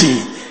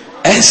shooting.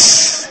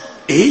 S-H-O-O-T.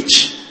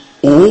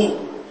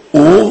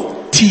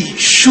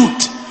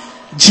 Shoot.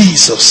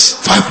 Jesus.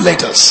 5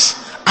 letters.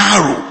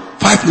 Arrow.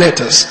 5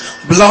 letters.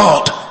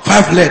 Blood.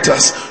 5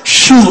 letters.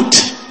 Shoot.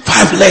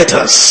 5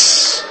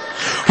 letters.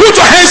 Put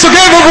your hands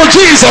together for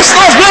Jesus.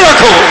 That's a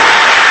miracle.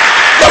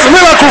 That's a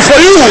miracle for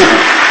you.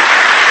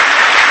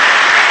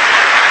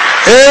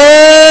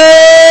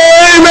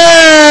 Amen.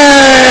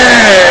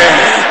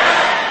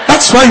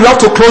 That's why you have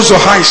to close your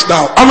eyes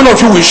now. How many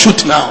of you will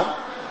shoot now?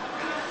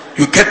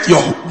 You get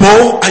your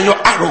bow and your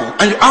arrow.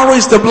 And your arrow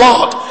is the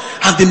blood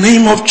and the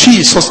name of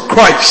Jesus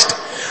Christ.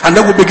 And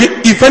then we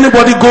begin. If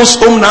anybody goes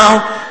home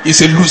now,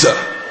 he's a loser.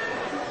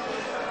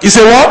 He's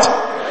a what?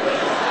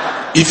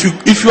 If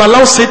you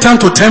allow Satan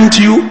to tempt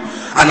you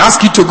and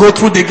ask you to go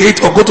through the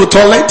gate or go to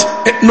toilet,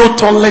 no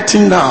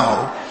toileting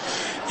now.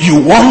 You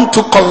want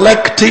to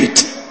collect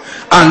it,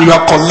 and you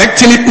are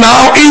collecting it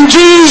now in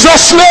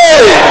Jesus'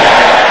 name.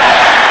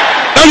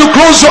 Now you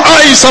close your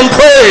eyes and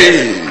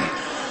pray.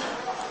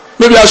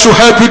 Maybe I should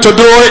help you to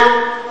do it.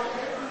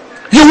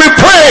 You will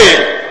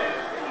pray.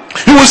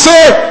 You will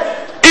say,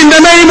 in the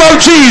name of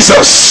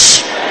Jesus.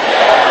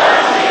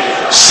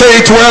 Say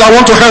it well, I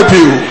want to help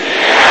you.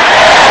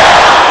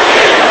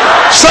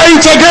 Say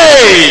it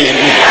again.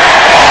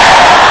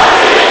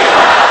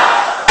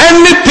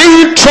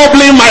 Anything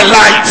troubling my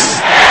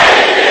life,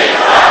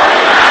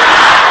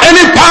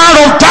 any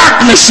power of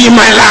darkness in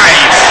my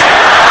life,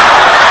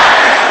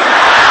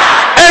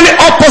 any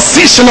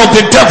opposition of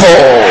the devil,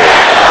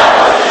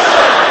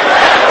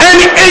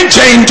 any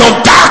agent of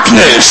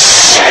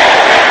darkness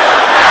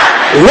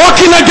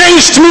working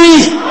against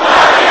me,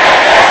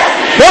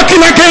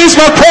 working against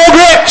my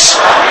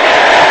progress,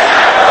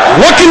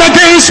 working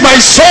against my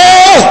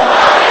soul,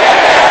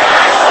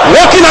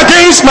 working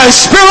against my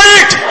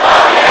spirit,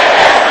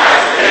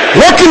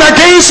 working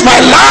against my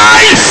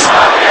life,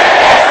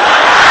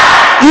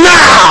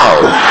 now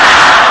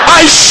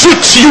I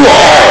shoot you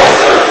all.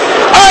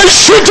 I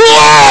shoot you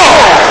all.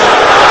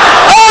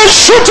 I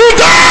shoot you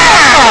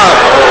down.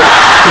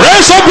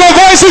 Raise up your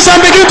voices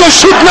and begin to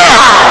shoot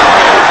now.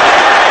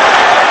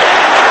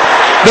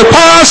 The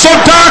powers of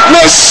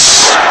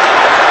darkness,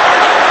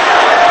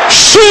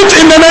 shoot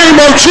in the name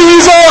of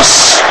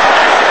Jesus.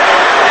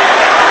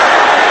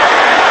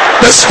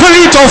 The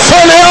spirit of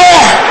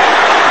failure,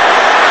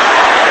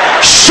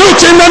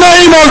 shoot in the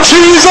name of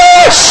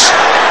Jesus.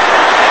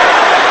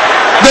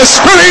 The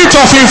spirit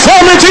of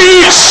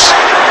infirmities,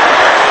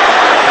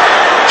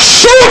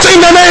 shoot in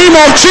the name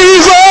of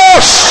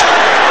Jesus.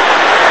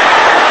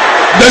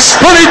 The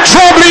spirit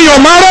troubling your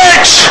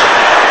marriage,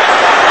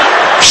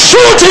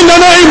 shoot in the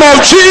name of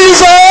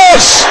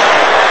Jesus.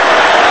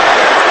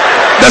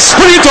 The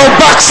spirit of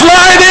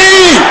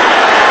backsliding,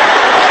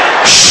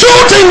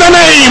 shoot in the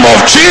name of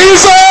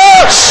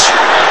Jesus.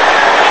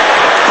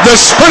 The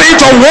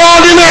spirit of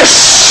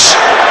worldliness,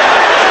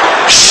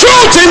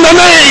 shoot in the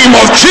name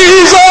of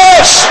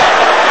Jesus.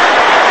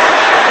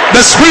 The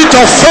spirit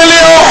of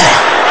failure,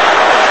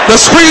 the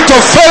spirit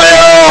of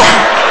failure,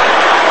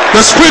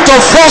 the spirit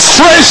of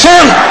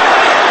frustration,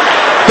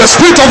 the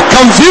spirit of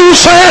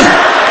confusion,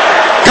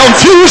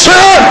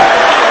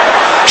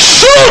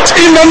 shoot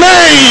in the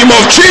name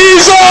of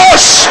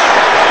Jesus.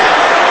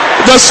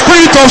 The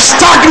spirit of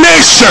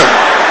stagnation,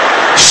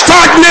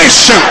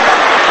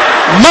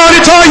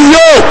 marital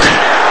yoke,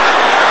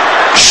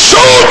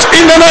 shoot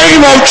in the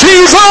name of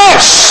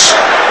Jesus.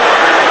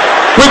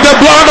 With the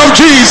blood of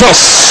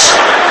Jesus,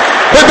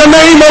 with the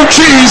name of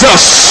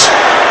Jesus.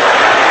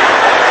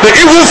 The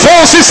evil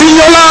forces in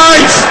your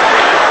life,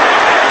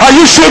 are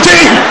you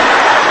shooting?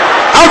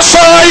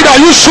 Outside,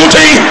 are you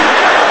shooting?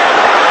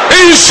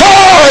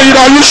 Inside,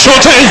 are you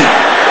shooting?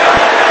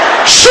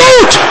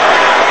 Shoot!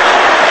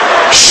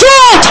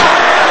 Shoot!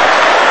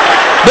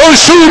 Don't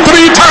shoot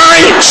 3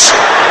 times.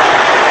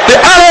 The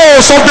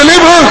arrows of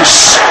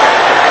deliverance.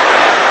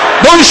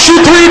 Don't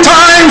shoot 3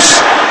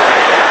 times.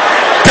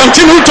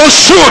 Continue to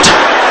shoot.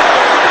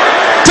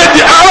 Take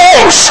the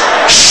arrows.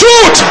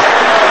 Shoot.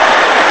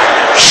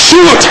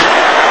 Shoot.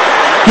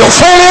 Your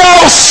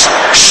failures.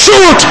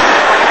 Shoot.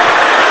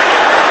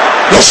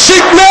 Your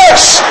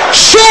sickness.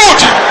 Shoot.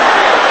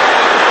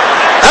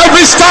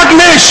 Every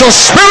stagnation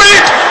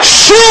spirit.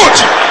 Shoot.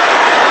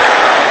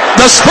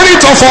 The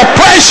spirit of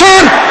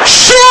oppression.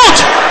 Shoot.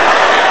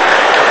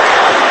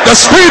 The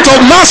spirit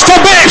of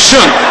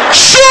masturbation.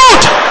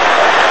 Shoot.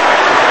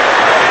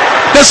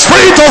 The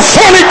spirit of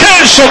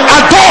fornication,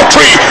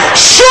 adultery,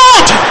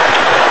 shoot.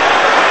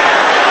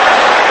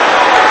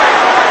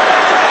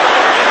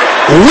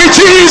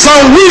 Witches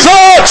and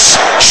wizards,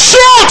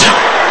 shoot.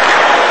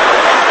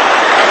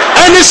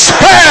 Any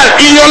spell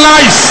in your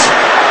life,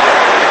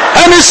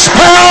 any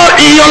spell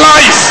in your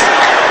life,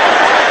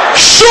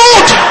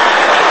 shoot.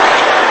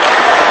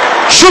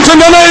 Shoot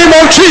in the name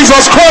of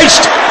Jesus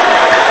Christ.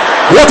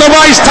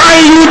 Whatever is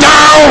tying you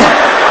down,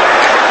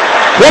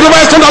 whatever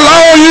is not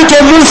allowing you to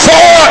move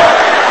forward,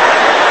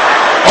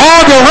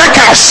 all the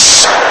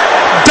wreckers,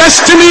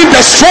 destiny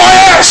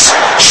destroyers,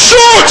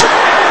 shoot.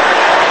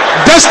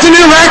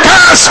 Destiny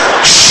wreckers,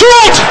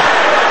 shoot.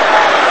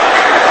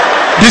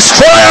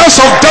 Destroyers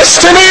of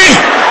destiny,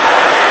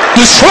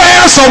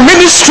 destroyers of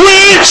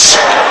ministries,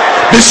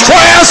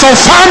 destroyers of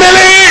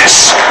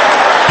families,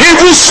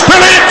 evil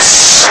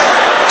spirits,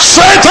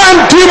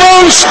 Satan,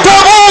 demons,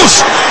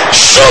 devils,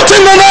 shoot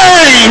in the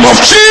name of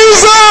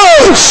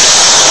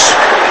Jesus.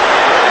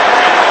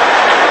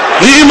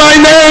 In my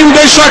name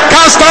they shall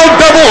cast out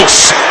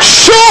devils.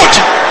 Shoot.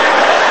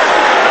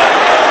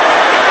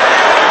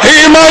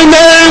 In my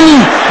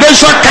name they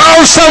shall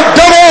cast out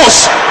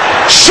devils.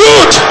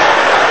 Shoot.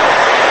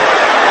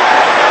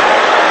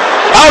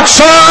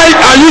 Outside,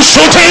 are you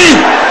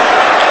shooting?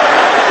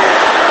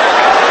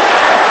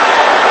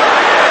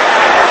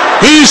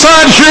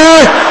 Inside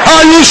here,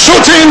 are you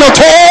shooting at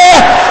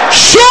all?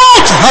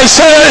 Shoot, I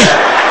say.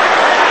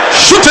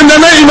 Shoot in the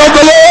name of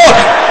the Lord.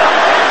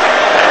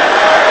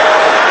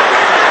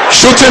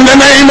 Shoot in the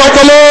name of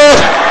the Lord.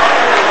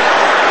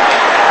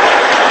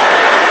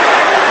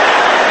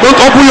 Don't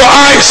open your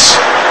eyes.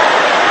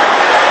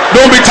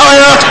 Don't be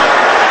tired.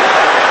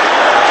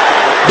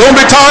 Don't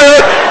be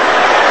tired.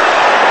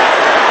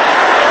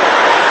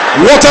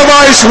 Whatever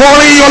is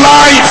worrying your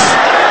life,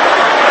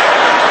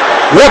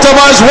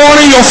 whatever is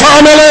worrying your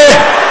family,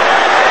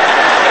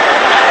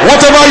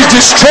 whatever is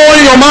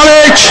destroying your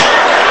marriage,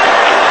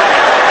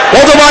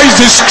 whatever is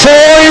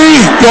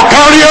destroying your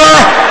career,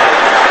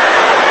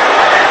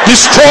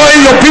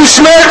 destroying your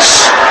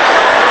business,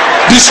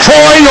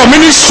 destroying your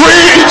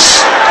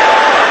ministries,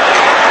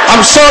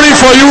 I'm sorry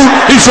for you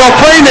if you are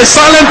praying a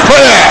silent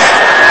prayer.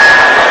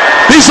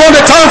 This is not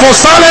the time for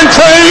silent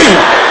praying.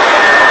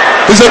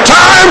 It's a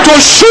time to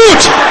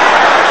shoot.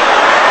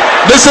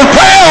 This is a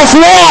prayer of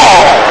war.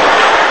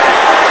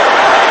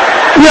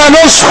 We are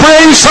not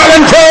praying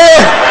silent prayer.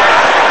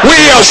 We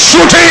are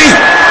shooting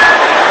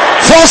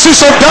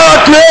forces of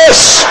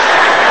darkness,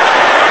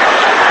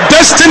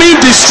 destiny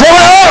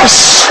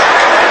destroyers,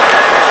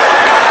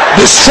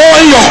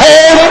 destroying your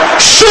home.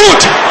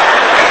 Shoot.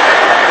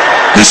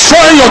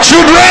 Destroying your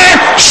children.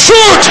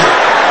 Shoot.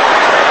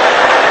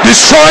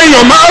 Destroying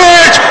your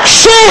marriage.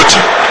 Shoot.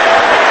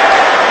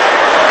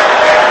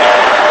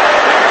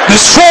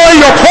 Destroying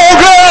your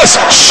progress.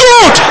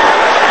 Shoot.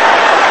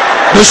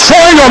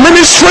 Destroying your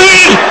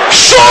ministry.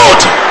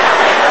 Shoot.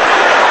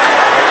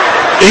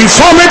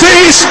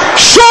 Infirmities.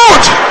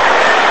 Shoot.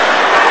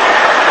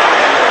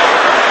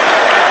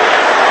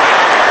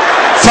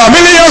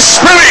 Familiar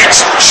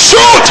spirits.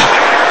 Shoot.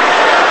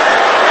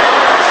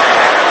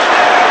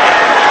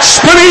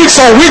 Spirits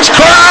of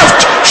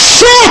witchcraft.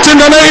 Shoot in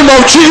the name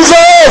of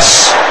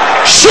Jesus.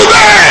 Shoot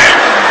them.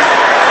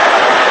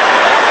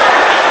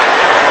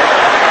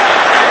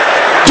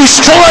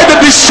 Destroy the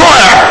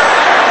destroyer.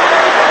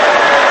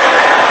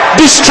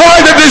 Destroy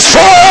the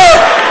destroyer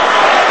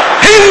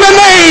in the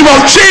name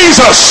of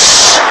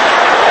Jesus.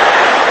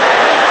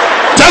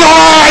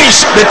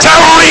 Terrorize the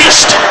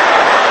terrorist.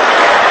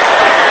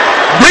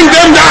 Bring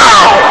them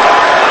down.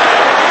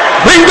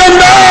 Bring them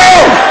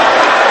down.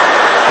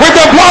 With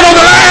the blood of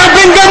the Lamb,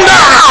 bring them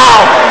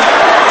down.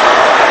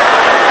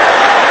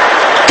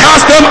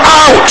 Cast them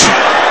out.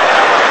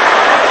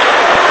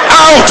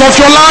 Out of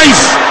your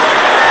life.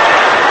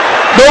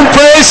 Don't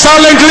pray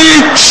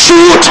silently.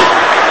 Shoot.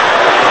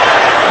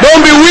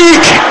 Don't be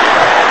weak.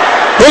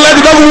 Don't let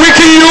the devil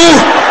weaken you.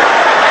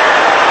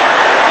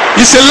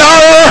 He's a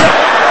liar.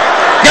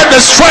 Get the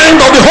strength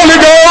of the Holy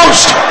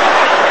Ghost.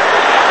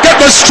 Get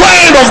the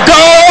strength of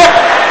God.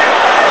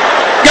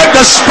 Get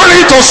the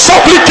spirit of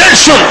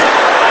supplication.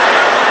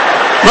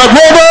 My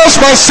brothers,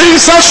 my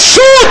sisters,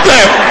 shoot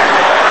them.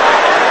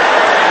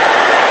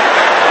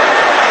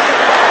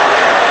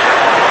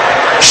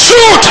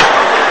 Shoot.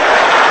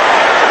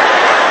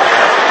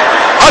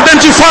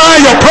 Identify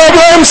your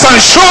problems and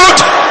shoot.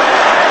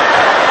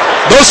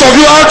 Those of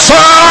you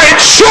outside,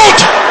 shoot.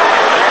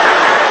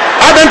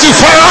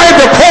 Identify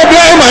the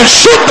problem and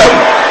shoot them.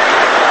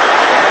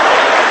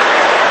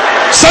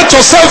 Set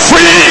yourself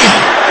free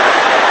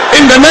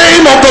in the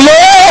name of the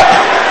Lord.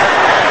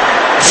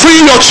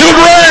 Free your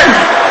children.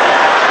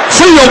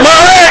 Free your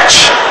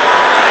marriage.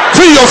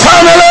 Free your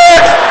family.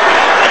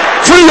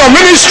 Free your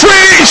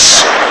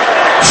ministries.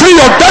 Free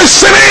your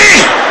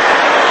destiny.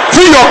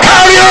 Free your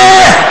career.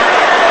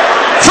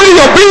 Free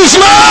your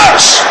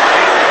business.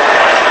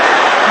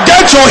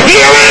 Get your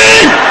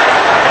healing.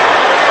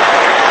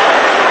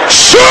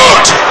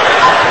 Shoot.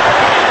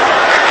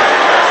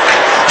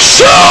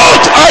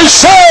 Shoot, I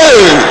say,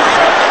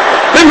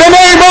 in the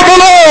name of the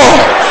Lord.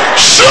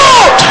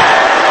 Shoot.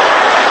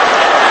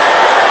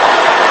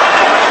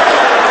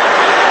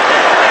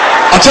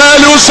 I tell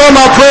you, some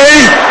I pray,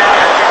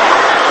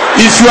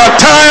 if you are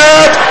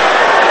tired,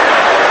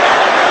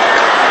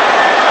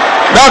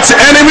 that's the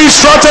enemy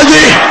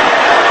strategy.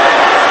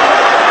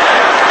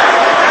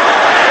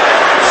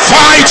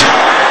 Fight.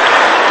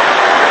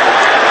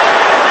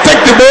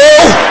 Take the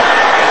bow.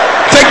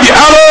 Take the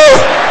arrow.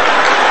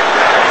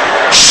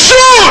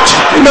 Shoot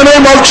in the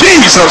name of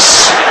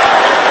Jesus.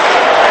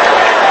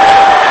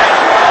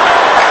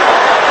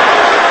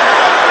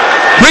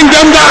 Bring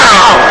them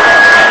down.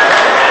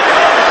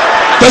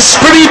 The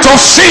spirit of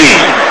sin,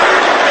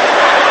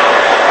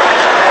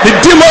 the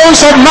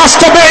demons of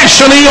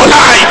masturbation in your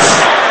life,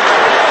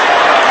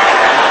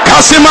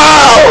 cast him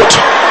out.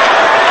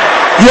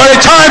 You are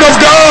a child of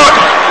God.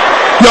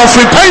 You have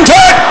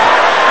repented.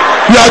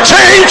 You are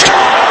changed.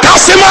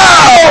 Cast him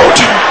out.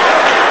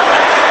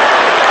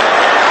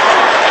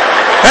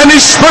 Any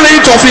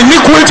spirit of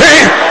iniquity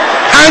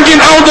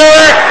hanging out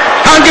there,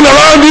 hanging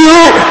around you,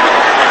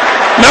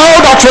 now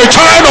that you're a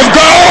child of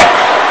God,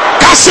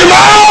 cast him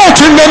out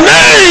in the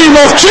name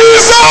of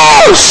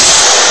Jesus.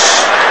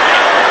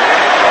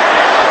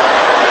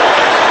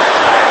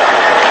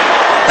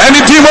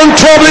 Any demon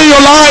troubling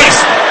your life,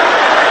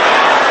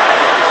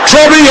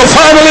 troubling your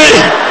family,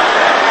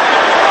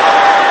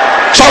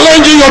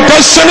 challenging your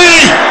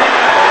destiny,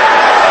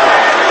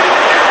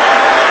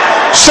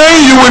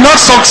 saying you will not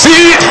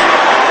succeed,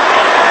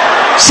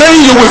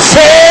 saying you will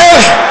fail,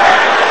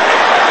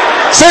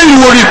 saying you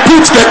will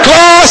repeat the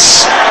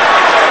class,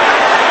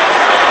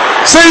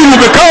 saying you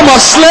will become a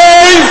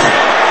slave.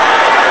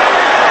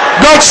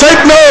 God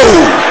said no.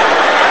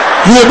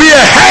 You will be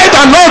a head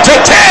and not a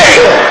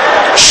tail.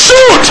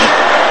 Shoot.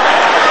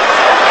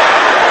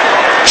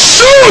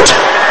 Shoot.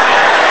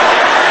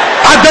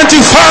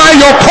 Identify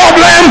your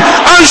problem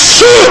and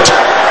shoot.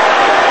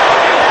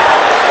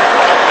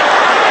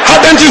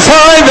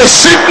 Identify the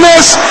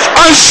sickness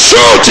and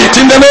shoot it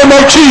in the name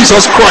of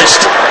Jesus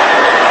Christ.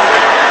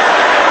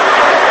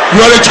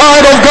 You are a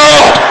child of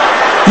God.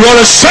 You are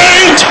a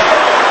saint.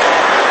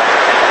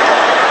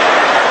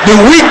 The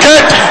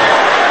wicked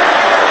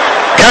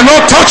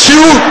cannot touch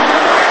you.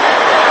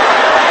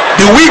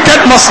 The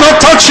wicked must not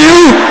touch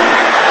you.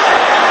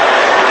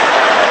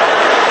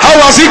 How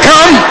has he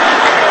come?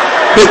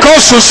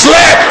 Because you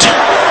slept.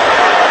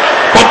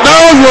 But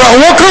now you are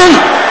awoken.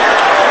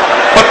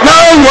 But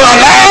now you are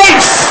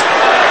alive.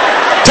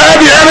 Tell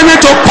the enemy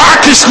to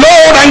pack his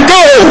load and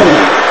go.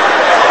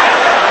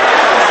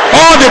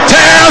 All the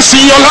tares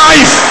in your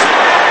life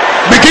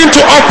begin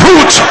to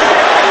uproot.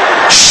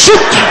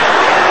 Shoot.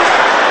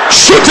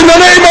 Shoot in the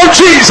name of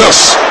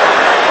Jesus.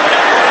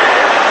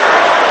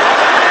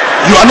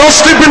 You are not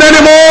sleeping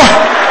anymore.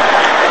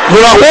 You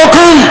are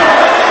awoken.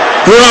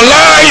 You are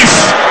alive.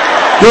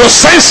 You are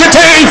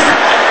sensitive.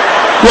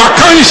 You are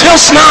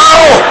conscious now.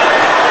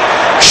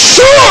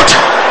 Shoot.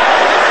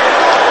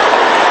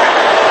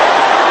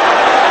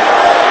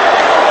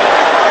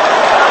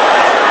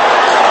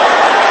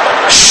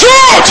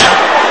 Shoot!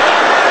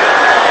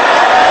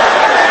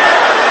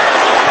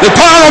 The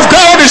power of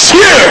God is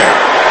here.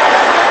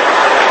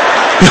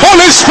 The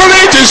Holy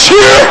Spirit is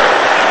here.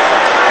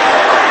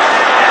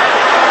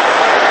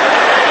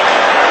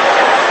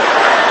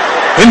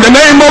 In the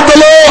name of the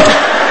Lord,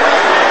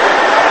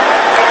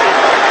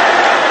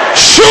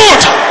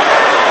 shoot!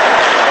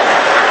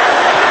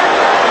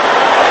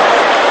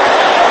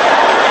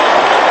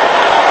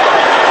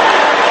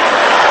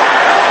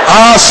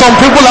 Some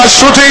people are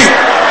shooting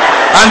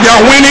and they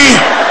are winning.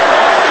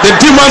 The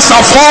demons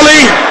are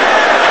falling.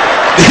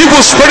 The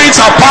evil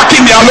spirits are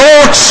packing their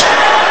loads.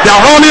 They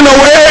are running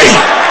away.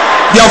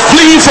 They are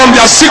fleeing from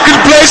their secret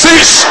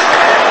places,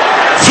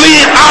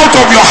 fleeing out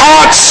of your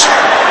hearts,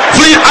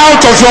 fleeing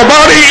out of your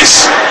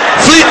bodies,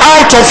 fleeing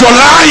out of your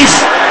life.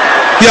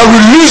 They are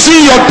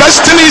releasing your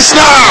destinies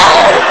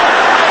now.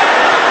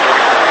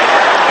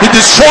 The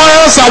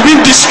destroyers have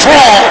been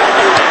destroyed.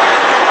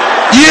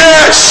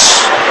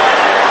 Yes.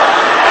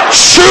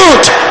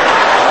 Shoot.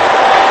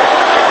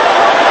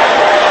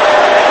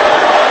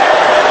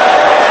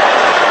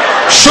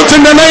 Shoot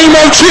in the name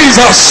of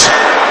Jesus.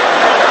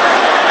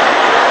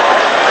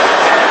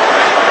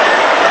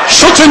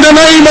 Shoot in the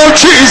name of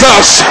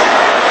Jesus.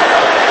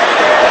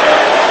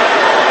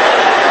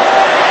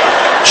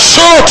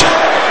 Shoot.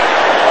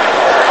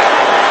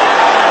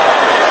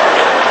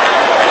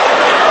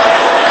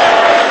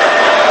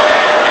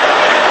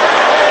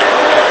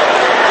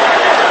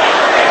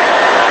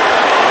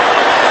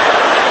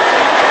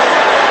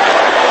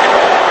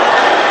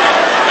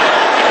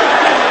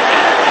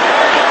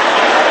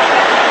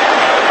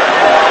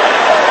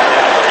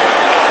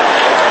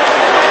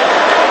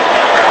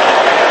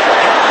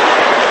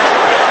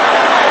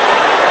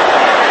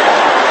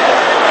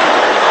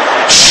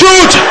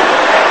 Shoot.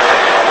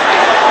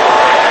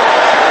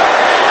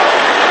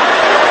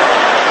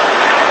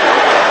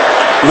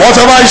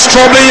 Whatever is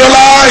troubling your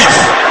life,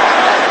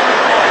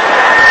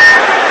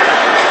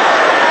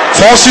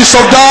 forces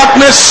of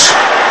darkness,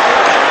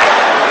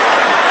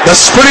 the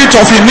spirit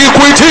of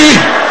iniquity,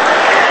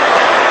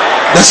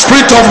 the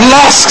spirit of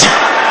lust,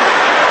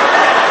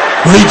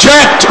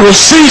 reject,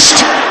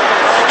 resist,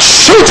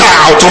 shoot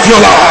out of your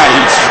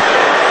life.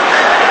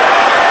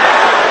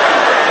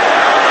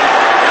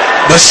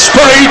 The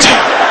spirit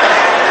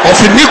of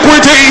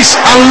iniquities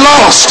and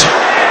lust,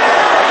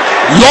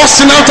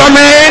 lusting after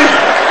men,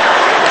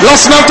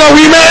 lusting after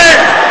women,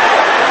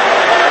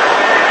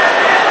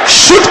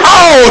 shoot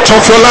out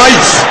of your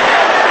life.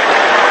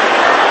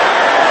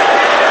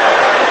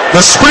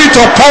 The spirit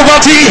of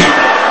poverty,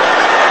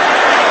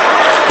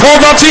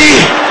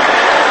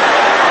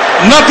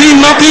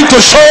 nothing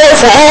to show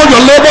for all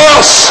your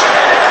labors,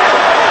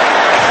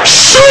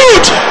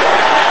 shoot.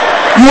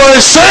 You are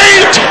a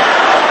saint.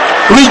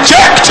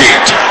 Reject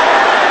it.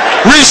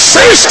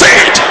 Resist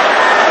it.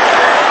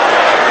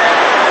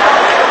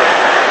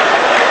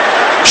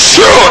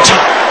 Shoot.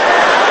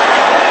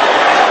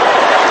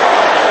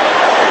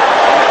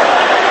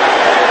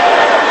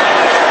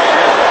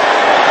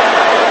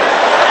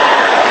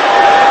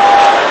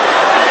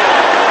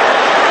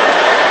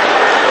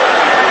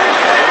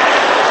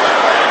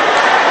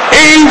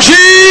 In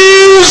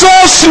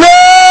Jesus'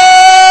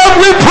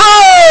 name we pray.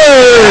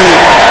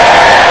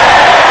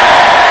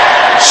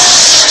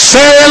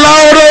 Say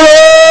louder.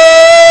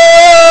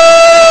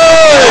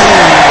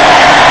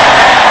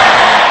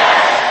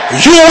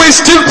 You will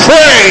still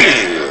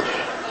pray.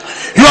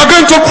 You are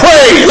going to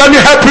pray. Let me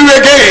help you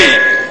again.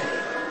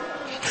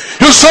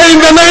 You say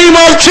in the name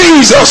of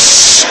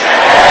Jesus.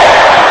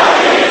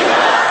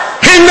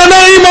 In the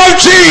name of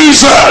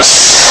Jesus.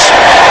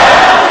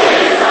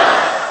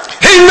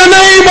 In the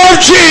name of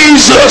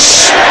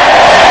Jesus.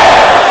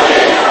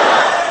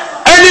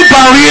 Any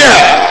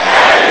barrier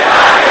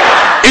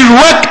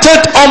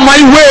erected on my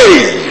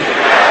way,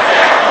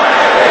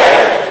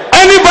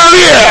 any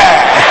barrier,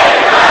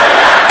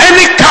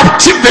 any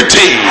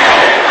captivity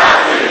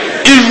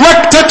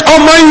erected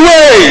on my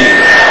way,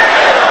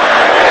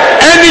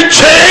 any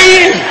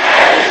chain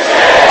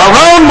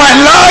around my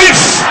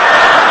life,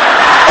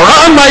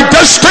 around my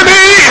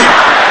destiny,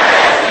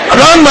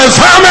 around my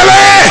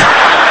family,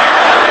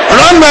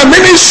 around my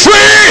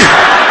ministry,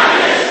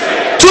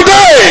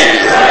 today,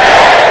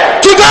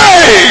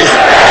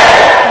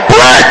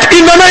 break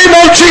in the name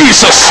of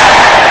Jesus.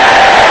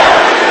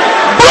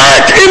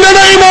 Break in the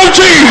name of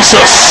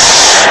Jesus.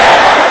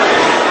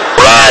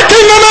 Break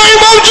in the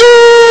name of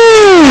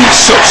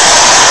Jesus.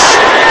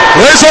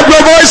 Raise up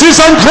your voices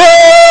and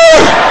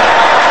pray.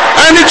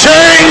 Any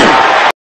chain